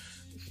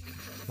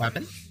 What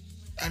happened?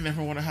 I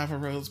never want to have a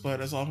rosebud.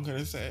 That's all I'm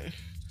gonna say.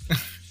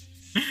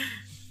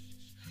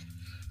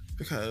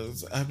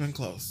 Because I've been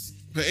close.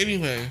 But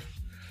anyway.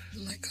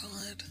 Oh my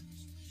god.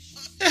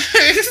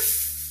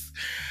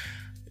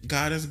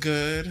 God is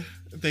good.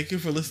 Thank you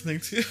for listening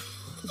to.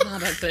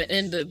 Not at the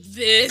end of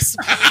this.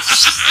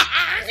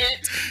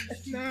 bullshit.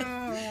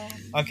 No.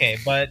 Okay,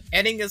 but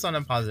ending this on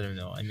a positive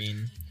note.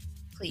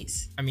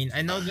 Please.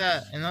 I know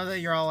that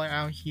you're all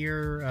out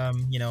here,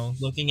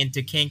 looking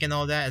into kink and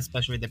all that,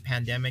 especially the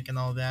pandemic and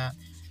all that.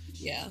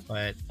 Yeah.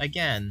 But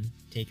again,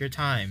 take your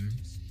time.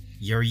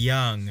 You're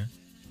young,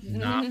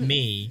 not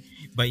me,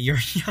 but you're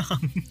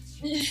young.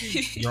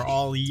 You're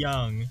all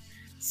young.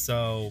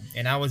 So,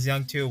 and I was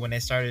young too when I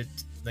started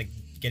like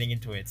getting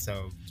into it.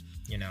 So,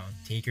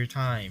 take your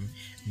time,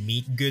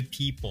 meet good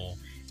people.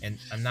 And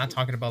I'm not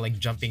talking about like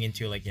jumping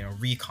into like,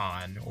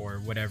 Recon or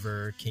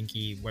whatever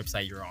kinky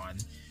website you're on.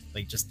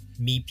 Like just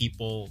meet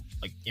people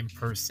like in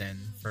person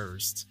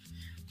first.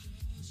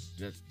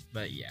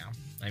 But yeah,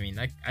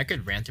 I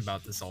could rant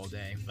about this all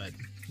day, but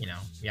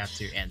we have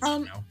to end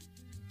now.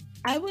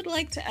 I would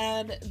like to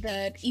add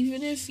that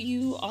even if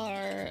you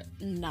are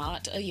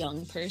not a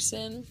young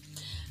person,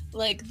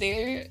 like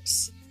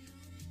there's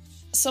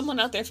someone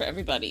out there for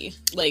everybody.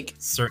 Like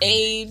Certainly.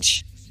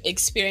 age,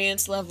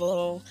 experience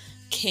level,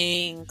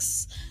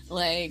 kinks,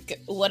 like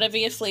whatever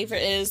your flavor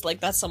is, like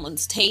that's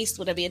someone's taste.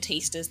 Whatever your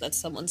taste is, that's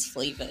someone's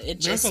flavor.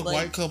 It There's just a like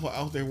white couple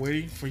out there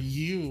waiting for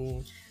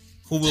you.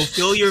 Who will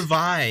feel your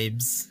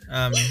vibes.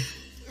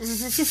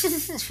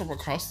 From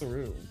across the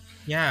room.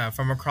 Yeah,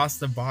 from across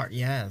the bar.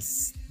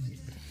 Yes.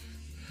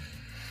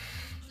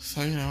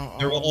 So,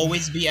 There will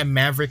always be a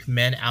maverick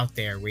man out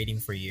there waiting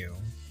for you.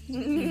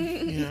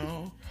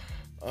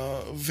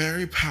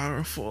 Very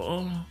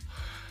powerful,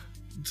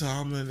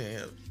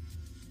 dominant,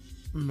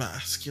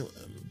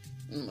 masculine.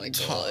 oh my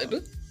Tough.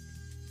 god.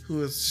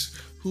 Who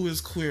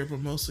is queer but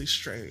mostly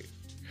straight.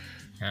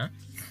 Huh?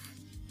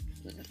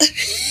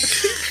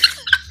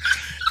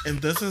 And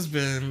this has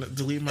been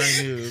Delete My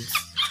Nudes.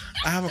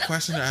 I have a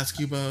question to ask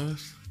you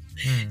both.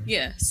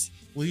 Yes.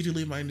 Will you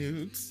delete my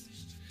nudes?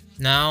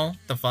 No,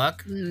 the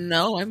fuck?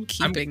 No, I'm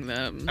keeping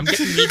them. I'm gonna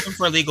need them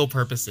for legal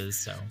purposes,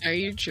 so. Are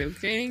you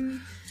joking?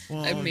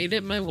 Well, I made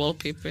it my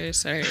wallpaper.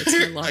 Sorry, it's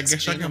my lock I guess I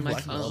screen can on my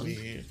blackmail phone.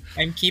 me.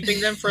 I'm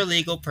keeping them for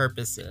legal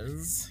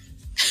purposes.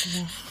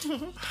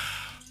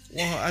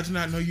 Well, I did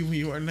not know you when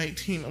you were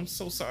 19. I'm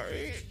so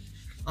sorry.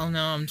 Oh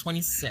no, I'm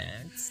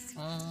 26.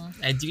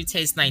 I do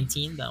taste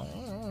 19 though.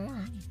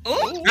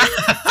 Oh,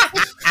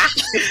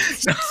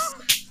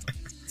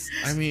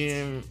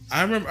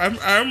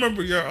 I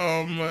remember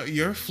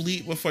your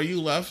fleet before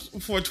you left,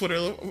 before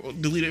Twitter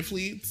deleted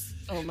fleets.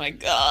 oh my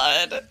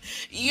god.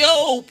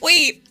 Yo,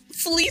 wait.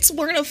 Fleets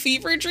weren't a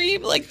fever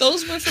dream? Like,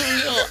 those were for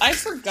real. I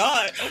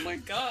forgot. Oh my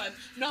god.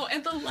 No,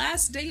 and the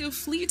last day of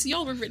Fleets,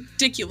 y'all were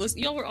ridiculous.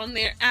 Y'all were on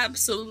there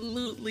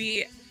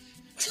absolutely.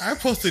 I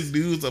posted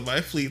news on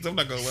my fleets. I'm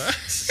not gonna lie.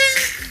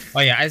 Oh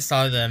yeah, I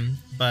saw them,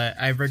 but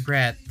I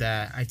regret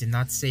that I did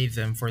not save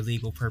them for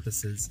legal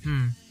purposes.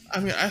 I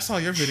mean, I saw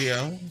your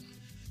video.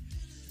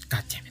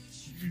 God damn it.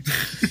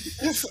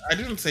 I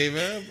didn't save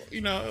it.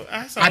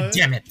 I saw God it.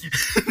 damn it.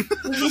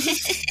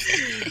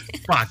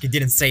 Fuck, you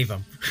didn't save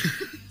them.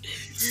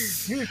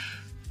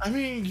 I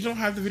mean, you don't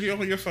have the video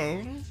on your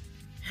phone.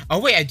 Oh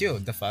wait, I do.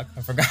 The fuck?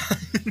 I forgot.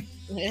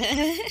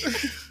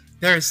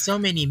 There are so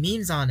many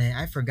memes on it.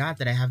 I forgot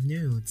that I have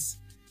nudes.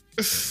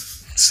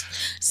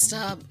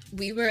 Stop.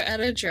 We were at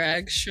a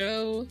drag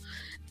show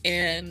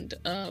and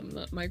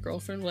my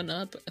girlfriend went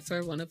up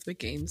for one of the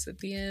games at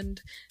the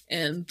end,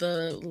 and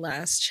the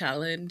last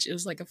challenge, it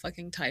was like a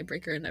fucking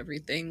tiebreaker and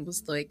everything,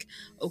 was like,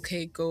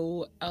 okay,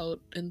 go out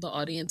in the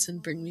audience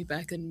and bring me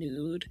back a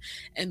nude.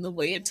 And the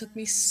way it took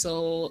me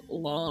so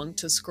long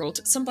to scroll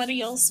to,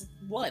 somebody else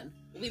won,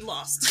 we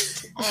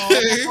lost.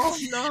 Oh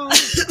no.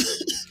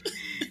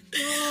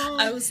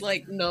 I was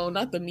like, no,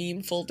 not the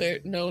meme folder.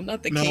 No,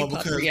 not the No, K-pop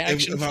because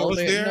reaction if I was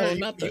folder. there, No,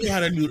 not you the.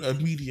 had a nude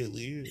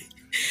immediately.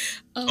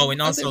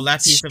 And also other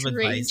last piece of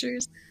advice.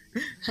 strangers.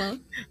 Huh?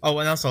 Oh,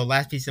 and also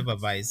last piece of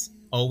advice: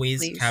 always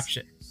Please.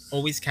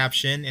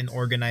 caption and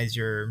organize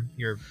your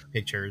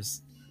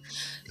pictures.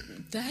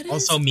 That is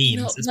Also memes,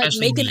 no, like especially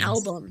make an memes.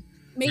 album.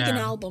 Make an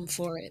Yeah. album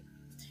for it.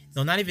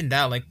 No, not even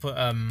that. Like put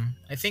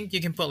I think you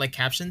can put like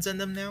captions in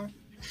them now.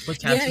 Put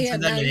captions Yeah,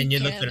 in them, now and then you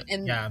you look can, at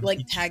and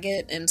like tag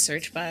it and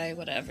search by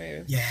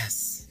whatever.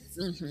 yes.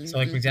 Mhm, So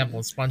like for mhm. example,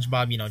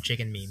 SpongeBob,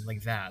 chicken meme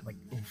like that. Like,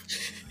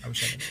 oof, I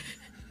wish I did.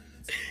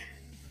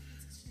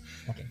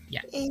 Okay,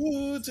 yeah.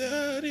 Oh,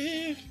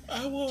 daddy,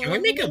 I want. Can we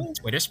make a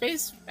Twitter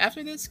space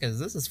after this? Because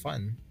this is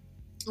fun.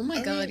 Oh my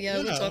I god, mean, yeah,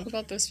 we'll yeah. talk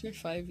about this for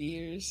 5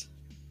 years.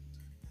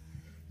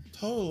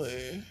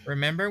 Totally.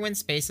 Remember when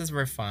spaces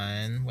were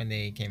fun when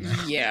they came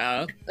out?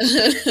 Yeah.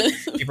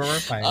 People were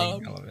fighting.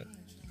 Um, I love it.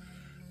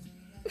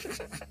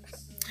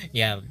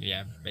 Yeah,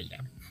 but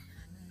yeah.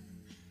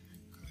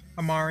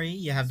 Amari,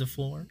 you have the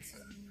floor.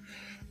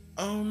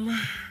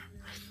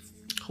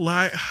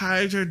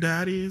 Hide your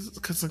daddies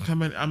because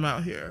I'm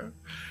out here.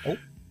 Oh.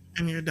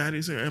 And your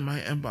daddies are in my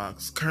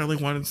inbox. Currently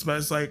wanting to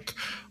it's like,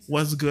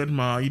 what's good,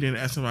 Ma? You didn't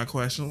answer my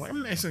question. Like, I'm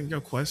not answering your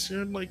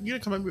question. Like, you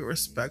didn't come at me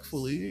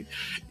respectfully.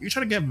 You're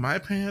trying to get my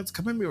pants,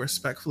 come at me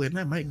respectfully, and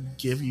I might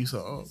give you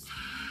some.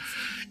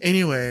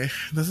 Anyway,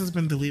 this has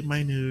been Delete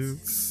My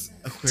Nudes,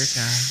 a queer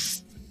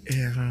cast.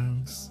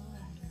 And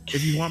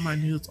if you want my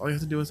nudes, all you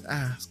have to do is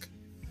ask.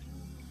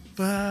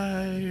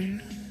 Bye.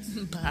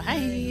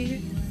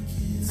 Bye.